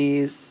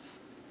properties,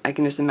 I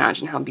can just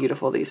imagine how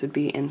beautiful these would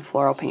be in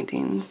floral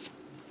paintings.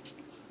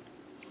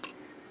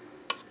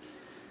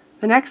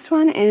 The next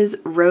one is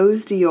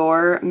Rose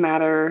Dior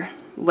Madder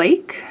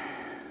Lake.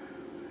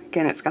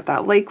 Again, it's got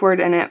that lake word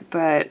in it,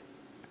 but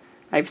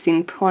I've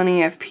seen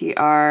plenty of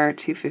PR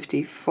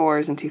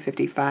 254s and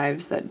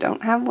 255s that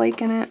don't have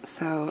lake in it,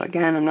 so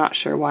again, I'm not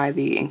sure why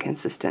the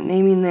inconsistent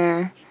naming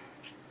there.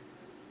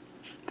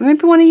 But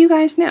maybe one of you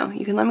guys know.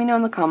 You can let me know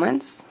in the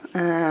comments.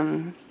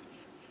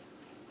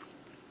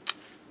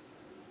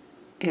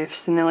 If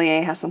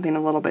Sennelier has something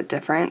a little bit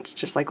different,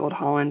 just like Old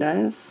Holland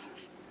does.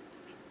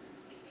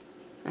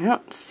 I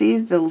don't see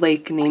the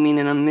lake naming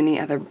in many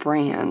other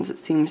brands. It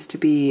seems to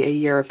be a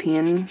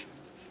European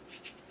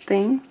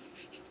thing.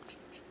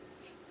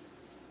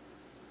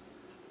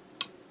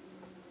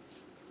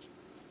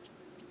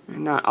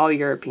 Not all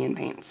European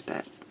paints,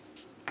 but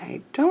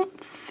I don't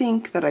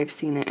think that I've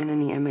seen it in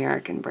any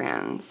American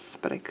brands,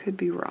 but I could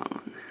be wrong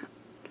on that.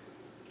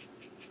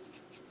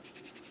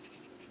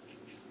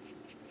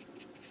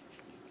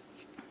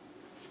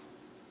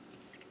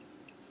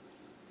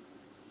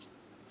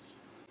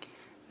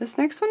 This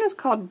next one is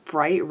called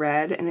Bright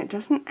Red, and it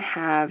doesn't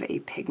have a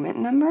pigment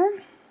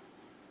number,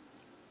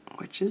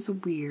 which is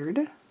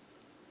weird.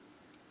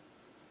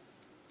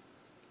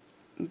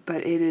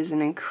 But it is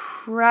an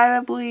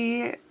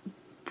incredibly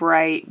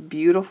bright,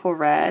 beautiful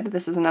red.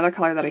 This is another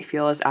color that I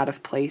feel is out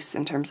of place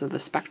in terms of the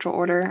spectral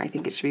order. I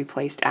think it should be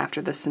placed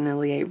after the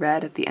Sennelier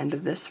red at the end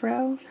of this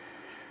row.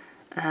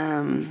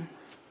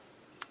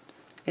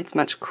 It's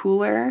much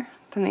cooler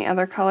than the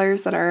other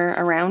colors that are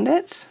around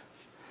it.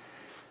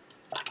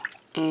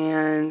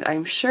 And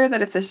I'm sure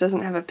that if this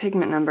doesn't have a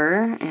pigment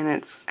number and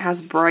it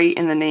has bright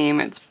in the name,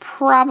 it's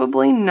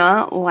probably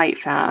not light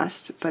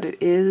fast, but it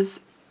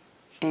is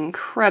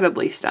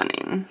incredibly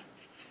stunning.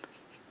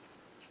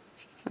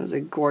 It was a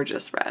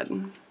gorgeous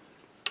red.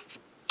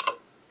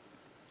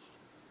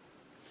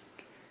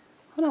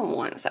 Hold on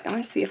one second. I'm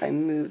going to see if I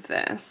move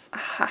this.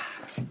 Aha.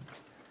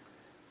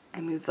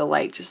 I move the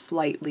light just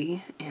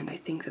slightly, and I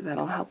think that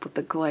that'll help with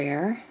the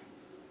glare.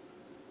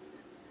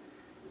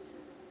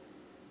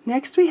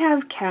 Next we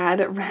have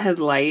Cad Red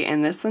Light,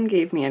 and this one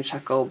gave me a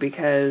chuckle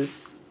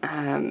because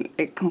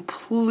it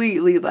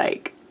completely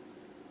like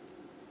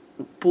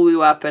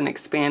blew up and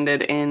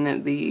expanded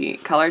in the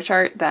color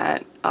chart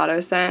that Otto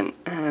sent.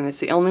 It's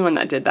the only one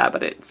that did that,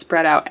 but it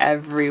spread out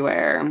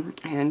everywhere.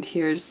 And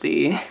here's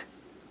the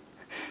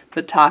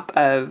top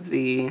of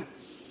the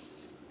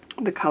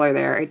color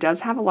there. It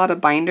does have a lot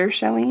of binder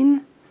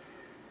showing,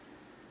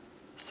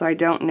 so I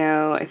don't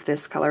know if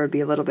this color would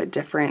be a little bit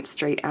different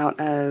straight out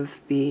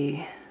of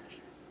the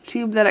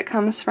tube that it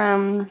comes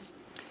from.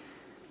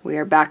 We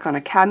are back on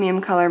a cadmium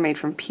color made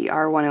from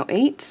PR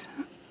 108.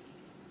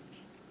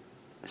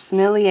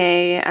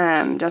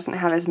 Sennelier doesn't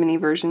have as many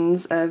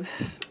versions of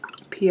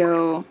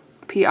PR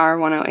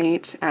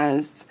 108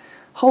 as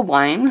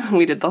Holbein.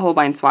 We did the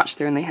Holbein swatch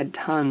through and they had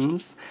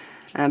tons,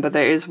 but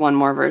there is one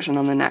more version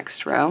on the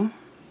next row.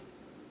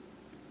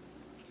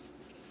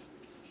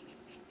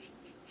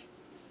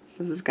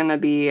 This is going to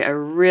be a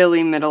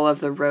really middle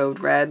of the road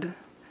red.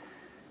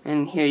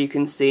 And here you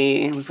can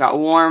see we've got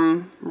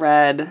warm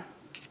red,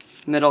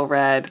 middle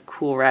red,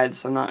 cool red,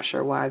 so I'm not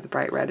sure why the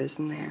bright red is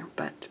in there,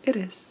 but it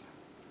is.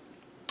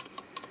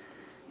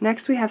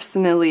 Next we have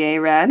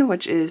Sennelier Red,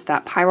 which is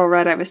that pyrrole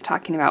red I was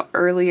talking about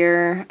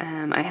earlier.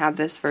 I have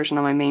this version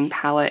on my main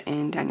palette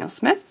in Daniel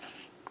Smith.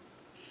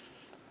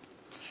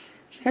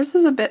 This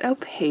is a bit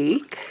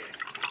opaque.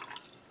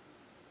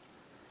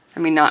 I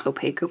mean, not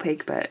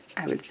opaque, but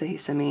I would say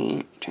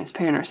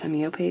semi-transparent or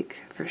semi-opaque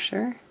for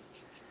sure.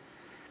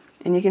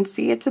 And you can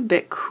see it's a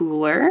bit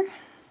cooler.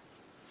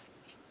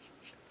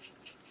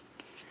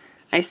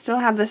 I still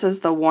have this as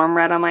the warm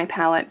red on my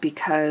palette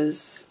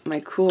because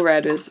my cool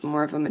red is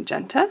more of a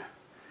magenta.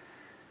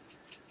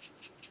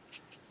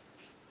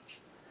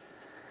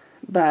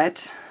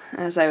 But,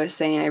 as I was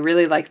saying, I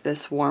really like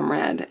this warm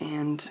red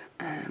and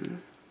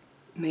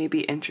may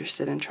be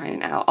interested in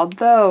trying it out.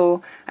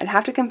 Although, I'd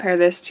have to compare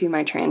this to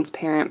my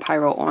transparent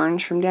pyrrole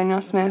orange from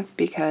Daniel Smith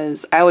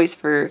because I always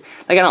I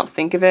don't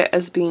think of it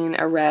as being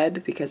a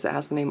red because it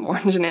has the name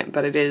orange in it,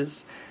 but it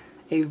is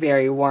a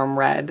very warm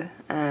red,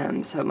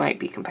 so it might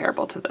be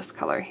comparable to this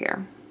color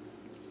here.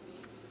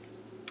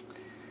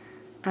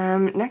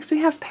 Next we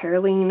have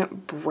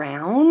Perylene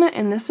Brown,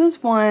 and this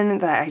is one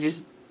that I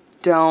just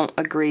don't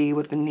agree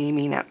with the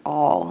naming at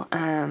all.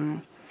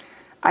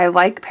 I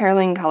like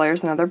Perylene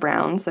colors in other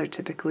browns. They're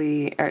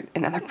typically, or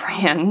in other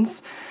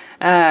brands,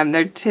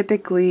 they're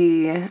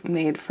typically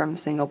made from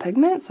single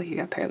pigments, like you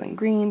got Perylene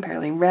Green,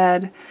 Perylene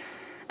Red.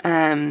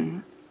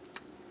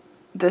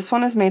 This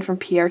one is made from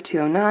PR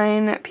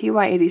 209,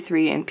 PY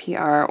 83, and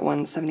PR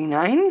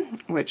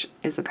 179, which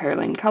is a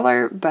Perylene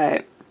color,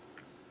 but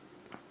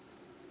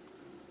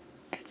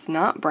it's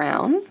not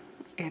brown.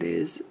 It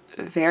is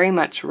very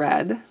much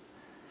red.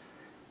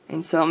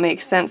 And so it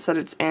makes sense that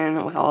it's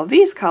in with all of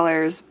these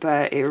colors,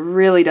 but it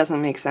really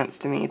doesn't make sense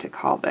to me to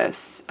call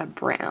this a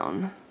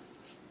brown.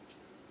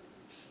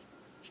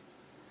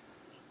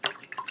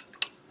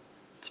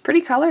 It's a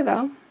pretty color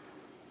though.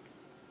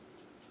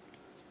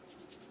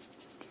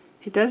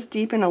 It does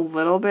deepen a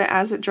little bit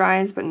as it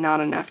dries, but not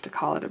enough to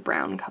call it a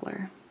brown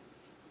color.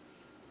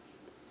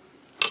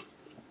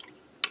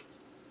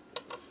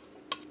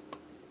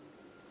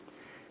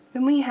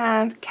 Then we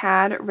have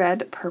Cad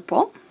Red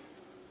Purple.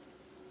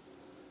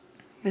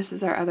 This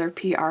is our other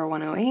PR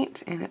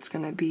 108, and it's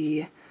going to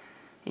be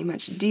a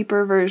much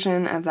deeper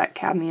version of that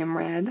cadmium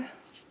red.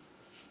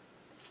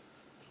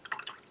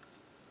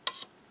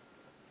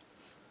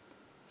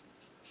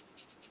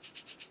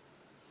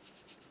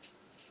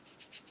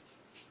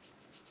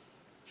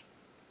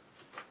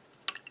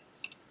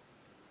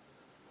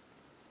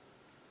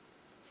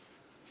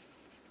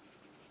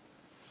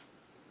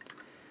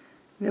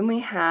 Then we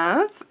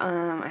have,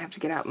 I have to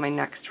get out my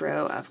next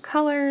row of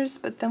colors,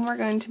 but then we're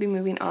going to be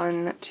moving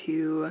on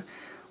to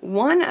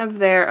one of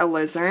their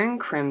alizarin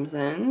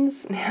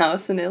crimsons. Now,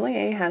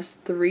 Sennelier has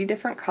 3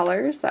 different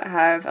colors that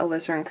have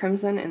alizarin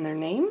crimson in their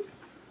name.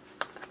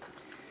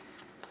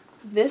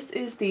 This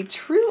is the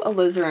true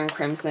alizarin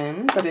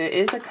crimson, but it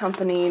is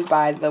accompanied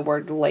by the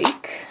word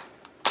lake.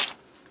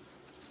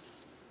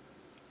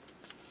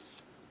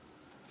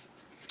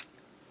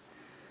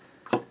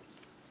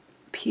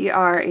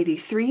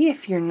 PR83,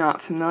 if you're not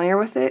familiar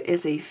with it,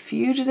 is a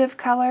fugitive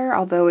color.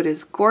 Although it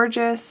is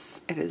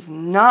gorgeous, it is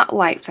not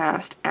light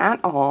fast at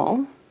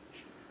all.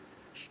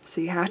 So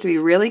you have to be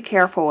really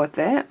careful with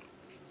it.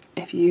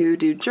 If you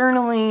do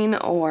journaling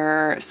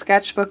or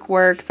sketchbook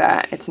work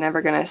that it's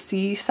never going to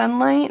see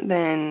sunlight,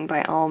 then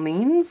by all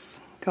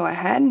means, go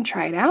ahead and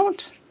try it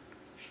out.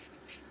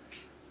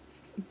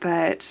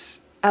 But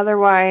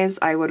otherwise,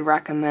 I would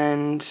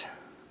recommend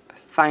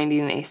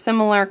finding a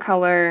similar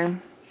color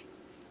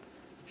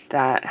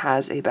that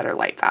has a better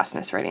light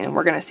fastness rating. And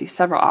we're going to see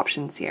several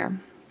options here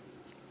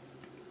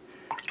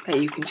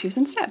that you can choose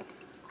instead.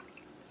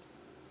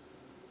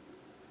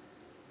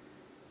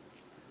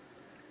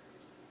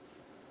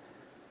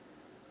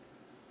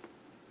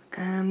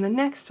 The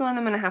next one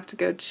I'm going to have to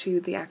go to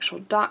the actual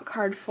dot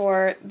card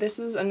for. This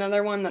is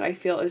another one that I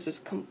feel is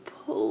just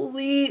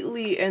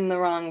completely in the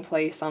wrong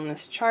place on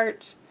this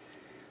chart.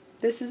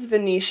 This is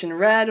Venetian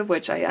Red,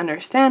 which I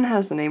understand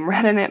has the name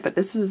red in it, but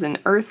this is an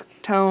earth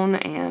tone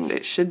and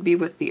it should be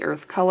with the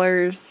earth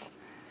colors.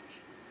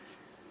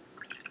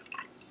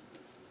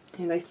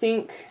 And I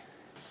think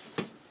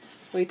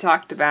we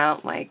talked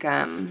about like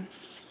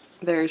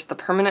there's the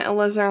permanent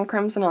alizarin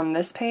crimson on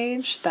this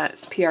page,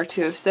 that's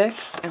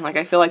PR206, and like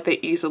I feel like they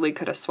easily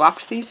could have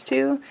swapped these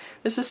two.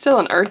 This is still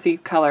an earthy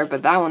color,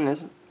 but that one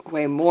is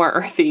way more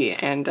earthy,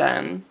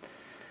 and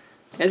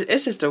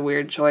it's just a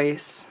weird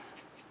choice.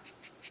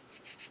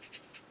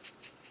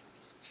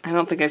 I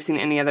don't think I've seen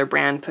any other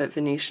brand put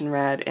Venetian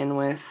Red in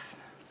with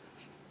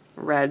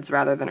reds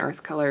rather than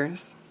earth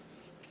colors.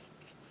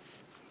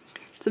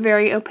 It's a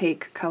very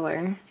opaque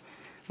color.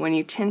 When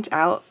you tint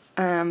out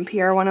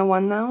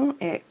PR101 though,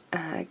 it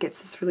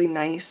gets this really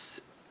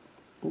nice,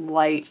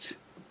 light,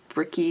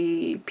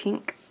 bricky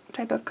pink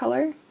type of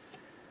color.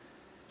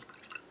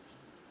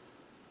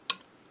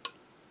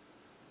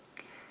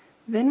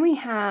 Then we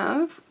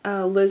have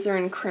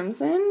alizarin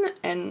crimson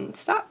and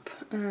stop.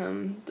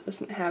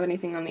 Doesn't have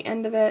anything on the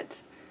end of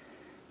it.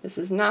 This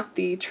is not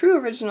the true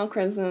original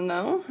crimson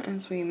though,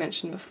 as we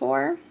mentioned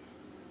before.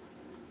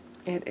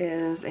 It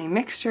is a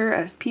mixture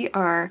of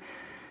PR209,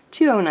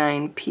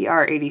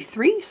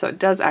 PR83, so it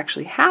does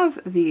actually have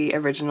the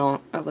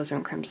original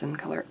alizarin crimson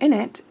color in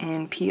it,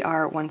 and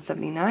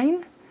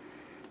PR179.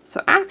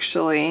 So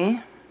actually,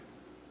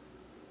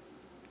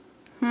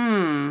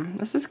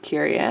 this is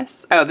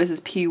curious. Oh, this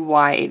is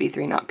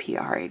PY83, not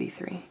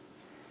PR83.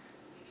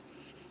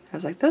 I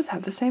was like, those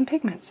have the same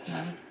pigments in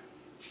them.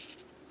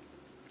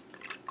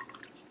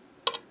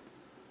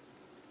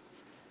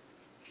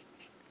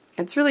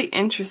 It's really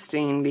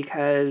interesting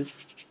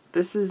because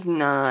this is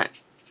not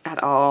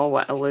at all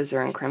what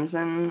alizarin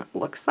crimson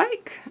looks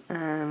like.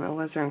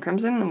 Alizarin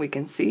crimson, we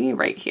can see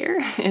right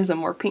here, is a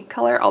more pink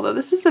color, although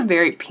this is a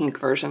very pink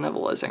version of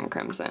alizarin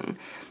crimson.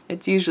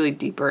 It's usually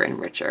deeper and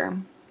richer.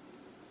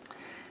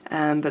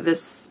 But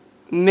this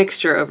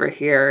mixture over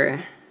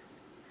here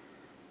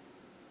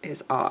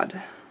is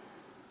odd.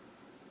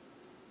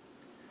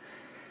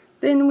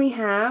 Then we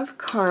have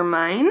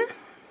Carmine,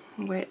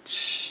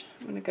 which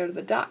I'm going to go to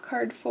the dot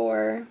card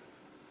for.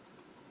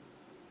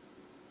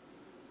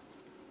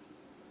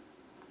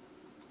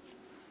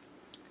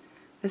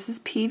 This is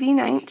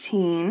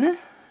PV19,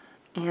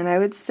 and I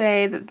would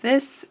say that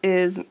this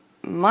is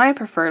my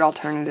preferred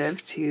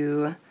alternative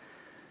to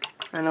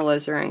an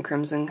alizarin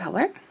crimson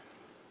color.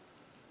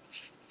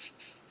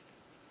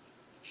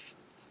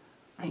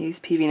 I use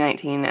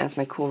PV19 as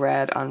my cool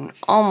red on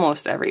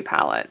almost every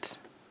palette.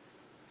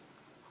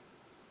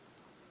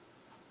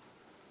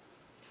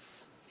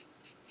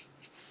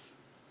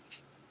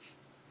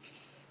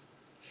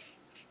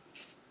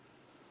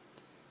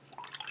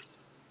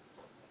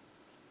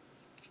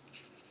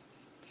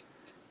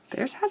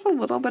 Theirs has a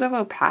little bit of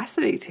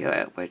opacity to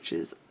it, which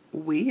is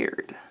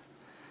weird.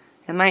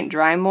 It might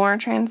dry more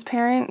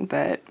transparent,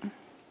 but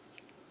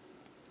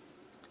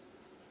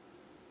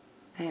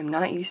I am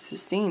not used to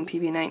seeing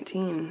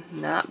PV19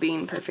 not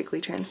being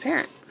perfectly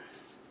transparent.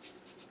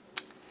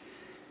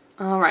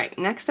 Alright,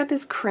 next up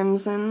is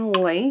Crimson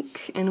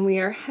Lake, and we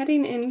are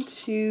heading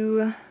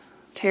into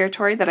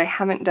territory that I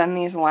haven't done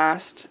these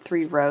last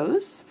 3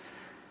 rows.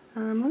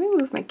 Let me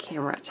move my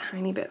camera a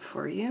tiny bit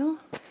for you.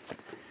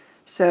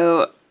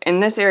 So in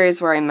this area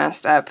is where I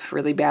messed up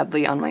really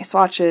badly on my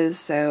swatches,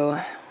 so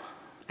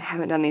I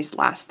haven't done these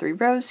last 3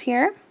 rows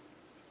here.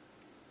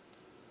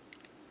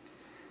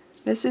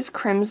 This is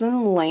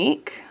Crimson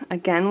Lake.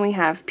 Again, we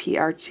have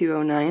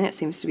PR209. It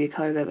seems to be a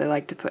color that they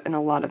like to put in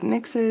a lot of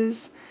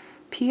mixes.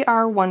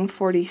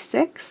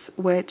 PR146,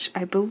 which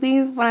I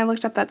believe when I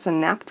looked up that's a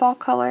naphthol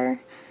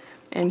color.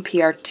 And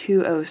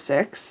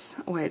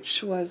PR206,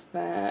 which was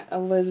that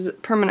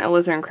permanent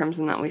alizarin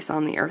crimson that we saw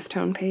on the earth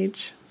tone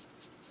page.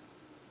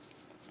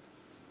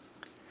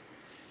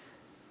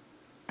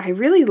 I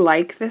really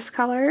like this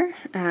color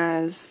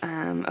as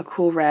a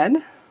cool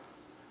red.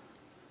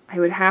 I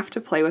would have to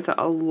play with it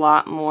a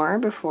lot more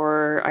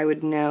before I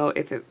would know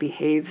if it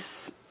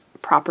behaves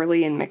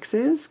properly in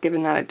mixes,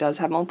 given that it does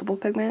have multiple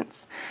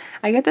pigments?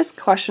 I get this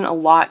question a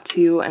lot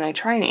too, and I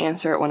try and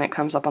answer it when it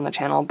comes up on the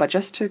channel, but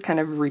just to kind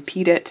of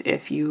repeat it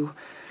if you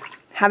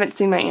haven't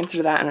seen my answer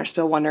to that and are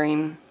still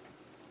wondering,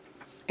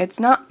 it's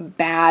not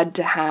bad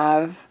to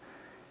have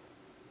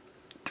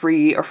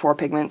 3 or 4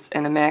 pigments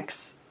in a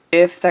mix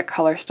if that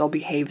color still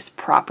behaves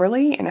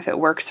properly, and if it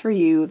works for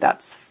you,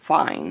 that's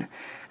fine.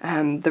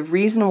 The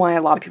reason why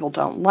a lot of people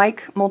don't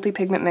like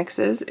multi-pigment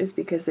mixes is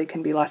because they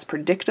can be less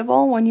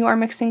predictable when you are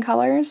mixing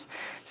colors.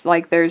 So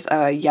like there's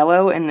a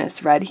yellow in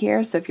this red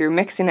here, so if you're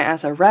mixing it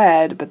as a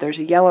red, but there's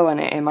a yellow in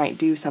it, it might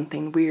do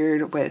something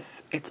weird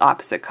with its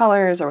opposite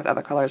colors or with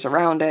other colors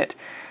around it.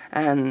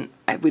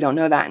 We don't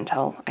know that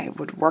until I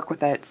would work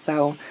with it,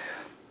 so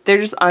they're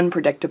just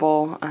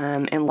unpredictable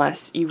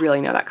unless you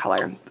really know that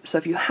color. So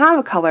if you have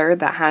a color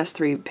that has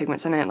 3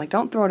 pigments in it, like,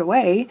 don't throw it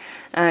away.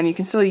 You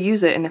can still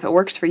use it, and if it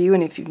works for you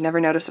and if you've never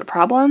noticed a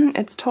problem,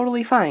 it's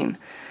totally fine.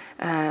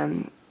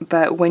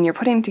 But when you're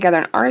putting together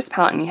an artist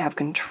palette and you have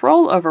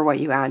control over what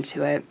you add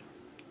to it,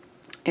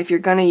 if you're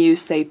going to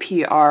use, say,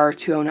 PR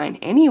 209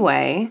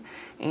 anyway,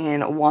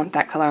 and want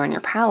that color on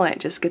your palette,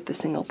 just get the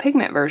single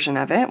pigment version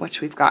of it,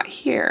 which we've got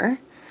here.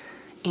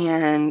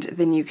 And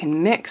then you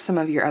can mix some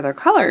of your other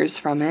colors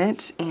from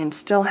it and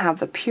still have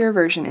the pure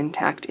version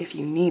intact if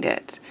you need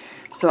it.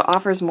 So it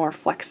offers more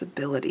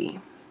flexibility.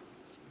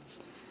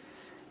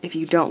 If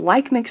you don't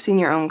like mixing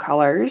your own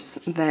colors,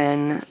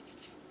 then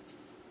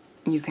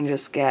you can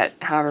just get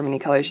however many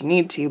colors you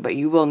need to, but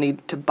you will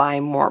need to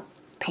buy more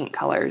paint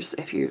colors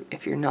if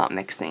you're not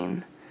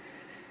mixing.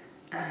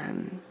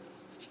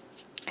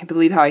 I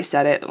believe how I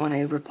said it when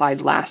I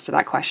replied last to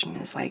that question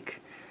is like,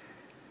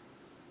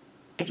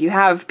 if you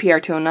have PR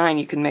 209,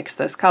 you can mix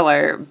this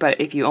color, but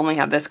if you only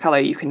have this color,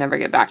 you can never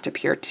get back to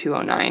PR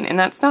 209. And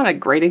that's not a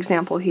great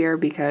example here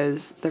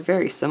because they're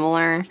very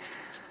similar.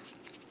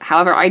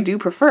 However, I do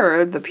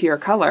prefer the pure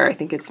color. I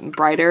think it's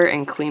brighter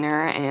and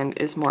cleaner and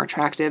is more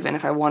attractive. And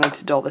if I wanted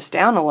to dull this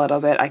down a little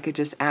bit, I could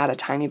just add a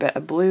tiny bit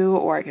of blue,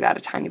 or I could add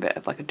a tiny bit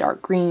of like a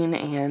dark green,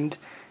 and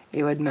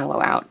it would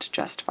mellow out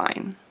just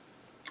fine.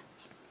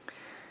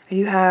 I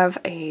do have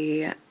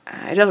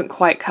it doesn't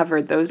quite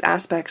cover those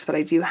aspects, but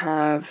I do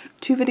have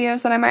 2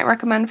 videos that I might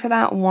recommend for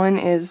that. One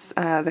is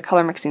the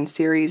color mixing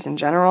series in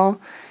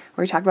general,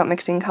 where we talk about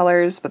mixing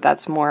colors, but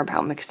that's more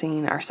about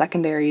mixing our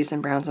secondaries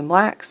and browns and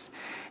blacks.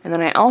 And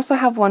then I also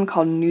have one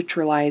called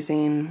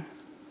neutralizing,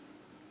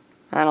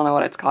 I don't know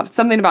what it's called. It's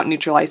something about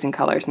neutralizing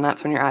colors, and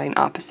that's when you're adding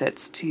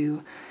opposites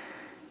to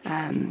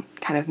kind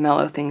of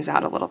mellow things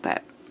out a little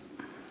bit.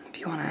 If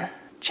you want to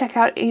check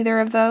out either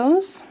of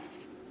those.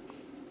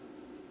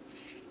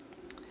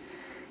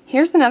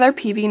 Here's another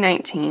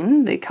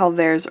PV19. They call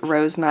theirs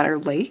Rose Madder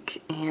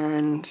Lake,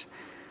 and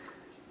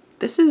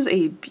this is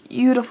a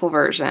beautiful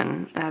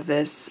version of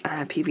this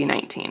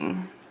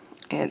PV19.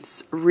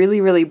 It's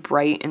really, really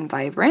bright and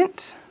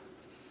vibrant.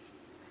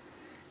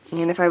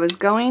 And if I was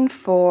going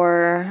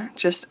for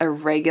just a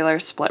regular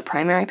split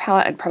primary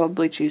palette, I'd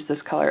probably choose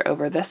this color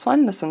over this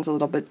one. This one's a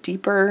little bit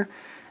deeper,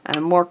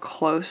 more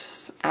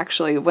close.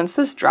 Actually, once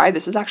this dried,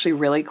 this is actually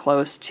really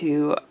close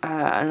to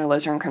an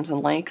alizarin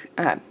crimson lake.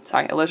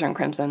 Sorry, alizarin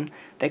crimson,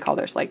 they call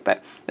theirs lake,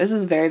 but this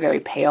is very, very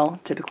pale.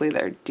 Typically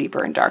they're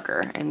deeper and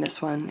darker, and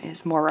this one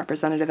is more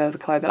representative of the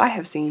color that I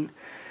have seen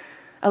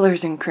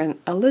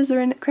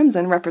alizarin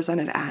crimson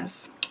represented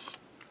as,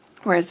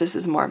 whereas this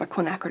is more of a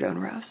quinacridone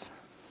rose.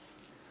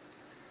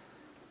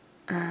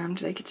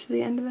 Did I get to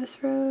the end of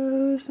this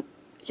rose?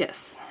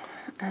 Yes.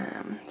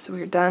 So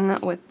we're done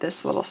with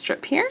this little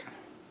strip here.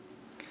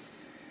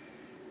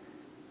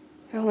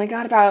 We only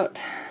got about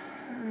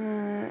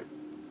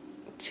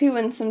 2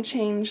 and some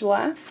change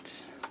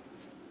left.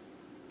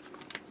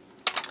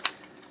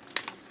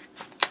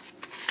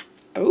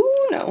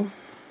 Oh no.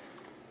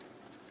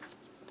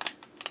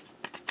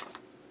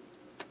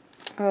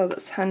 Oh,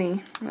 this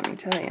honey, let me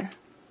tell you.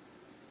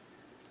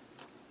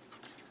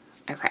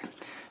 Okay,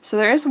 so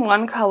there is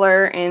one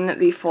color in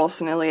the full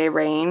Sennelier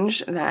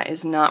range that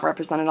is not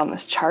represented on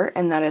this chart,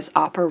 and that is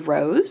Opera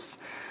Rose.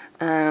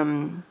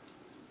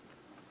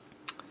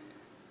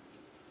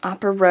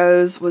 Opera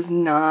Rose was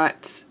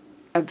not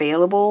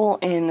available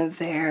in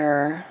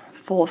their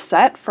full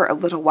set for a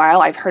little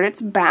while. I've heard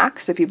it's back,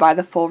 so if you buy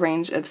the full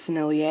range of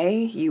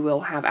Sennelier, you will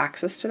have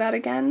access to that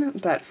again,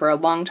 but for a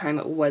long time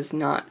it was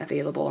not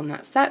available in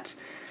that set.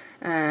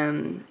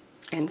 And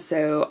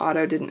so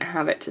Otto didn't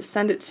have it to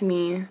send it to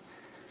me.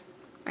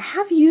 I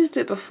have used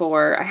it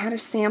before. I had a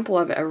sample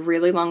of it a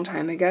really long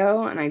time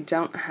ago, and I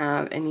don't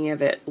have any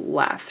of it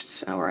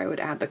left, or I would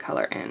add the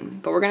color in.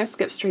 But we're going to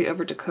skip straight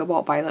over to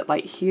Cobalt Violet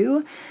Light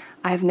Hue.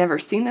 I've never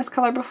seen this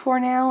color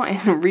before now,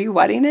 and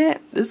re-wetting it,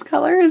 this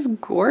color is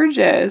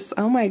gorgeous.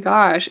 Oh my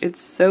gosh,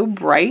 it's so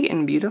bright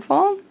and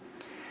beautiful.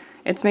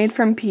 It's made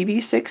from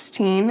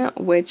PV16,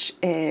 which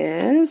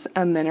is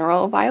a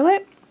mineral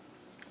violet,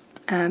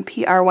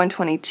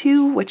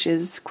 PR122, which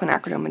is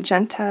quinacridone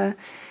magenta,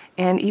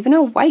 and even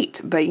a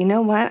white, but you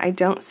know what? I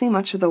don't see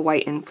much of the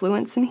white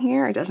influence in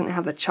here. It doesn't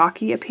have the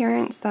chalky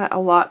appearance that a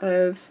lot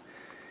of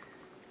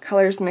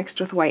colors mixed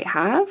with white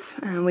have.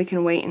 We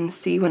can wait and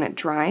see when it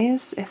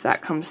dries if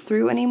that comes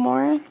through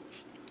anymore.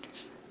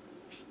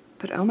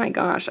 But oh my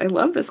gosh, I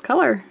love this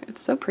color.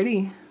 It's so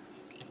pretty.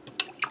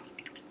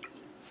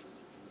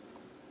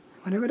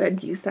 I wonder what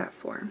I'd use that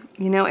for.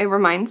 You know, it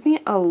reminds me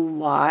a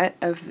lot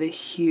of the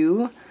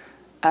hue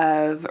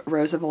of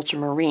Rose of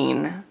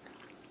Ultramarine.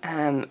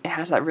 It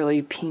has that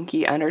really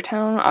pinky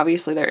undertone.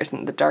 Obviously there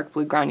isn't the dark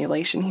blue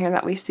granulation here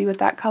that we see with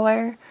that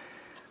color,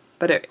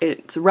 but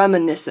it's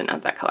reminiscent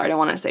of that color. I don't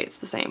want to say it's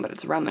the same, but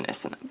it's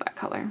reminiscent of that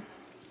color.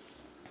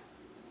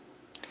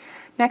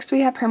 Next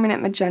we have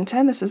Permanent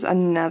Magenta. This is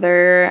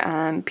another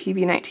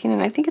PV19,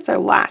 and I think it's our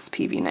last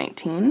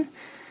PV19.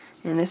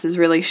 And this is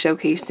really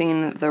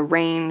showcasing the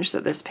range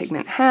that this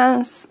pigment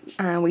has.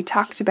 We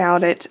talked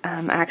about it,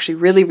 I actually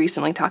really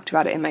recently talked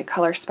about it in my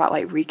Color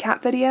Spotlight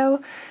recap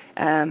video,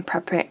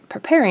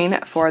 preparing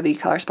for the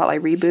Color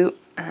Spotlight reboot,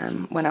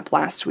 went up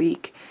last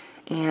week.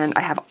 And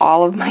I have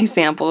all of my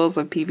samples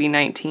of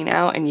PV19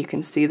 out, and you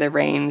can see the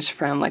range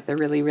from like the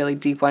really, really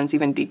deep ones,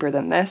 even deeper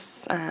than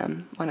this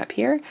one up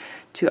here,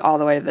 to all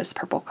the way to this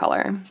purple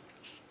color.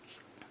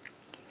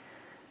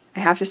 I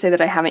have to say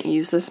that I haven't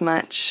used this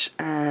much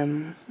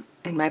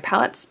in my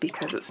palettes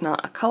because it's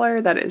not a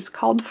color that is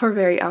called for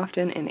very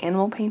often in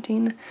animal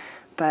painting,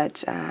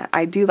 but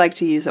I do like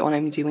to use it when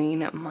I'm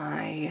doing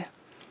my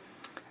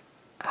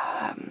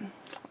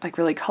like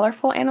really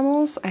colorful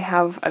animals. I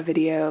have a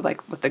video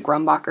like with the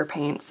Grumbacher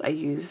paints. I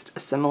used a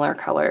similar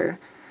color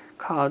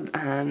called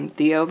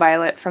Theo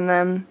Violet from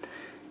them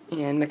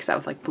and mixed that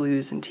with like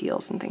blues and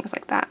teals and things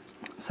like that.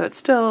 So it's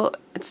still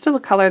a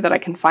color that I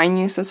can find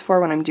uses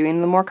for when I'm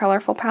doing the more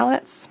colorful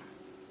palettes,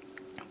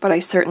 but I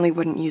certainly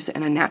wouldn't use it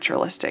in a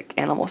naturalistic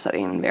animal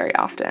setting very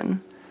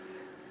often.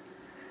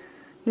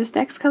 This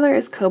next color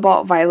is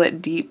Cobalt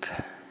Violet Deep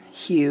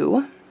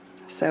Hue.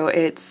 So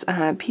it's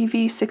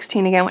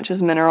PV16 again, which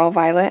is Mineral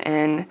Violet,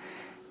 and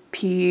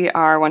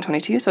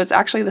PR122. So it's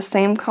actually the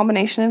same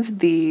combination of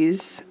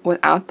these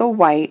without the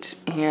white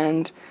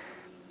and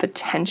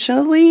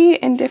potentially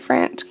in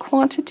different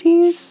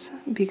quantities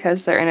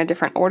because they're in a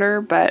different order,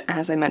 but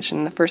as I mentioned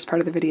in the first part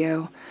of the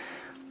video,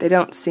 they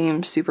don't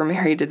seem super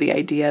married to the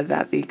idea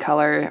that the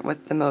color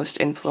with the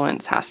most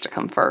influence has to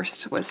come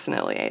first with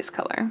Sennelier's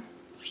color.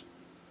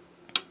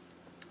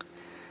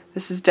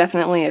 This is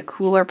definitely a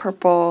cooler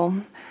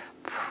purple,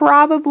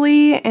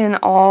 probably in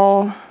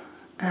all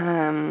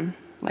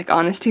like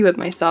honesty with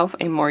myself,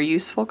 a more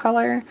useful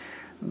color,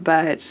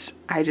 but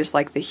I just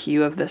like the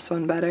hue of this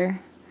one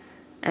better.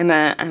 I'm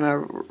a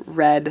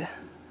red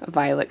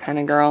violet kind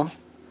of girl.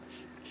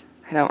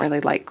 I don't really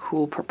like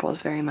cool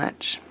purples very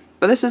much.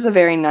 But this is a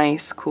very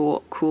nice,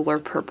 cooler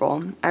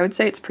purple. I would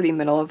say it's pretty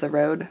middle of the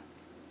road.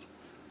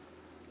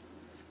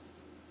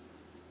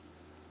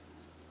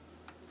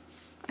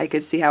 I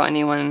could see how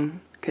anyone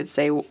could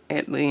say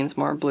it leans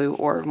more blue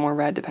or more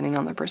red depending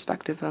on their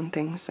perspective on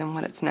things and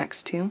what it's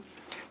next to.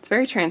 It's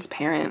very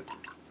transparent.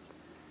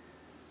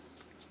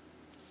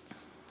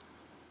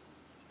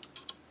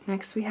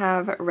 Next we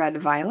have Red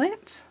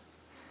Violet,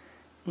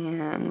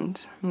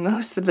 and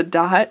most of the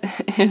dot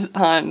is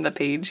on the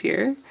page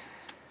here.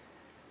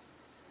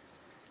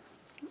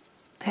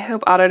 I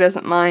hope Otto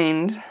doesn't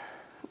mind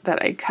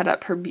that I cut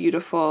up her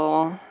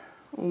beautiful,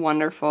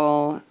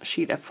 wonderful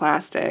sheet of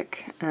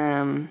plastic.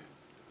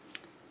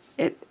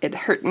 It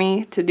hurt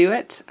me to do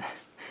it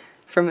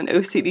from an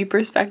OCD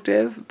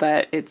perspective,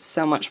 but it's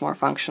so much more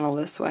functional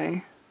this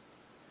way.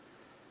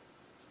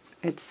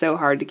 It's so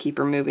hard to keep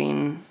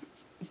removing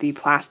the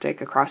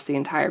plastic across the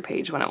entire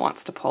page when it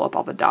wants to pull up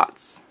all the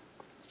dots.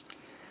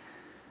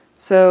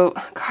 So,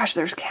 gosh,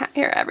 there's cat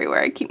hair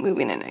everywhere. I keep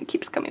moving and it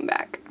keeps coming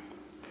back.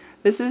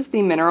 This is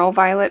the Mineral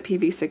Violet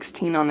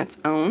PV16 on its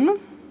own.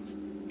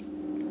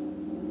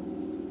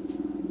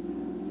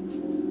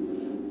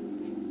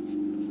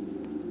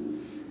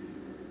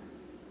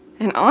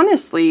 And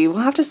honestly, we'll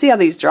have to see how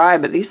these dry,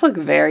 but these look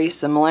very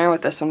similar,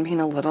 with this one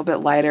being a little bit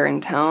lighter in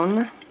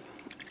tone.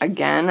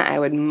 Again, I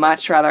would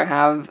much rather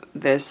have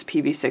this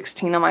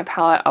PV16 on my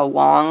palette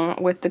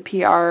along with the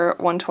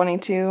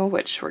PR122,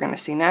 which we're going to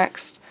see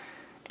next,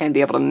 and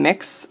be able to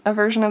mix a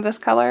version of this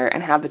color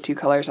and have the two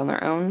colors on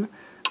their own,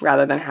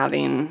 rather than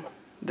having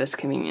this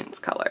convenience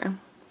color.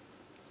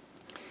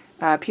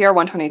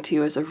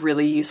 PR122 is a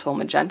really useful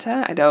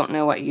magenta. I don't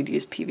know what you'd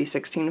use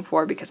PV16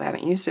 for because I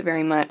haven't used it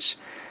very much,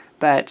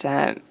 but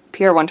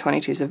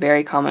PR122 is a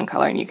very common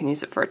color and you can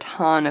use it for a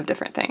ton of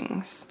different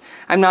things.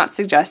 I'm not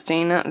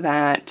suggesting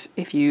that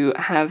if you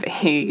have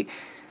a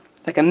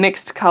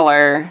mixed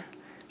color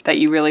that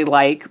you really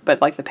like,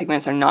 but like the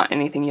pigments are not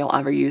anything you'll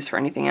ever use for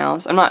anything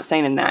else, I'm not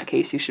saying in that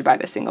case you should buy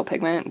the single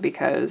pigment,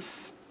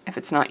 because if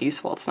it's not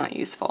useful, it's not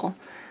useful.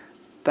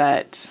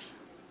 But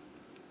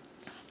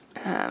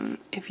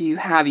if you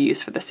have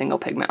use for the single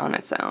pigment on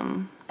its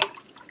own,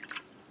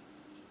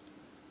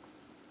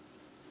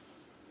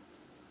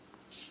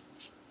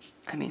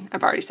 I mean,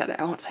 I've already said it,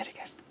 I won't say it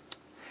again.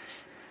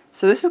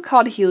 So this is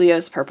called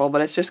Helios Purple,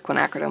 but it's just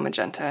Quinacridone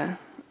Magenta.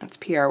 It's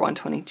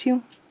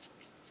PR122.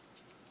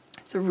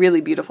 It's a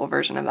really beautiful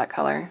version of that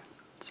color.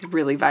 It's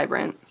really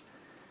vibrant.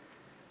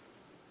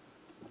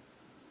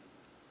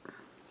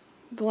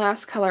 The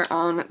last color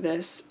on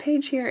this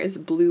page here is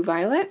Blue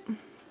Violet,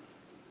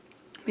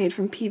 made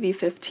from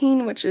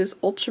PV15, which is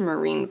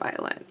Ultramarine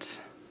Violet.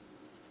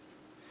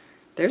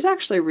 There's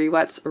actually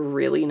re-wets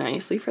really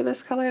nicely for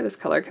this color. This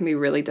color can be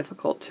really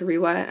difficult to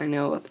re-wet. I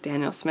know with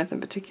Daniel Smith in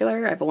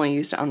particular, I've only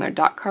used it on their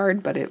dot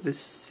card, but it was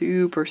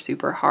super,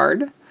 super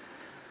hard.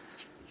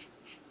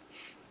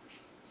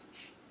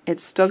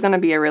 It's still going to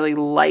be a really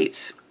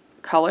light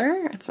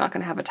color. It's not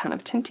going to have a ton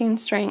of tinting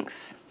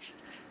strength,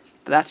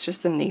 but that's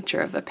just the nature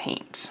of the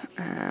paint.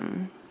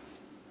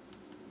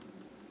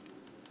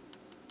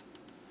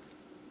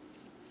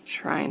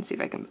 Try and see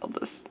if I can build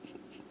this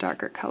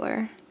darker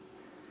color.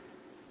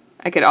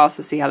 I could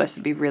also see how this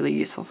would be really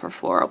useful for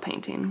floral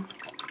painting.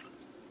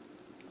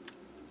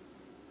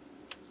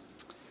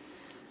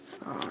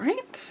 All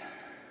right.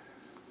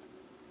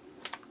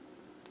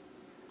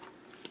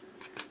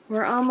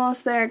 We're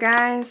almost there,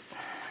 guys.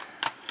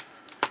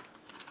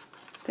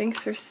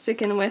 Thanks for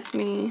sticking with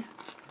me.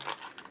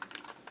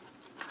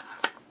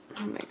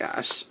 Oh my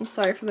gosh, I'm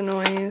sorry for the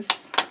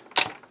noise.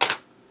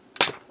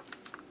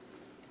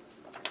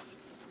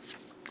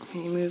 Let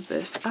me move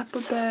this up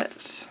a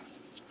bit.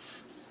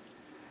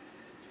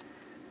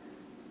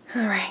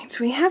 All right,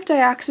 we have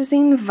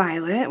Dioxazine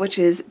Violet, which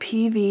is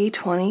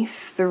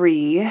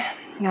PV23.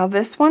 Now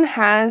this one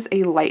has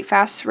a light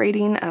fast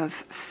rating of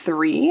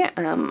 3,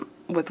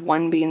 with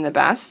 1 being the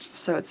best,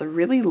 so it's a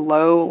really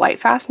low light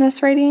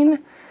fastness rating.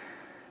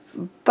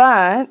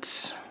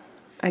 But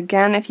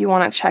again, if you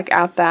want to check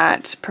out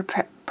that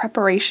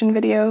preparation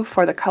video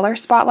for the Color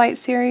Spotlight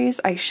series,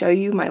 I show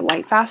you my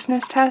light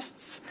fastness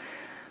tests,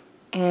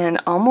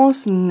 and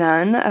almost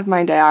none of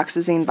my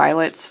Dioxazine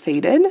Violets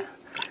faded.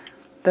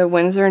 The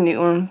Winsor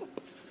Newton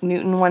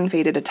one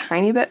faded a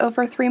tiny bit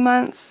over 3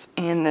 months,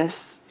 and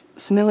this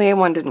Sennelier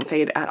one didn't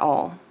fade at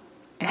all.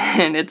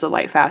 And it's a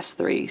light fast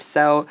 3,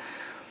 so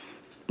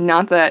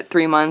not that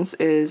 3 months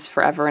is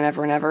forever and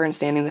ever and ever and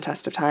standing the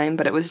test of time,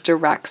 but it was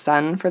direct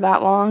sun for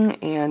that long,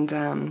 and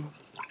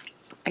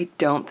I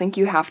don't think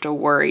you have to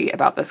worry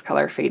about this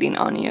color fading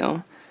on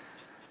you,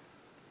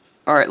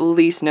 or at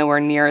least nowhere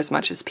near as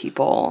much as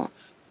people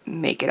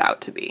make it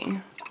out to be.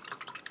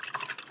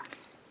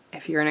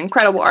 If you're an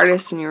incredible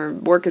artist and your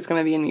work is going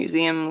to be in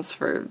museums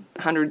for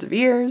hundreds of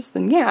years,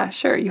 then yeah,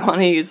 sure, you want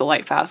to use a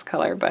light fast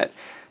color, but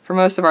for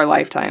most of our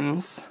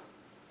lifetimes,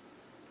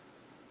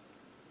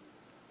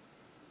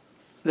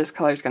 this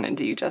color is going to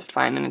do you just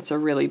fine, and it's a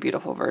really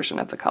beautiful version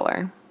of the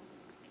color.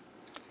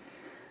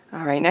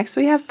 All right, next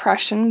we have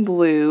Prussian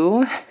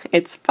Blue.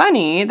 It's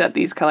funny that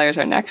these colors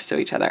are next to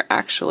each other,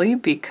 actually,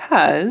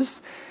 because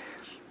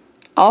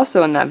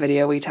also in that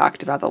video we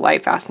talked about the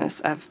light fastness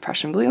of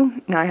Prussian Blue.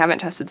 Now I haven't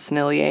tested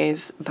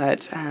Sennelier's,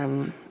 but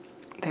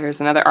there's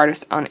another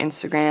artist on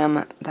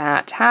Instagram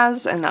that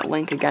has, and that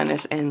link again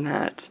is in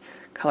that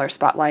Color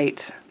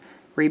Spotlight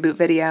reboot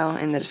video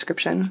in the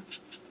description.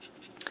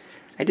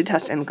 I did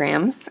test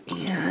M-grams,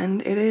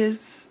 and it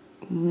is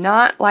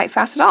not light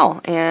fast at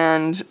all,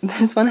 and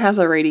this one has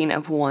a rating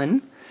of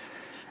 1,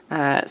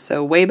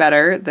 so way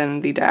better than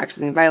the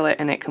Dioxazine Violet,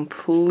 and it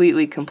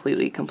completely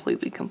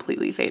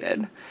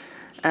faded.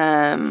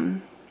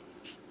 I'm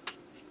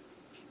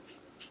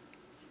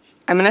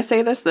going to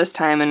say this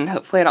time, and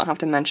hopefully I don't have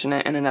to mention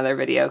it in another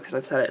video because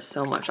I've said it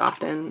so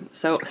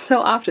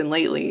often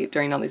lately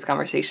during all these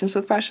conversations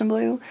with Prussian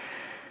Blue,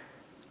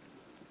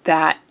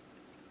 that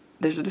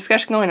there's a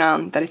discussion going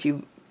on that if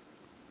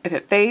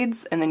it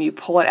fades and then you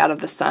pull it out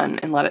of the sun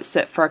and let it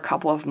sit for a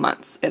couple of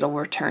months, it'll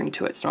return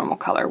to its normal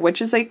color,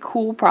 which is a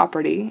cool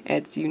property.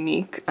 It's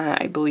unique,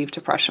 I believe,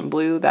 to Prussian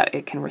Blue that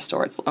it can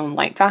restore its own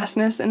light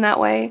fastness in that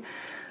way.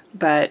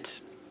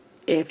 But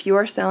if you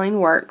are selling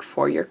work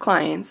for your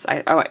clients,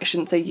 I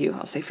shouldn't say you,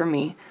 I'll say for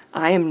me,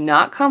 I am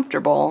not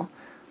comfortable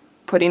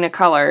putting a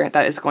color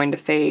that is going to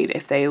fade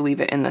if they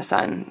leave it in the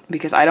sun,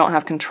 because I don't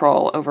have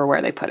control over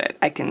where they put it.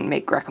 I can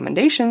make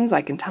recommendations,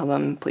 I can tell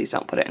them please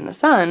don't put it in the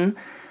sun,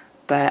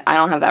 but I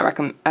don't have that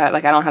I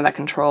don't have that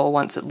control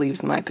once it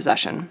leaves my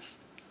possession.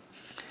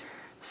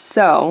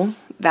 So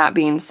that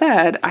being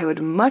said, I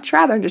would much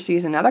rather just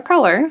use another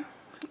color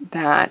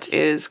that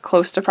is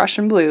close to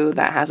Prussian Blue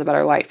that has a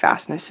better light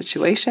fastness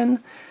situation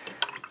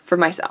for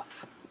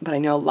myself. But I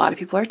know a lot of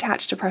people are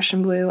attached to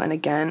Prussian Blue, and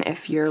again,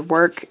 if your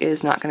work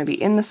is not going to be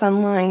in the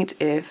sunlight,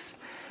 if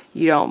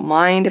you don't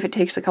mind if it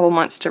takes a couple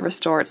months to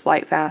restore its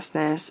light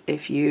fastness,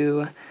 if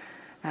you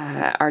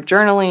are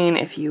journaling,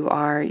 if you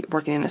are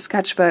working in a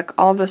sketchbook,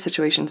 all of those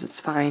situations,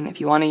 it's fine. If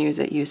you want to use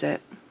it, use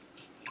it.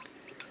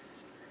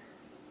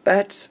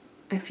 But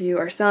if you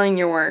are selling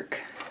your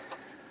work,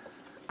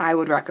 I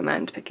would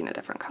recommend picking a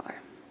different color.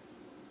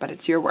 But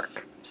it's your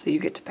work, so you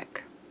get to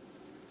pick.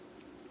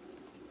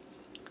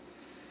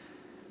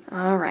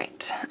 All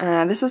right,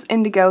 this was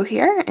Indigo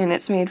here, and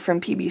it's made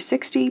from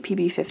PB60,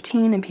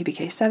 PB15, and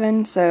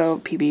PBK7. So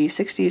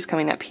PB60 is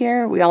coming up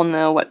here. We all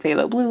know what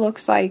Phthalo Blue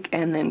looks like,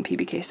 and then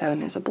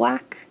PBK7 is a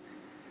black.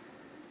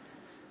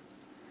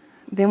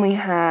 Then we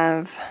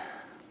have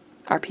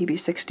our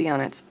PB60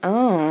 on its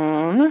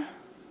own.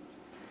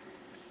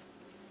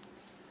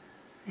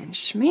 And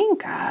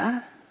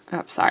Schminke,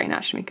 Oh, sorry,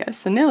 not Shamika.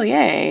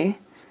 Sennelier.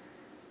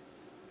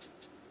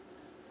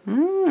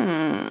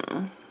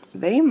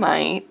 They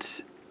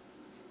might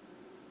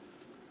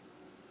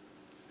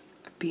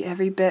be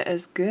every bit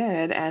as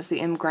good as the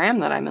M. Graham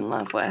that I'm in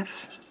love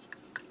with.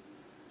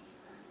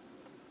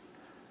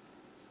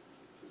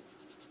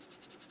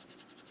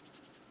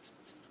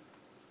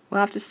 We'll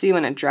have to see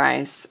when it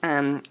dries.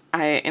 I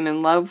am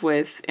in love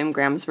with M.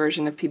 Graham's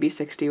version of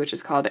PB60, which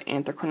is called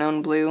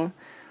Anthracnone Blue,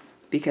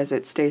 because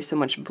it stays so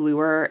much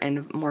bluer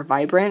and more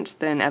vibrant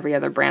than every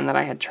other brand that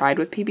I had tried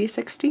with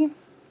PB60.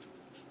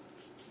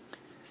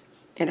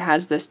 It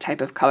has this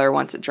type of color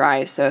once it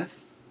dries, so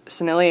if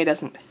Sennelier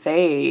doesn't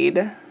fade,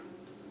 let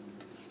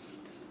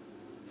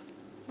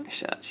me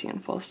show it to you in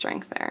full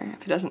strength there.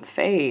 If it doesn't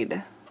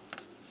fade,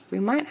 we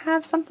might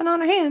have something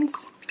on our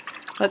hands.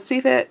 Let's see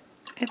if it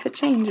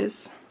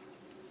changes.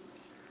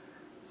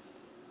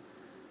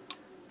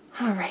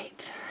 All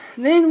right,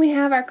 then we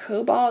have our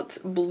Cobalt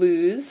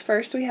Blues.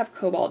 First we have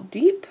Cobalt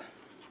Deep.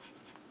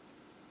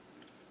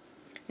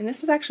 And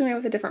this is actually made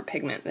with a different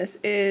pigment. This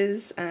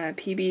is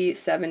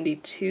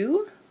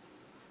PB72.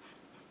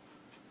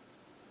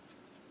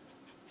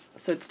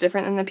 So it's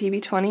different than the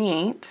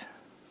PB28.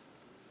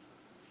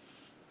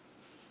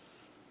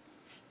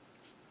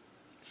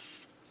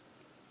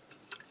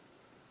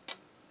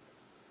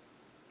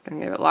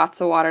 Gonna give it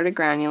lots of water to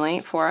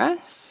granulate for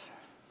us.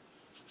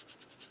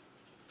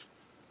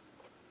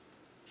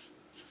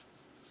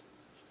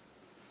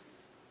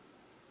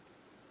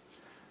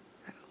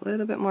 A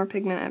little bit more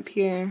pigment up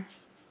here.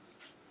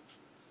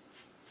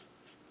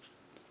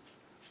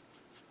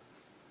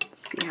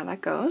 See how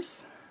that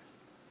goes.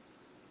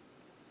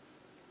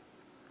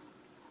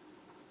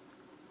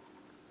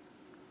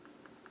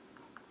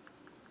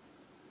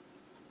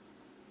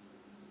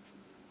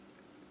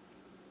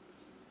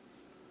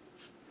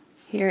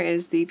 Here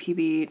is the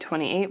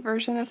PB28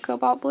 version of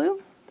Cobalt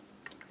Blue.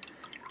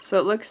 So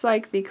it looks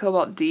like the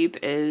Cobalt Deep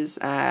is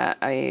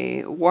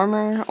a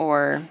warmer,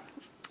 or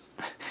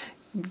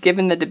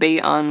given the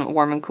debate on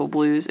warm and cool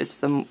blues, it's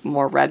the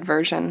more red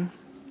version,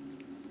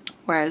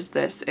 whereas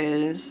this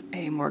is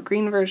a more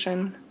green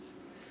version.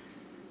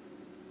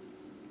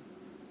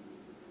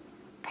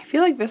 I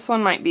feel like this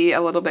one might be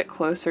a little bit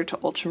closer to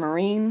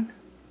ultramarine,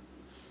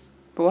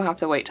 but we'll have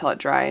to wait till it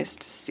dries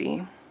to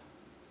see.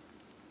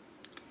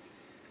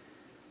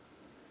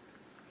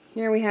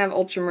 Here we have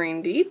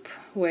Ultramarine Deep,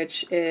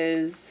 which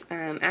is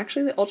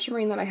actually the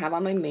ultramarine that I have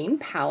on my main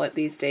palette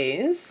these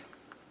days.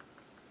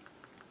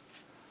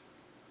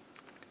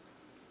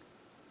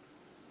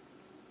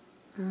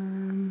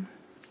 Let's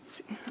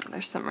see, oh,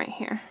 there's some right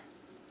here.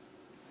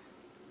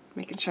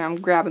 Making sure I'm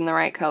grabbing the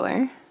right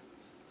color.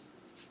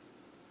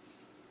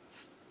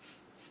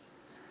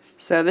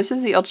 So this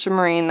is the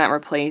ultramarine that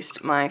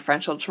replaced my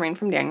French ultramarine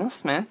from Daniel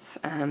Smith.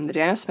 The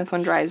Daniel Smith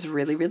one dries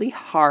really, really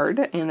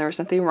hard, and there was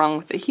nothing wrong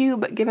with the hue,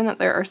 but given that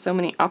there are so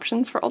many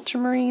options for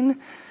ultramarine,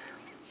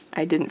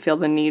 I didn't feel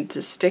the need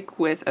to stick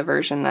with a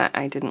version that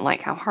I didn't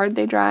like how hard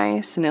they dry.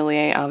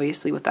 Sennelier,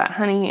 obviously with that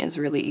honey, is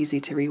really easy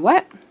to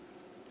re-wet.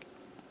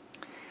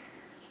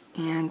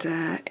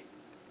 And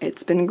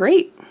it's been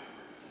great.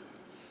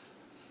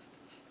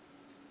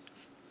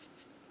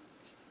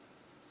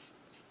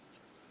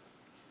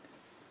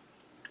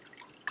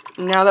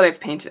 Now that I've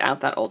painted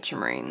out that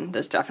ultramarine,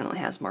 this definitely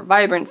has more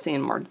vibrancy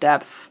and more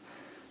depth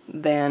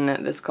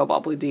than this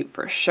Cobalt Blue Deep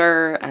for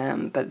sure,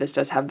 but this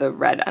does have the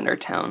red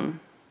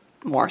undertone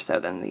more so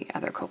than the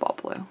other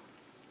Cobalt Blue.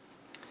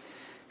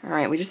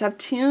 Alright, we just have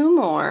two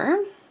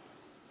more.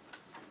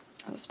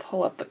 I'll just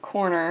pull up the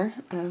corner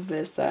of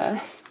this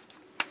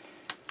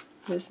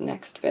this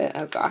next bit.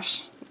 Oh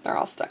gosh, they're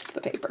all stuck to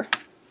the paper.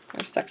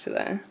 They're stuck to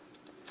the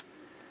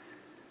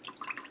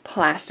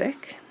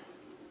plastic.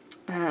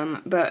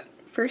 But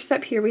first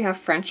up here we have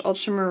French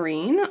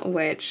Ultramarine,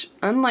 which,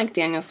 unlike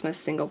Daniel Smith's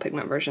single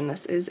pigment version,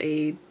 this is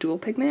a dual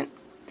pigment.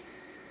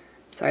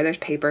 Sorry, there's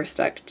paper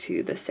stuck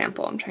to the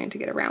sample. I'm trying to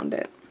get around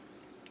it.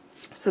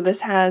 So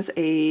this has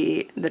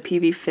the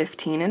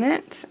PB15 in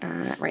it,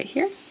 right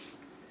here.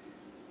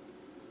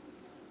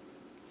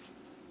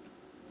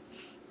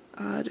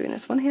 Doing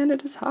this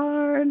one-handed is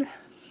hard.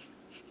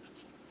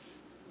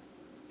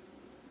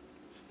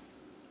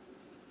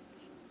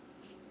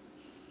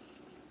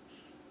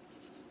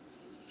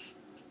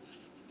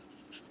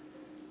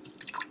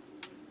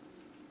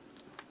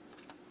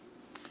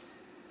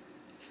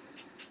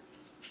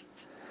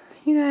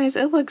 You guys,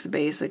 it looks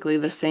basically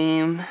the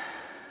same.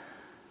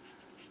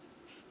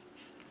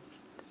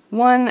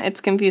 One, it's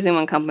confusing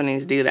when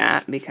companies do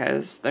that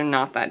because they're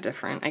not that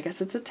different. I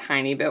guess it's a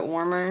tiny bit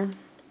warmer.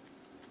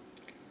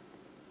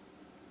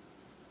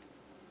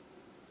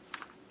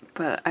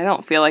 But I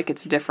don't feel like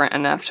it's different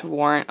enough to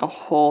warrant a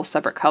whole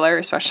separate color,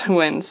 especially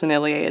when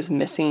Sennelier is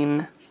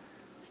missing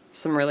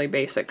some really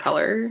basic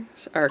colors,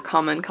 or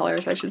common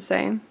colors, I should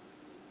say.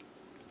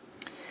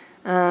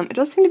 It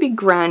does seem to be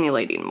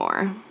granulating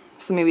more,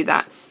 so maybe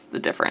that's the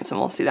difference,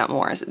 and we'll see that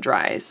more as it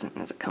dries and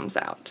as it comes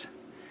out.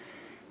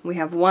 We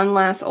have one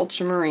last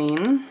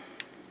ultramarine.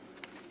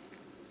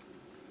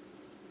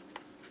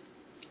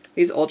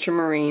 These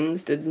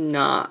ultramarines did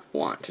not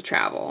want to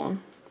travel.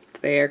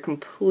 They are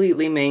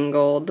completely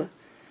mangled.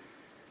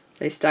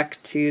 They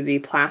stuck to the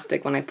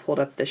plastic when I pulled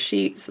up the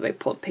sheet, so they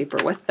pulled paper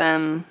with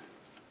them.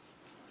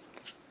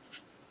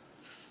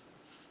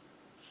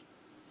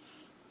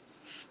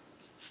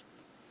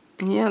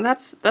 Yeah,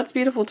 that's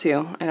beautiful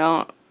too. I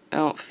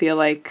don't feel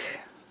like,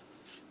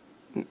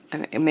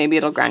 maybe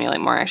it'll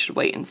granulate more. I should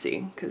wait and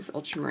see, because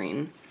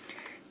ultramarine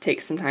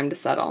takes some time to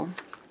settle.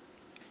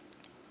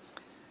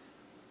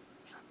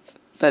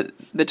 But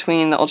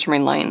between the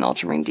ultramarine light and the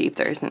ultramarine deep,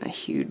 there isn't a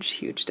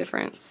huge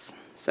difference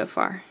so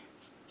far.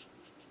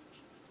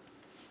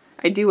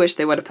 I do wish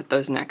they would have put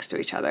those next to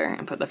each other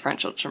and put the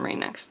French ultramarine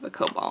next to the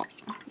cobalt.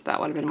 That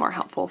would have been more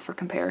helpful for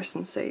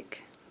comparison's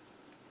sake.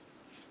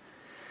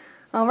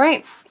 All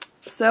right,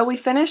 so we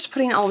finished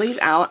putting all these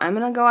out. I'm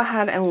gonna go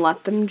ahead and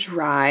let them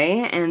dry,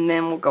 and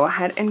then we'll go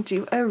ahead and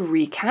do a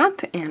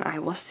recap, and I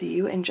will see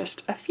you in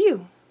just a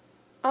few.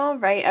 All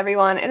right,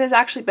 everyone, it has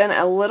actually been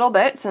a little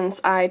bit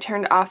since I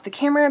turned off the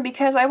camera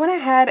because I went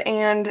ahead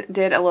and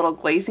did a little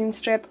glazing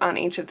strip on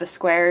each of the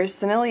squares.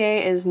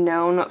 Sennelier is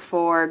known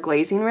for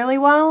glazing really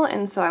well,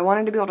 and so I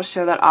wanted to be able to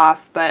show that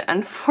off, but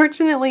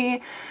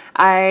unfortunately,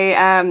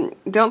 I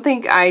don't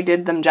think I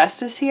did them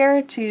justice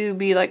here, to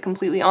be like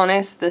completely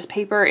honest. This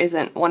paper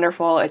isn't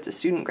wonderful. It's a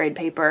student grade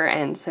paper,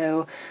 and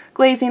so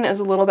glazing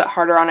is a little bit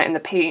harder on it, and the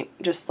paint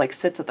just like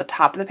sits at the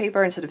top of the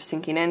paper instead of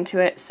sinking into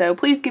it. So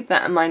please keep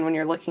that in mind when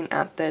you're looking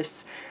at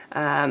this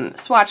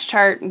swatch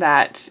chart,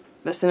 that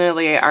the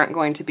Sennelier aren't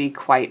going to be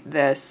quite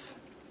this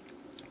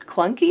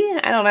clunky.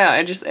 I don't know,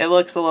 it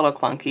looks a little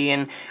clunky,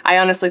 and I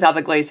honestly thought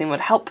the glazing would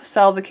help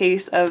sell the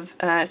case of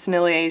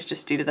Senneliers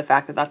just due to the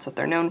fact that that's what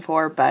they're known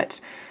for, but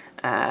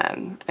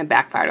it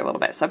backfired a little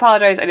bit. So I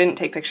apologize, I didn't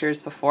take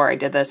pictures before I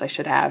did this. I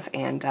should have,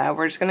 and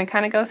we're just going to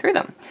kind of go through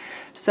them.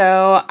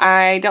 So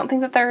I don't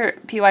think that their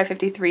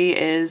PY53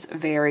 is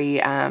very,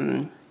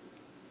 it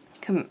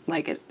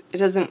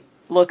doesn't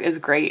look as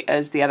great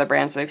as the other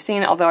brands that I've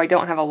seen, although I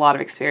don't have a lot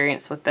of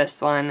experience with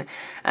this one.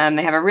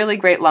 They have a really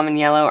great lemon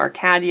yellow or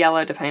cad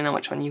yellow, depending on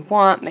which one you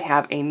want. They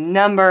have a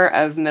number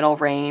of middle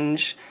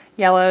range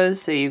yellows,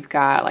 so you've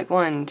got like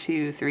 1,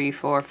 2, 3,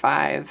 4,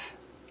 5,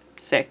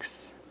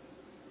 6.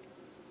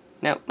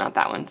 Nope, not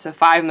that one. So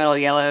 5 middle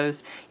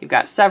yellows. You've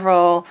got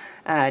several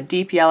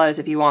deep yellows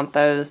if you want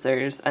those.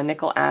 There's a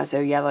nickel azo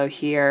yellow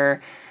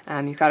here.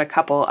 You've got a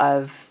couple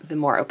of the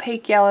more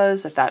opaque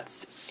yellows if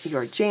that's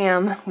your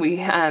jam. We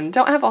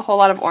don't have a whole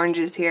lot of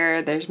oranges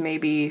here. There's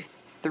maybe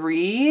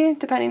 3,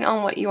 depending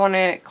on what you want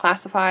to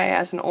classify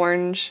as an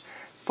orange,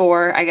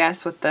 4, I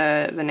guess, with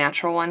the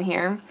natural one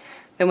here.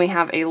 Then we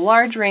have a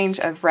large range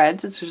of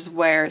reds, which is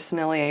where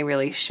Sennelier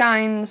really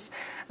shines.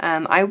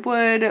 I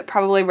would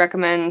probably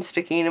recommend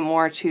sticking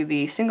more to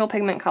the single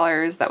pigment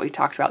colors that we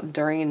talked about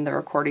during the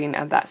recording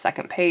of that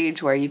second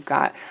page, where you've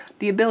got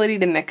the ability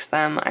to mix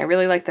them. I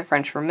really like the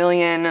French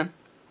Vermilion.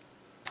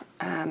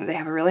 They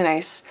have a really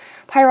nice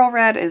Pyrrole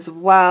Red as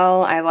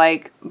well. I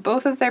like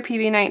both of their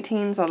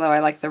PB19s, although I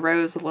like the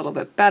rose a little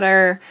bit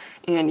better.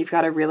 And you've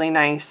got a really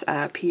nice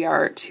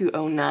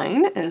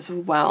PR209 as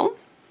well.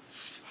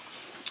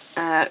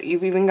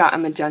 You've even got a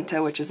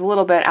magenta, which is a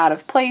little bit out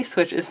of place,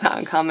 which is not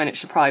uncommon. It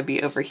should probably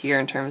be over here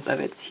in terms of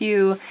its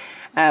hue.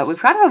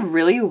 We've got a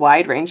really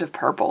wide range of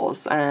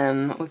purples.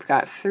 We've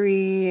got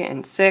 3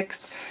 and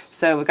 6.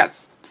 So we've got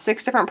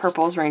 6 different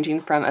purples, ranging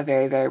from a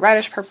very, very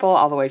reddish purple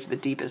all the way to the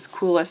deepest,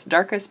 coolest,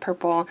 darkest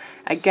purple.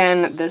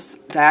 Again, this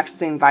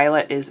dioxazine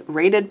violet is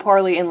rated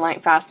poorly in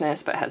light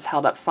fastness, but has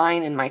held up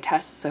fine in my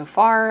tests so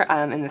far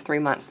in the 3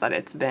 months that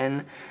it's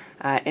been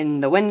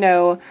in the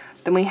window.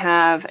 Then we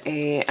have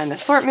an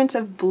assortment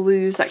of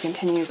blues that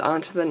continues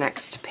on to the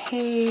next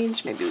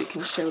page. Maybe we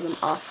can show them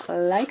off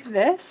like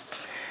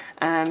this.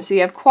 So you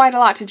have quite a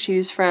lot to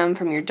choose from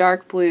your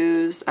dark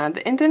blues.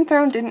 The Indent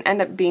Throne didn't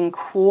end up being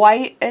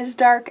quite as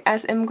dark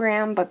as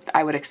Imgram, but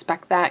I would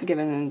expect that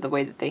given the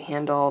way that they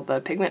handle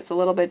the pigments a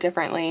little bit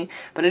differently.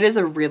 But it is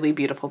a really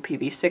beautiful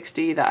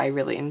PB60 that I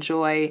really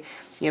enjoy.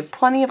 You have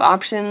plenty of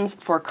options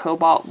for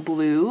cobalt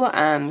blue.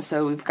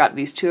 So we've got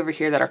these 2 over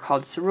here that are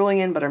called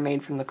cerulean, but are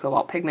made from the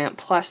cobalt pigment,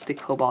 plus the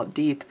cobalt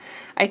deep.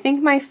 I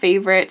think my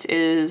favorite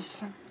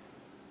is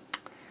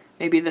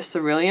maybe the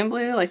cerulean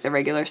blue, like the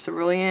regular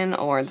cerulean,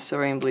 or the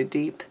cerulean blue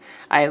deep.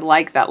 I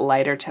like that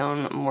lighter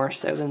tone more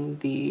so than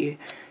the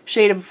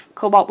shade of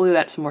cobalt blue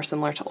that's more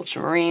similar to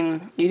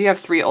ultramarine. You do have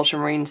 3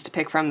 ultramarines to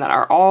pick from that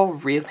are all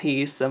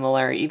really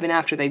similar. Even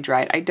after they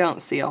dried, I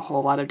don't see a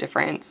whole lot of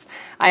difference.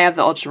 I have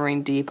the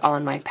ultramarine deep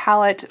on my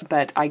palette,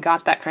 but I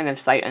got that kind of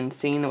sight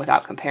unseen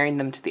without comparing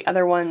them to the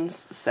other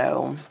ones,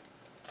 so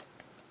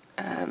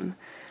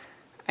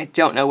I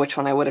don't know which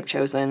one I would have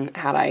chosen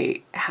had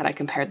I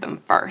compared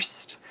them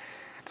first.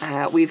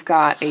 We've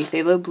got a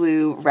phthalo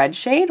blue red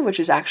shade,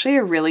 which is actually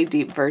a really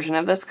deep version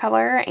of this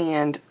color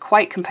and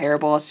quite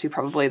comparable to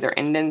probably their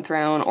Indent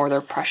Throne or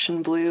their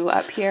Prussian blue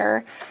up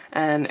here.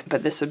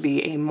 But this would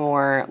be a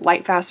more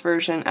light fast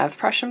version of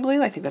Prussian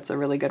blue. I think that's a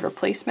really good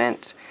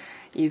replacement.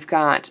 You've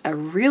got a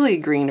really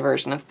green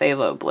version of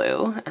phthalo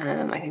blue.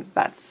 I think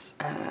that's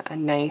a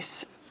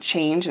nice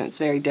change, and it's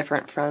very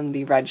different from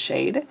the red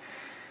shade.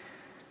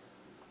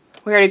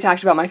 We already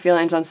talked about my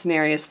feelings on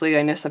Sennelier Full Line.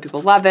 I know some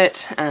people love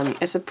it.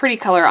 It's a pretty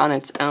color on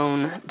its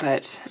own,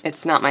 but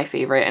it's not my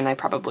favorite, and I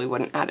probably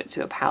wouldn't add it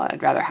to a palette.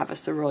 I'd rather have a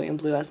cerulean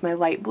blue as my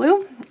light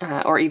blue,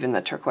 or even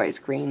the turquoise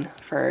green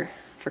for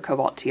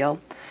cobalt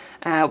teal.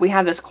 We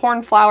have this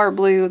cornflower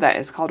blue that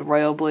is called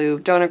royal blue.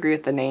 Don't agree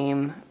with the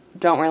name.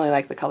 Don't really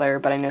like the color,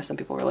 but I know some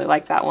people really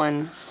like that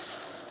one.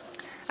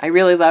 I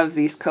really love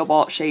these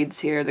cobalt shades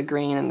here, the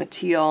green and the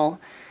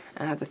teal.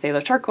 The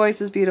phthalo turquoise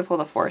is beautiful,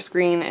 the forest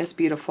green is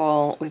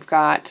beautiful. We've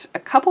got a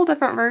couple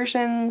different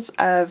versions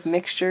of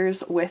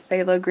mixtures with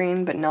phthalo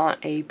green, but not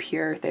a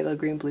pure phthalo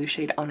green blue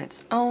shade on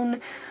its own.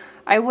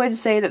 I would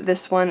say that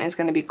this one is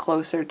going to be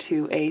closer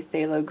to a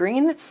phthalo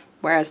green,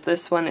 whereas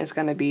this one is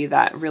going to be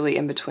that really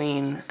in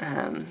between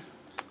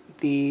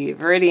the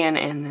Viridian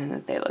and then the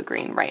phthalo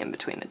green, right in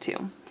between the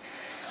two.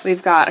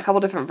 We've got a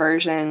couple different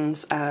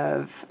versions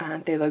of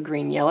phthalo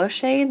green yellow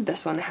shade.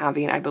 This one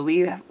having, I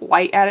believe,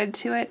 white added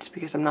to it,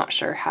 because I'm not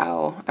sure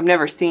how, I've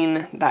never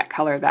seen that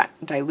color that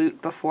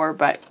dilute before,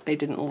 but they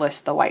didn't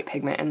list the white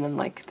pigment in them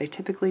like they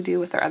typically do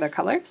with their other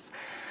colors.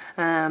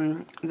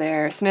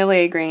 Their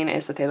Sennelier green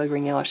is the phthalo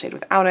green yellow shade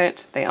without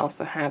it. They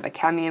also have a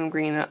cadmium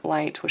green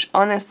light, which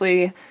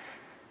honestly,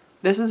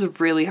 this is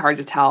really hard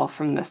to tell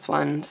from this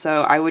one,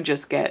 so I would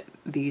just get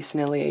the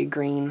Sennelier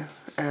green.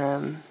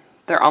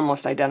 They're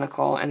almost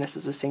identical, and this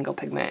is a single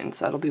pigment, and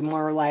so it'll be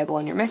more reliable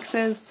in your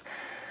mixes.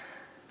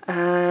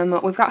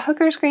 We've got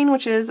Hooker's green,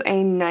 which is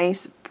a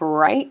nice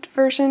bright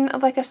version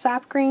of like a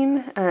sap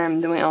green.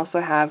 Then we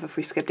also have, if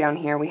we skip down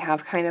here, we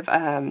have kind of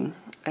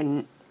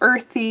an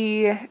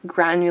earthy,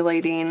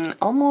 granulating,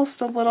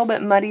 almost a little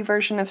bit muddy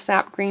version of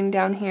sap green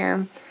down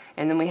here.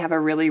 And then we have a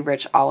really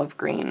rich olive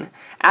green.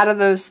 Out of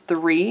those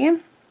three,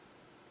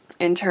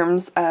 in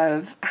terms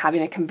of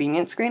having a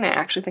convenience green, I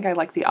actually think I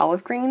like the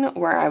olive green,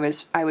 where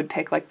I would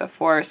pick like the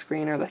forest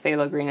green or the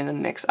phthalo green and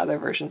then mix other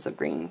versions of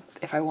green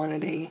if I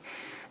wanted a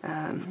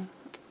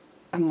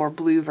more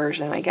blue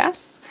version, I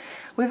guess.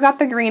 We've got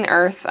the green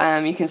earth.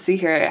 You can see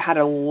here it had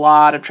a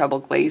lot of trouble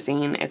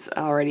glazing. It's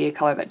already a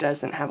color that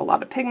doesn't have a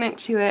lot of pigment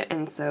to it,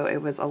 and so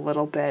it was a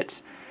little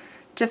bit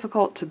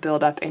difficult to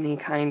build up any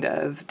kind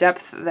of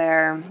depth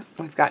there.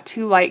 We've got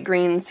two light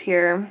greens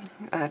here,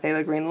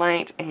 phthalo green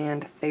light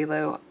and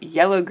phthalo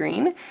yellow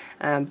green,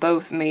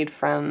 both made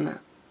from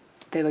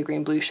phthalo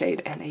green blue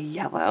shade and a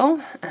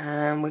yellow.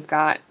 We've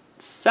got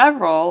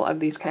several of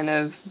these kind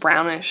of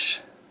brownish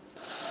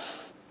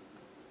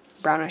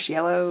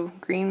yellow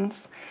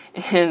greens,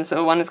 and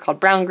so one is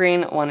called brown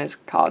green, one is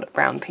called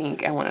brown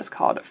pink, and one is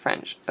called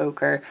French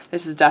ochre.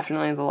 This is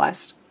definitely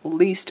the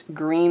least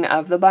green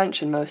of the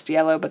bunch and most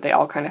yellow, but they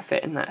all kind of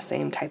fit in that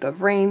same type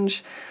of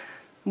range.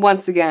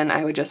 Once again,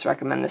 I would just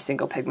recommend the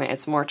single pigment.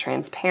 It's more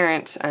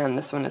transparent, and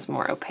this one is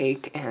more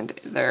opaque, and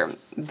they're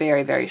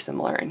very, very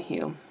similar in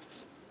hue.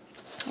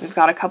 We've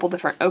got a couple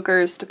different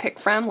ochres to pick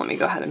from. Let me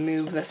go ahead and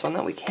move this one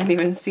that we can't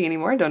even see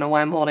anymore. Don't know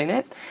why I'm holding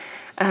it.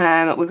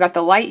 We've got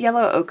the light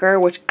yellow ochre,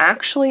 which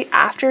actually,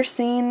 after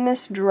seeing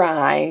this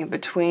dry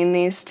between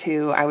these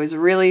two, I was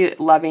really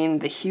loving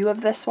the hue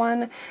of this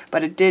one,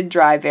 but it did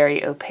dry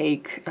very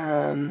opaque,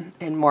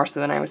 and more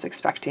so than I was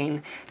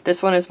expecting.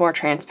 This one is more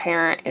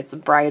transparent, it's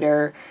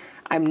brighter.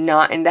 I'm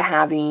not into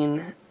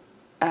having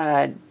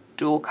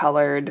dual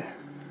colored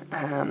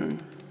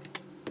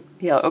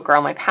yellow ochre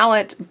on my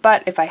palette,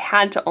 but if I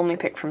had to only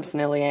pick from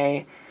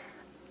Sennelier,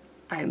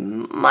 I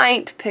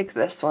might pick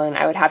this one.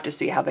 I would have to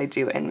see how they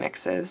do in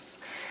mixes.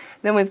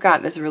 Then we've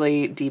got this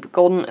really deep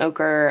golden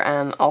ochre,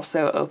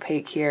 also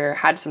opaque here,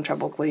 had some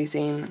trouble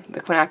glazing.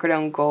 The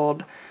quinacridone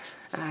gold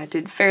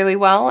did fairly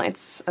well.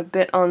 It's a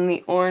bit on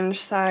the orange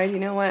side. You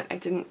know what? I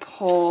didn't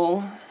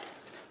pull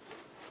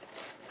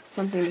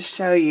something to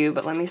show you,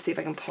 but let me see if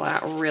I can pull it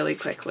out really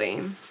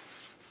quickly.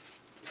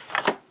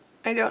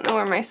 I don't know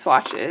where my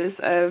swatch is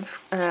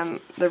of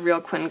the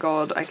real Quin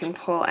Gold. I can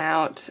pull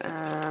out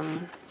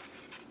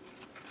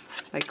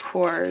like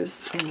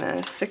cores in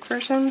the stick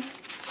version.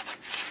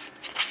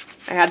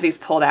 I had these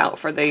pulled out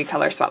for the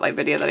color spotlight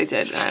video that I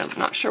did, and I'm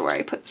not sure where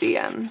I put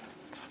the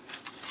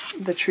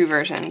true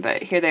version,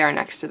 but here they are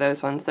next to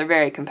those ones. They're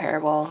very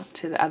comparable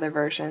to the other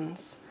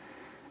versions.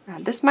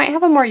 This might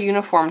have a more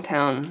uniform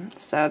tone,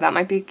 so that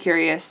might be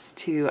curious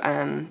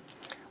to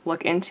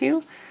look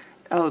into.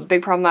 A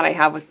big problem that I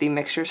have with the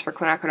mixtures for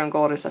quinacridone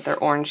gold is that they're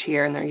orange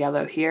here and they're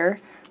yellow here,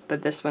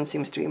 but this one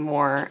seems to be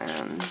more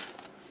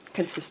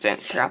consistent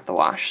throughout the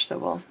wash, so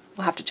we'll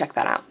have to check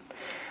that out.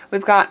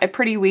 We've got a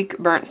pretty weak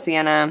burnt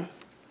sienna,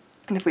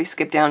 and if we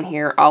skip down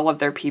here, all of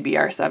their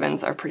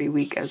PBR7s are pretty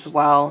weak as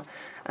well.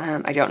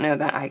 I don't know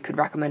that I could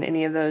recommend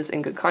any of those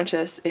in good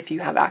conscience if you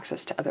have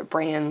access to other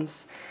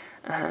brands.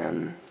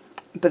 But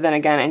then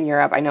again, in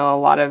Europe, I know a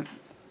lot of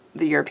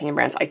the European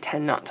brands, I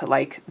tend not to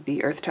like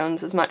the earth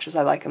tones as much as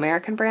I like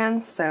American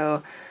brands,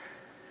 so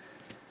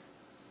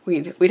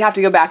we'd have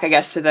to go back, I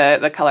guess, to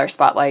the color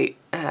spotlight,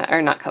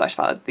 or not color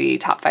spotlight, the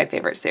top 5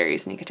 favorite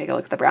series, and you can take a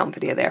look at the brown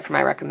video there for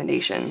my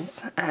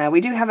recommendations. We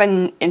do have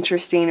an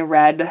interesting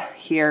red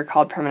here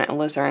called Permanent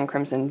Alizarin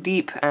Crimson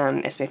Deep.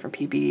 It's made from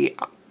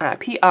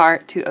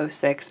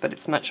PR206, but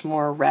it's much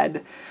more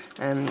red,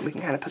 and we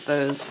can kind of put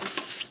those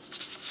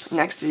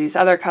next to these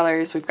other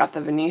colors. We've got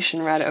the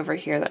Venetian red over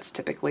here. That's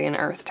typically an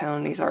earth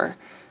tone. These are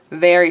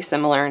very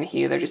similar in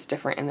hue. They're just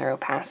different in their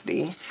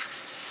opacity.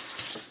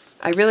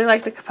 I really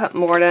like the Caput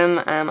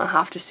Mortem. I'll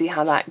have to see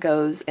how that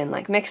goes in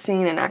like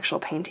mixing and actual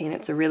painting.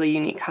 It's a really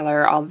unique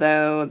color,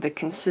 although the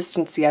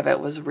consistency of it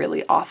was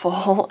really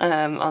awful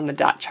on the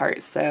dot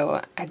chart.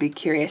 So I'd be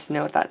curious to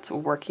know if that's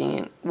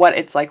working, what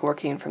it's like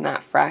working from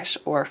that fresh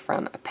or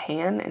from a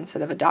pan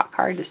instead of a dot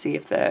card, to see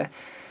if the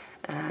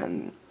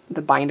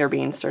binder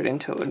being stirred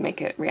into it would make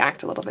it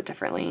react a little bit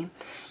differently.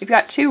 You've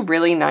got two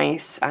really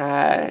nice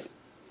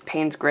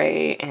Payne's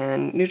Gray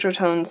and neutral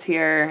tones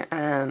here.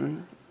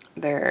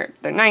 They're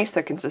nice,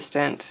 they're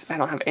consistent. I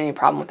don't have any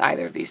problem with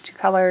either of these two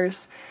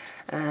colors.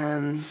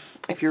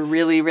 If you're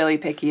really, really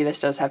picky,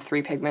 this does have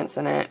 3 pigments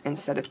in it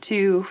instead of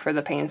 2 for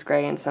the Payne's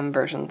Gray, and some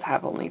versions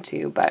have only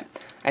 2, but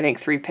I think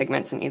 3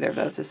 pigments in either of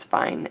those is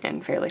fine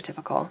and fairly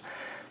typical.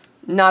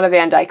 Not a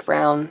Van Dyke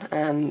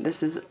Brown.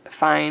 This is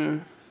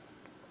fine.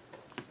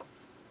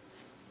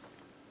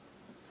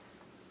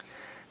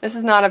 This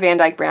is not a Van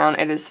Dyke Brown.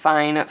 It is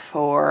fine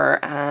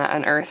for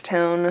an earth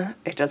tone.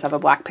 It does have a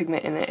black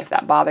pigment in it if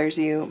that bothers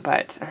you,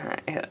 but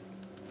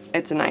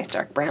it's a nice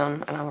dark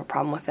brown. I don't have a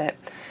problem with it.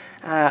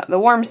 The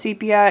Warm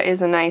Sepia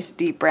is a nice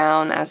deep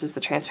brown, as is the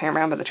Transparent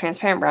Brown, but the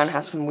Transparent Brown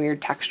has some weird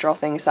textural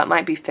things that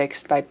might be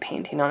fixed by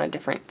painting on a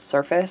different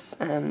surface.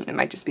 It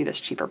might just be this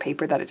cheaper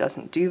paper that it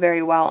doesn't do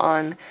very well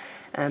on,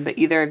 but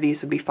either of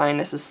these would be fine.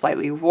 This is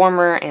slightly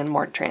warmer and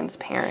more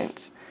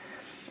transparent.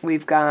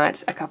 We've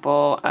got a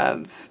couple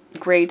of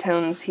gray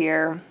tones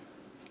here.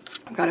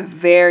 I've got a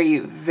very,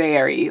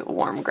 very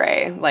warm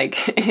gray.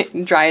 Like,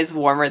 it dries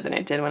warmer than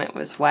it did when it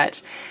was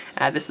wet.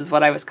 This is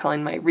what I was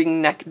calling my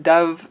ring neck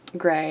dove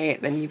gray.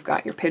 Then you've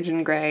got your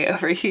pigeon gray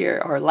over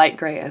here, or light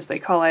gray as they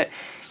call it,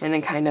 and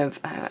then kind of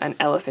an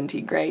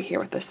elephanty gray here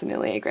with the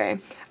Sennelier gray.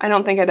 I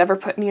don't think I'd ever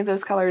put any of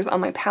those colors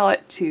on my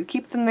palette to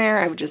keep them there.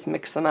 I would just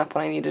mix them up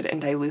when I needed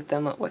and dilute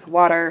them with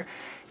water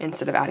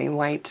instead of adding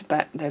white,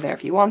 but they're there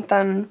if you want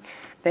them.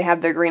 They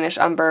have their greenish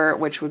umber,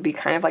 which would be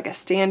kind of like a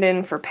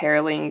stand-in for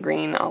Perylene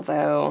green,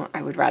 although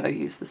I would rather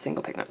use the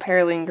single pigment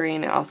Perylene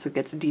green. It also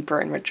gets deeper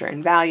and richer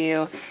in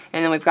value.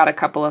 And then we've got a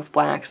couple of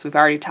blacks. We've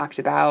already talked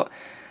about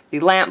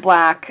the lamp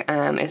black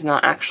is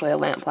not actually a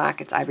lamp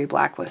black. It's ivory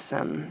black with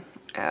some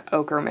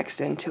ochre mixed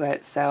into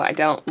it. So I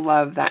don't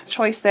love that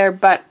choice there,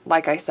 but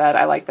like I said,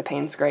 I like the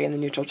Payne's Gray and the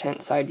neutral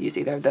tint, so I'd use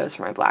either of those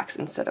for my blacks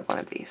instead of one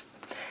of these.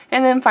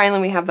 And then finally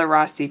we have the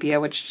Raw Sepia,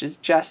 which is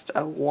just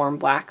a warm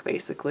black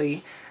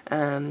basically.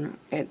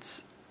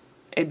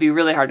 It'd be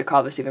really hard to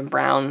call this even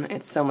brown.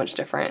 It's so much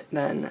different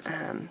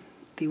than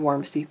the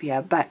Warm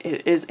Sepia, but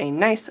it is a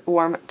nice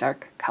warm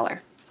dark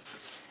color.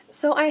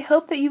 So I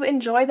hope that you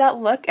enjoyed that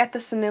look at the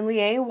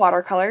Sennelier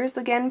watercolors.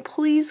 Again,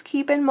 please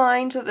keep in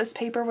mind that this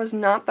paper was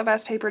not the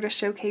best paper to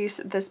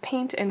showcase this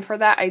paint, and for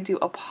that I do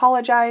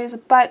apologize,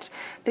 but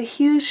the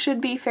hues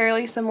should be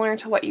fairly similar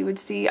to what you would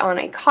see on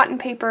a cotton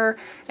paper.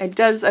 It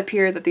does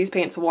appear that these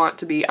paints want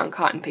to be on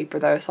cotton paper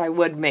though, so I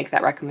would make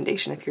that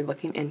recommendation if you're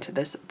looking into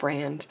this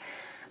brand.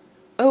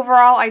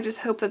 Overall, I just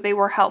hope that they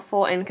were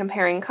helpful in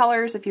comparing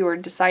colors. If you were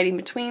deciding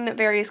between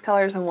various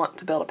colors and want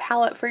to build a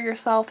palette for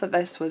yourself, that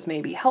this was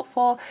maybe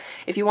helpful.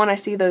 If you want to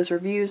see those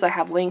reviews, I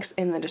have links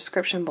in the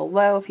description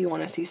below if you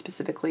want to see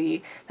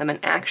specifically them in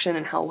action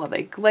and how well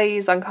they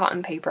glaze on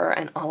cotton paper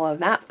and all of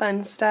that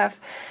fun stuff.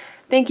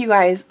 Thank you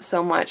guys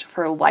so much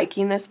for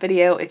liking this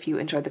video if you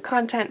enjoyed the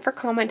content, for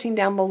commenting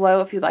down below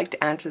if you'd like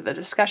to add to the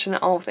discussion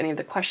at all with any of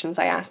the questions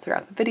I asked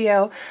throughout the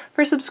video,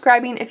 for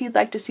subscribing if you'd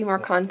like to see more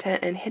content,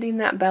 and hitting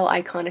that bell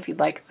icon if you'd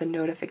like the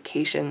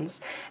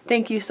notifications.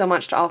 Thank you so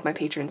much to all of my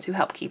patrons who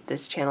help keep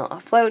this channel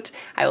afloat.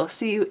 I will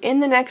see you in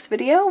the next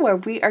video where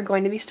we are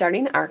going to be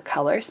starting our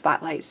color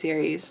spotlight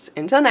series.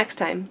 Until next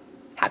time,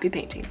 happy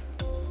painting.